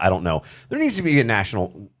get. I don't know. There needs to be a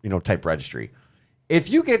national, type registry. If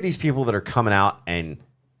you get these people that are coming out and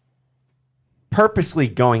purposely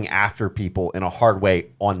going after people in a hard way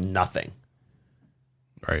on nothing.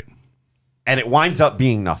 Right. and it winds up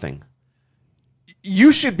being nothing,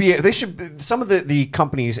 some of the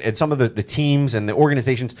companies and some of the teams and the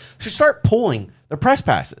organizations should start pulling their press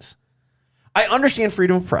passes. I understand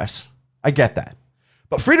freedom of press. I get that.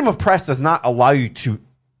 But freedom of press does not allow you to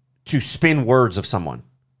spin words of someone,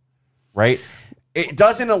 right? It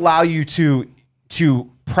doesn't allow you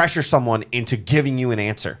to pressure someone into giving you an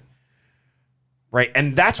answer, right?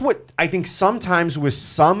 And that's what I think sometimes with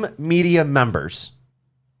some media members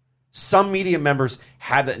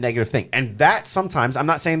have that negative thing. And that sometimes, I'm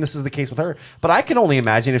not saying this is the case with her, but I can only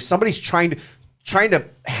imagine if somebody's trying to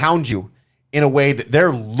hound you in a way that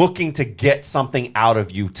they're looking to get something out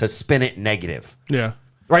of you to spin it negative. Yeah.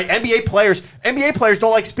 Right? NBA players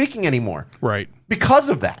don't like speaking anymore. Right. Because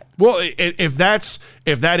of that. Well, if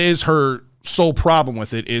that is her sole problem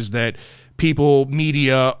with it, is that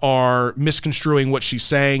media are misconstruing what she's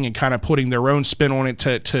saying and kind of putting their own spin on it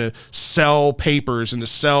to sell papers and to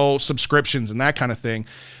sell subscriptions and that kind of thing.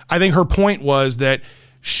 I think her point was that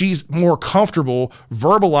she's more comfortable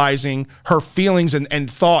verbalizing her feelings and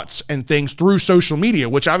thoughts and things through social media,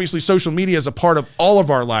 which obviously social media is a part of all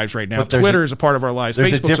of our lives right now. Twitter is a part of our lives.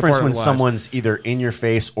 There's Facebook's a difference a part when of our someone's lives. either in your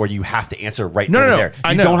face or you have to answer right No, there.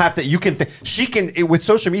 I You know. don't have to. You can. She can with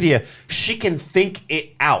social media. She can think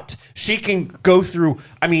it out. She can go through.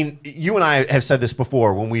 I mean, you and I have said this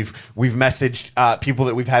before when we've messaged people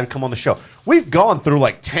that we've had come on the show. We've gone through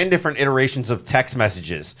like 10 different iterations of text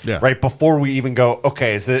messages, right, before we even go,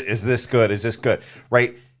 okay, is this good? Is this good?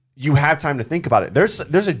 Right? You have time to think about it. There's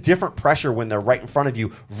a different pressure when they're right in front of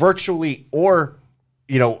you, virtually or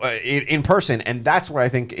in person, and that's where I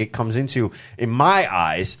think it comes into, in my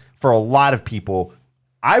eyes, for a lot of people.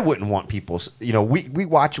 I wouldn't want people,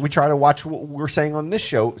 we try to watch what we're saying on this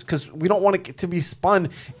show because we don't want it to be spun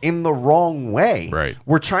in the wrong way. Right.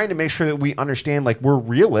 We're trying to make sure that we understand, like, we're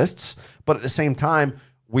realists, but at the same time,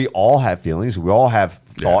 we all have feelings, we all have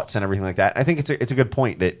thoughts and everything like that. I think it's a good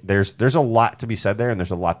point that there's a lot to be said there, and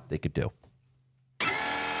there's a lot that they could do.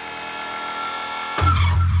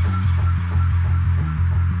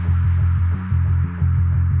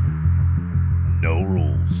 No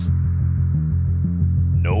rules.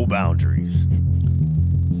 No boundaries. 2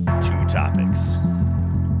 topics.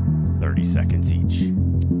 30 seconds each.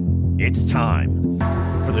 It's time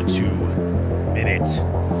for the 2-minute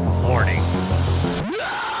warning.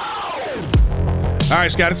 All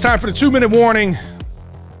right, Scott, it's time for the 2-minute warning.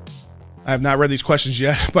 I have not read these questions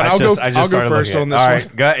yet, but I'll go first on this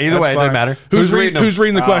one. Either way, it doesn't matter. Who's reading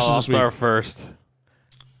the questions this week? I'll start first.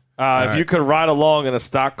 If you could ride along in a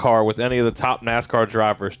stock car with any of the top NASCAR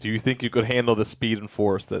drivers, do you think you could handle the speed and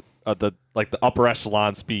force that the upper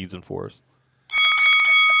echelon speeds and force?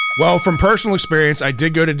 Well, from personal experience, I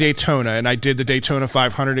did go to Daytona, and I did the Daytona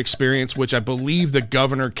 500 experience, which I believe the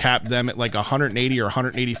governor capped them at like 180 or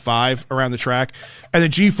 185 around the track. And the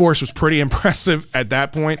G-force was pretty impressive at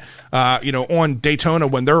that point. On Daytona,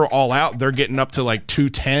 when they're all out, they're getting up to like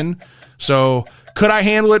 210. So could I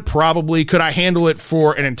handle it? Probably. Could I handle it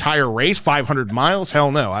for an entire race, 500 miles?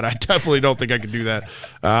 Hell no. I definitely don't think I could do that.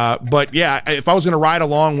 But yeah, if I was going to ride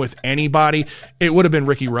along with anybody, it would have been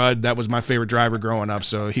Ricky Rudd. That was my favorite driver growing up,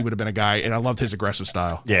 so he would have been a guy, and I loved his aggressive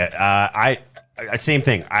style. Yeah, same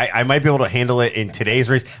thing. I might be able to handle it in today's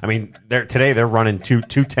race. I mean, they're running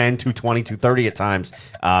 210, 220, 230 at times.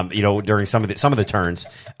 During some of the turns,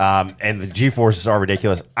 and the G-forces are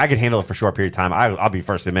ridiculous. I could handle it for a short period of time. I'll be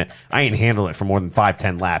first to admit I ain't handling it for more than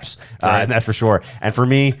 5-10 laps, and that's for sure. And for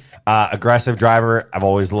me, aggressive driver, I've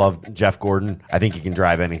always loved Jeff Gordon. I think he can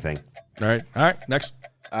drive anything. All right. Next.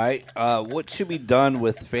 All right. What should be done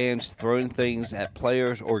with fans throwing things at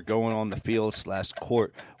players or going on the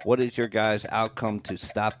field/court? What is your guys' outcome to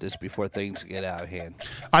stop this before things get out of hand?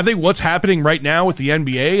 I think what's happening right now with the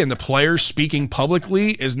NBA and the players speaking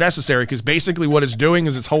publicly is necessary, because basically what it's doing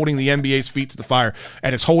is it's holding the NBA's feet to the fire,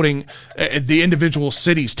 and it's holding the individual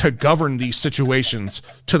cities to govern these situations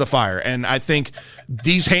to the fire. And I think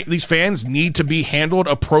these fans need to be handled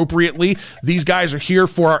appropriately. These guys are here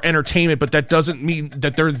for our entertainment, but that doesn't mean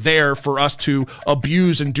that they're there for us to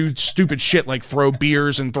abuse and do stupid shit like throw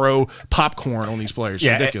beers and throw popcorn on these players.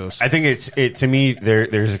 Yeah, ridiculous. I think to me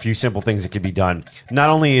there's a few simple things that could be done. Not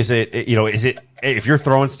only is it if you're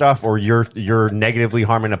throwing stuff or you're negatively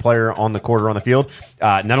harming a player on the court or on the field,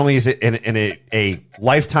 not only is it in a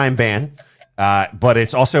lifetime ban, but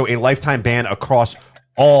it's also a lifetime ban across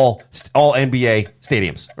all NBA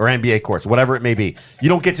stadiums or NBA courts, whatever it may be. You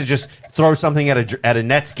don't get to just throw something at a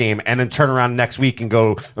Nets game and then turn around next week and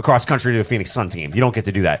go across country to a Phoenix Sun team. You don't get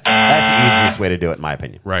to do that. That's the easiest way to do it, in my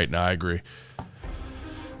opinion. Right. No, I agree.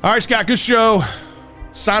 All right, Scott, good show.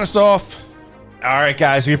 Sign us off. All right,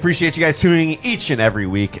 guys. We appreciate you guys tuning in each and every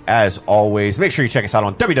week, as always. Make sure you check us out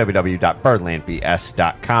on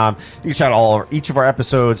www.birdlandbs.com. You can check out each of our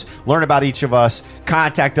episodes, learn about each of us,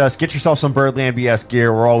 contact us, get yourself some Birdland BS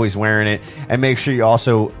gear. We're always wearing it. And make sure you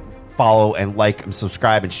also follow and like and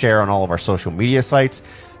subscribe and share on all of our social media sites.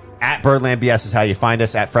 At Birdland BS is how you find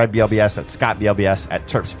us. At Fred BLBS, at Scott BLBS, at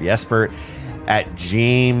Terps BSpert, at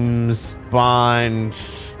James Bond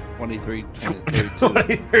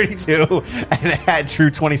 2032, and at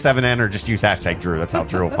Drew27N, or just use hashtag Drew. That's how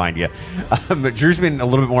Drew will find you. Drew's been a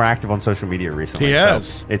little bit more active on social media recently. He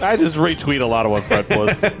has. So I just retweet a lot of what Fred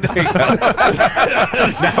puts.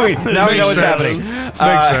 now we know what's happening.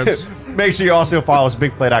 Makes sense. Make sure you also follow us,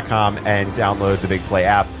 bigplay.com, and download the Big Play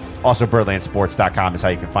app. Also, birdlandsports.com is how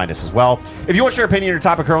you can find us as well. If you want your opinion or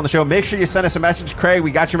topic heard on the show, make sure you send us a message. Craig,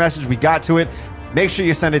 we got your message. We got to it. Make sure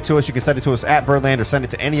you send it to us. You can send it to us at Birdland or send it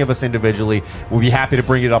to any of us individually. We'll be happy to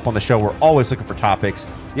bring it up on the show. We're always looking for topics.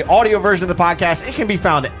 The audio version of the podcast, it can be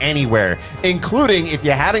found anywhere, including, if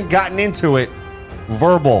you haven't gotten into it,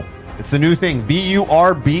 Verbal. It's the new thing,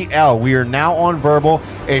 VURBL. We are now on Verbal.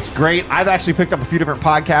 It's great. I've actually picked up a few different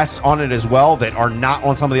podcasts on it as well that are not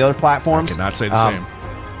on some of the other platforms. I cannot say the same.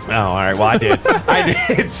 Oh, all right. Well, I did. I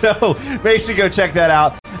did. So make sure you go check that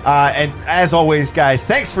out. And as always, guys,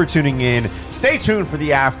 thanks for tuning in. Stay tuned for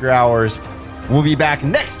the After Hours. We'll be back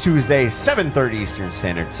next Tuesday, 7:30 Eastern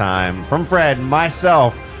Standard Time. From Fred,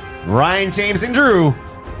 myself, Ryan, James, and Drew,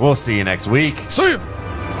 we'll see you next week. See you.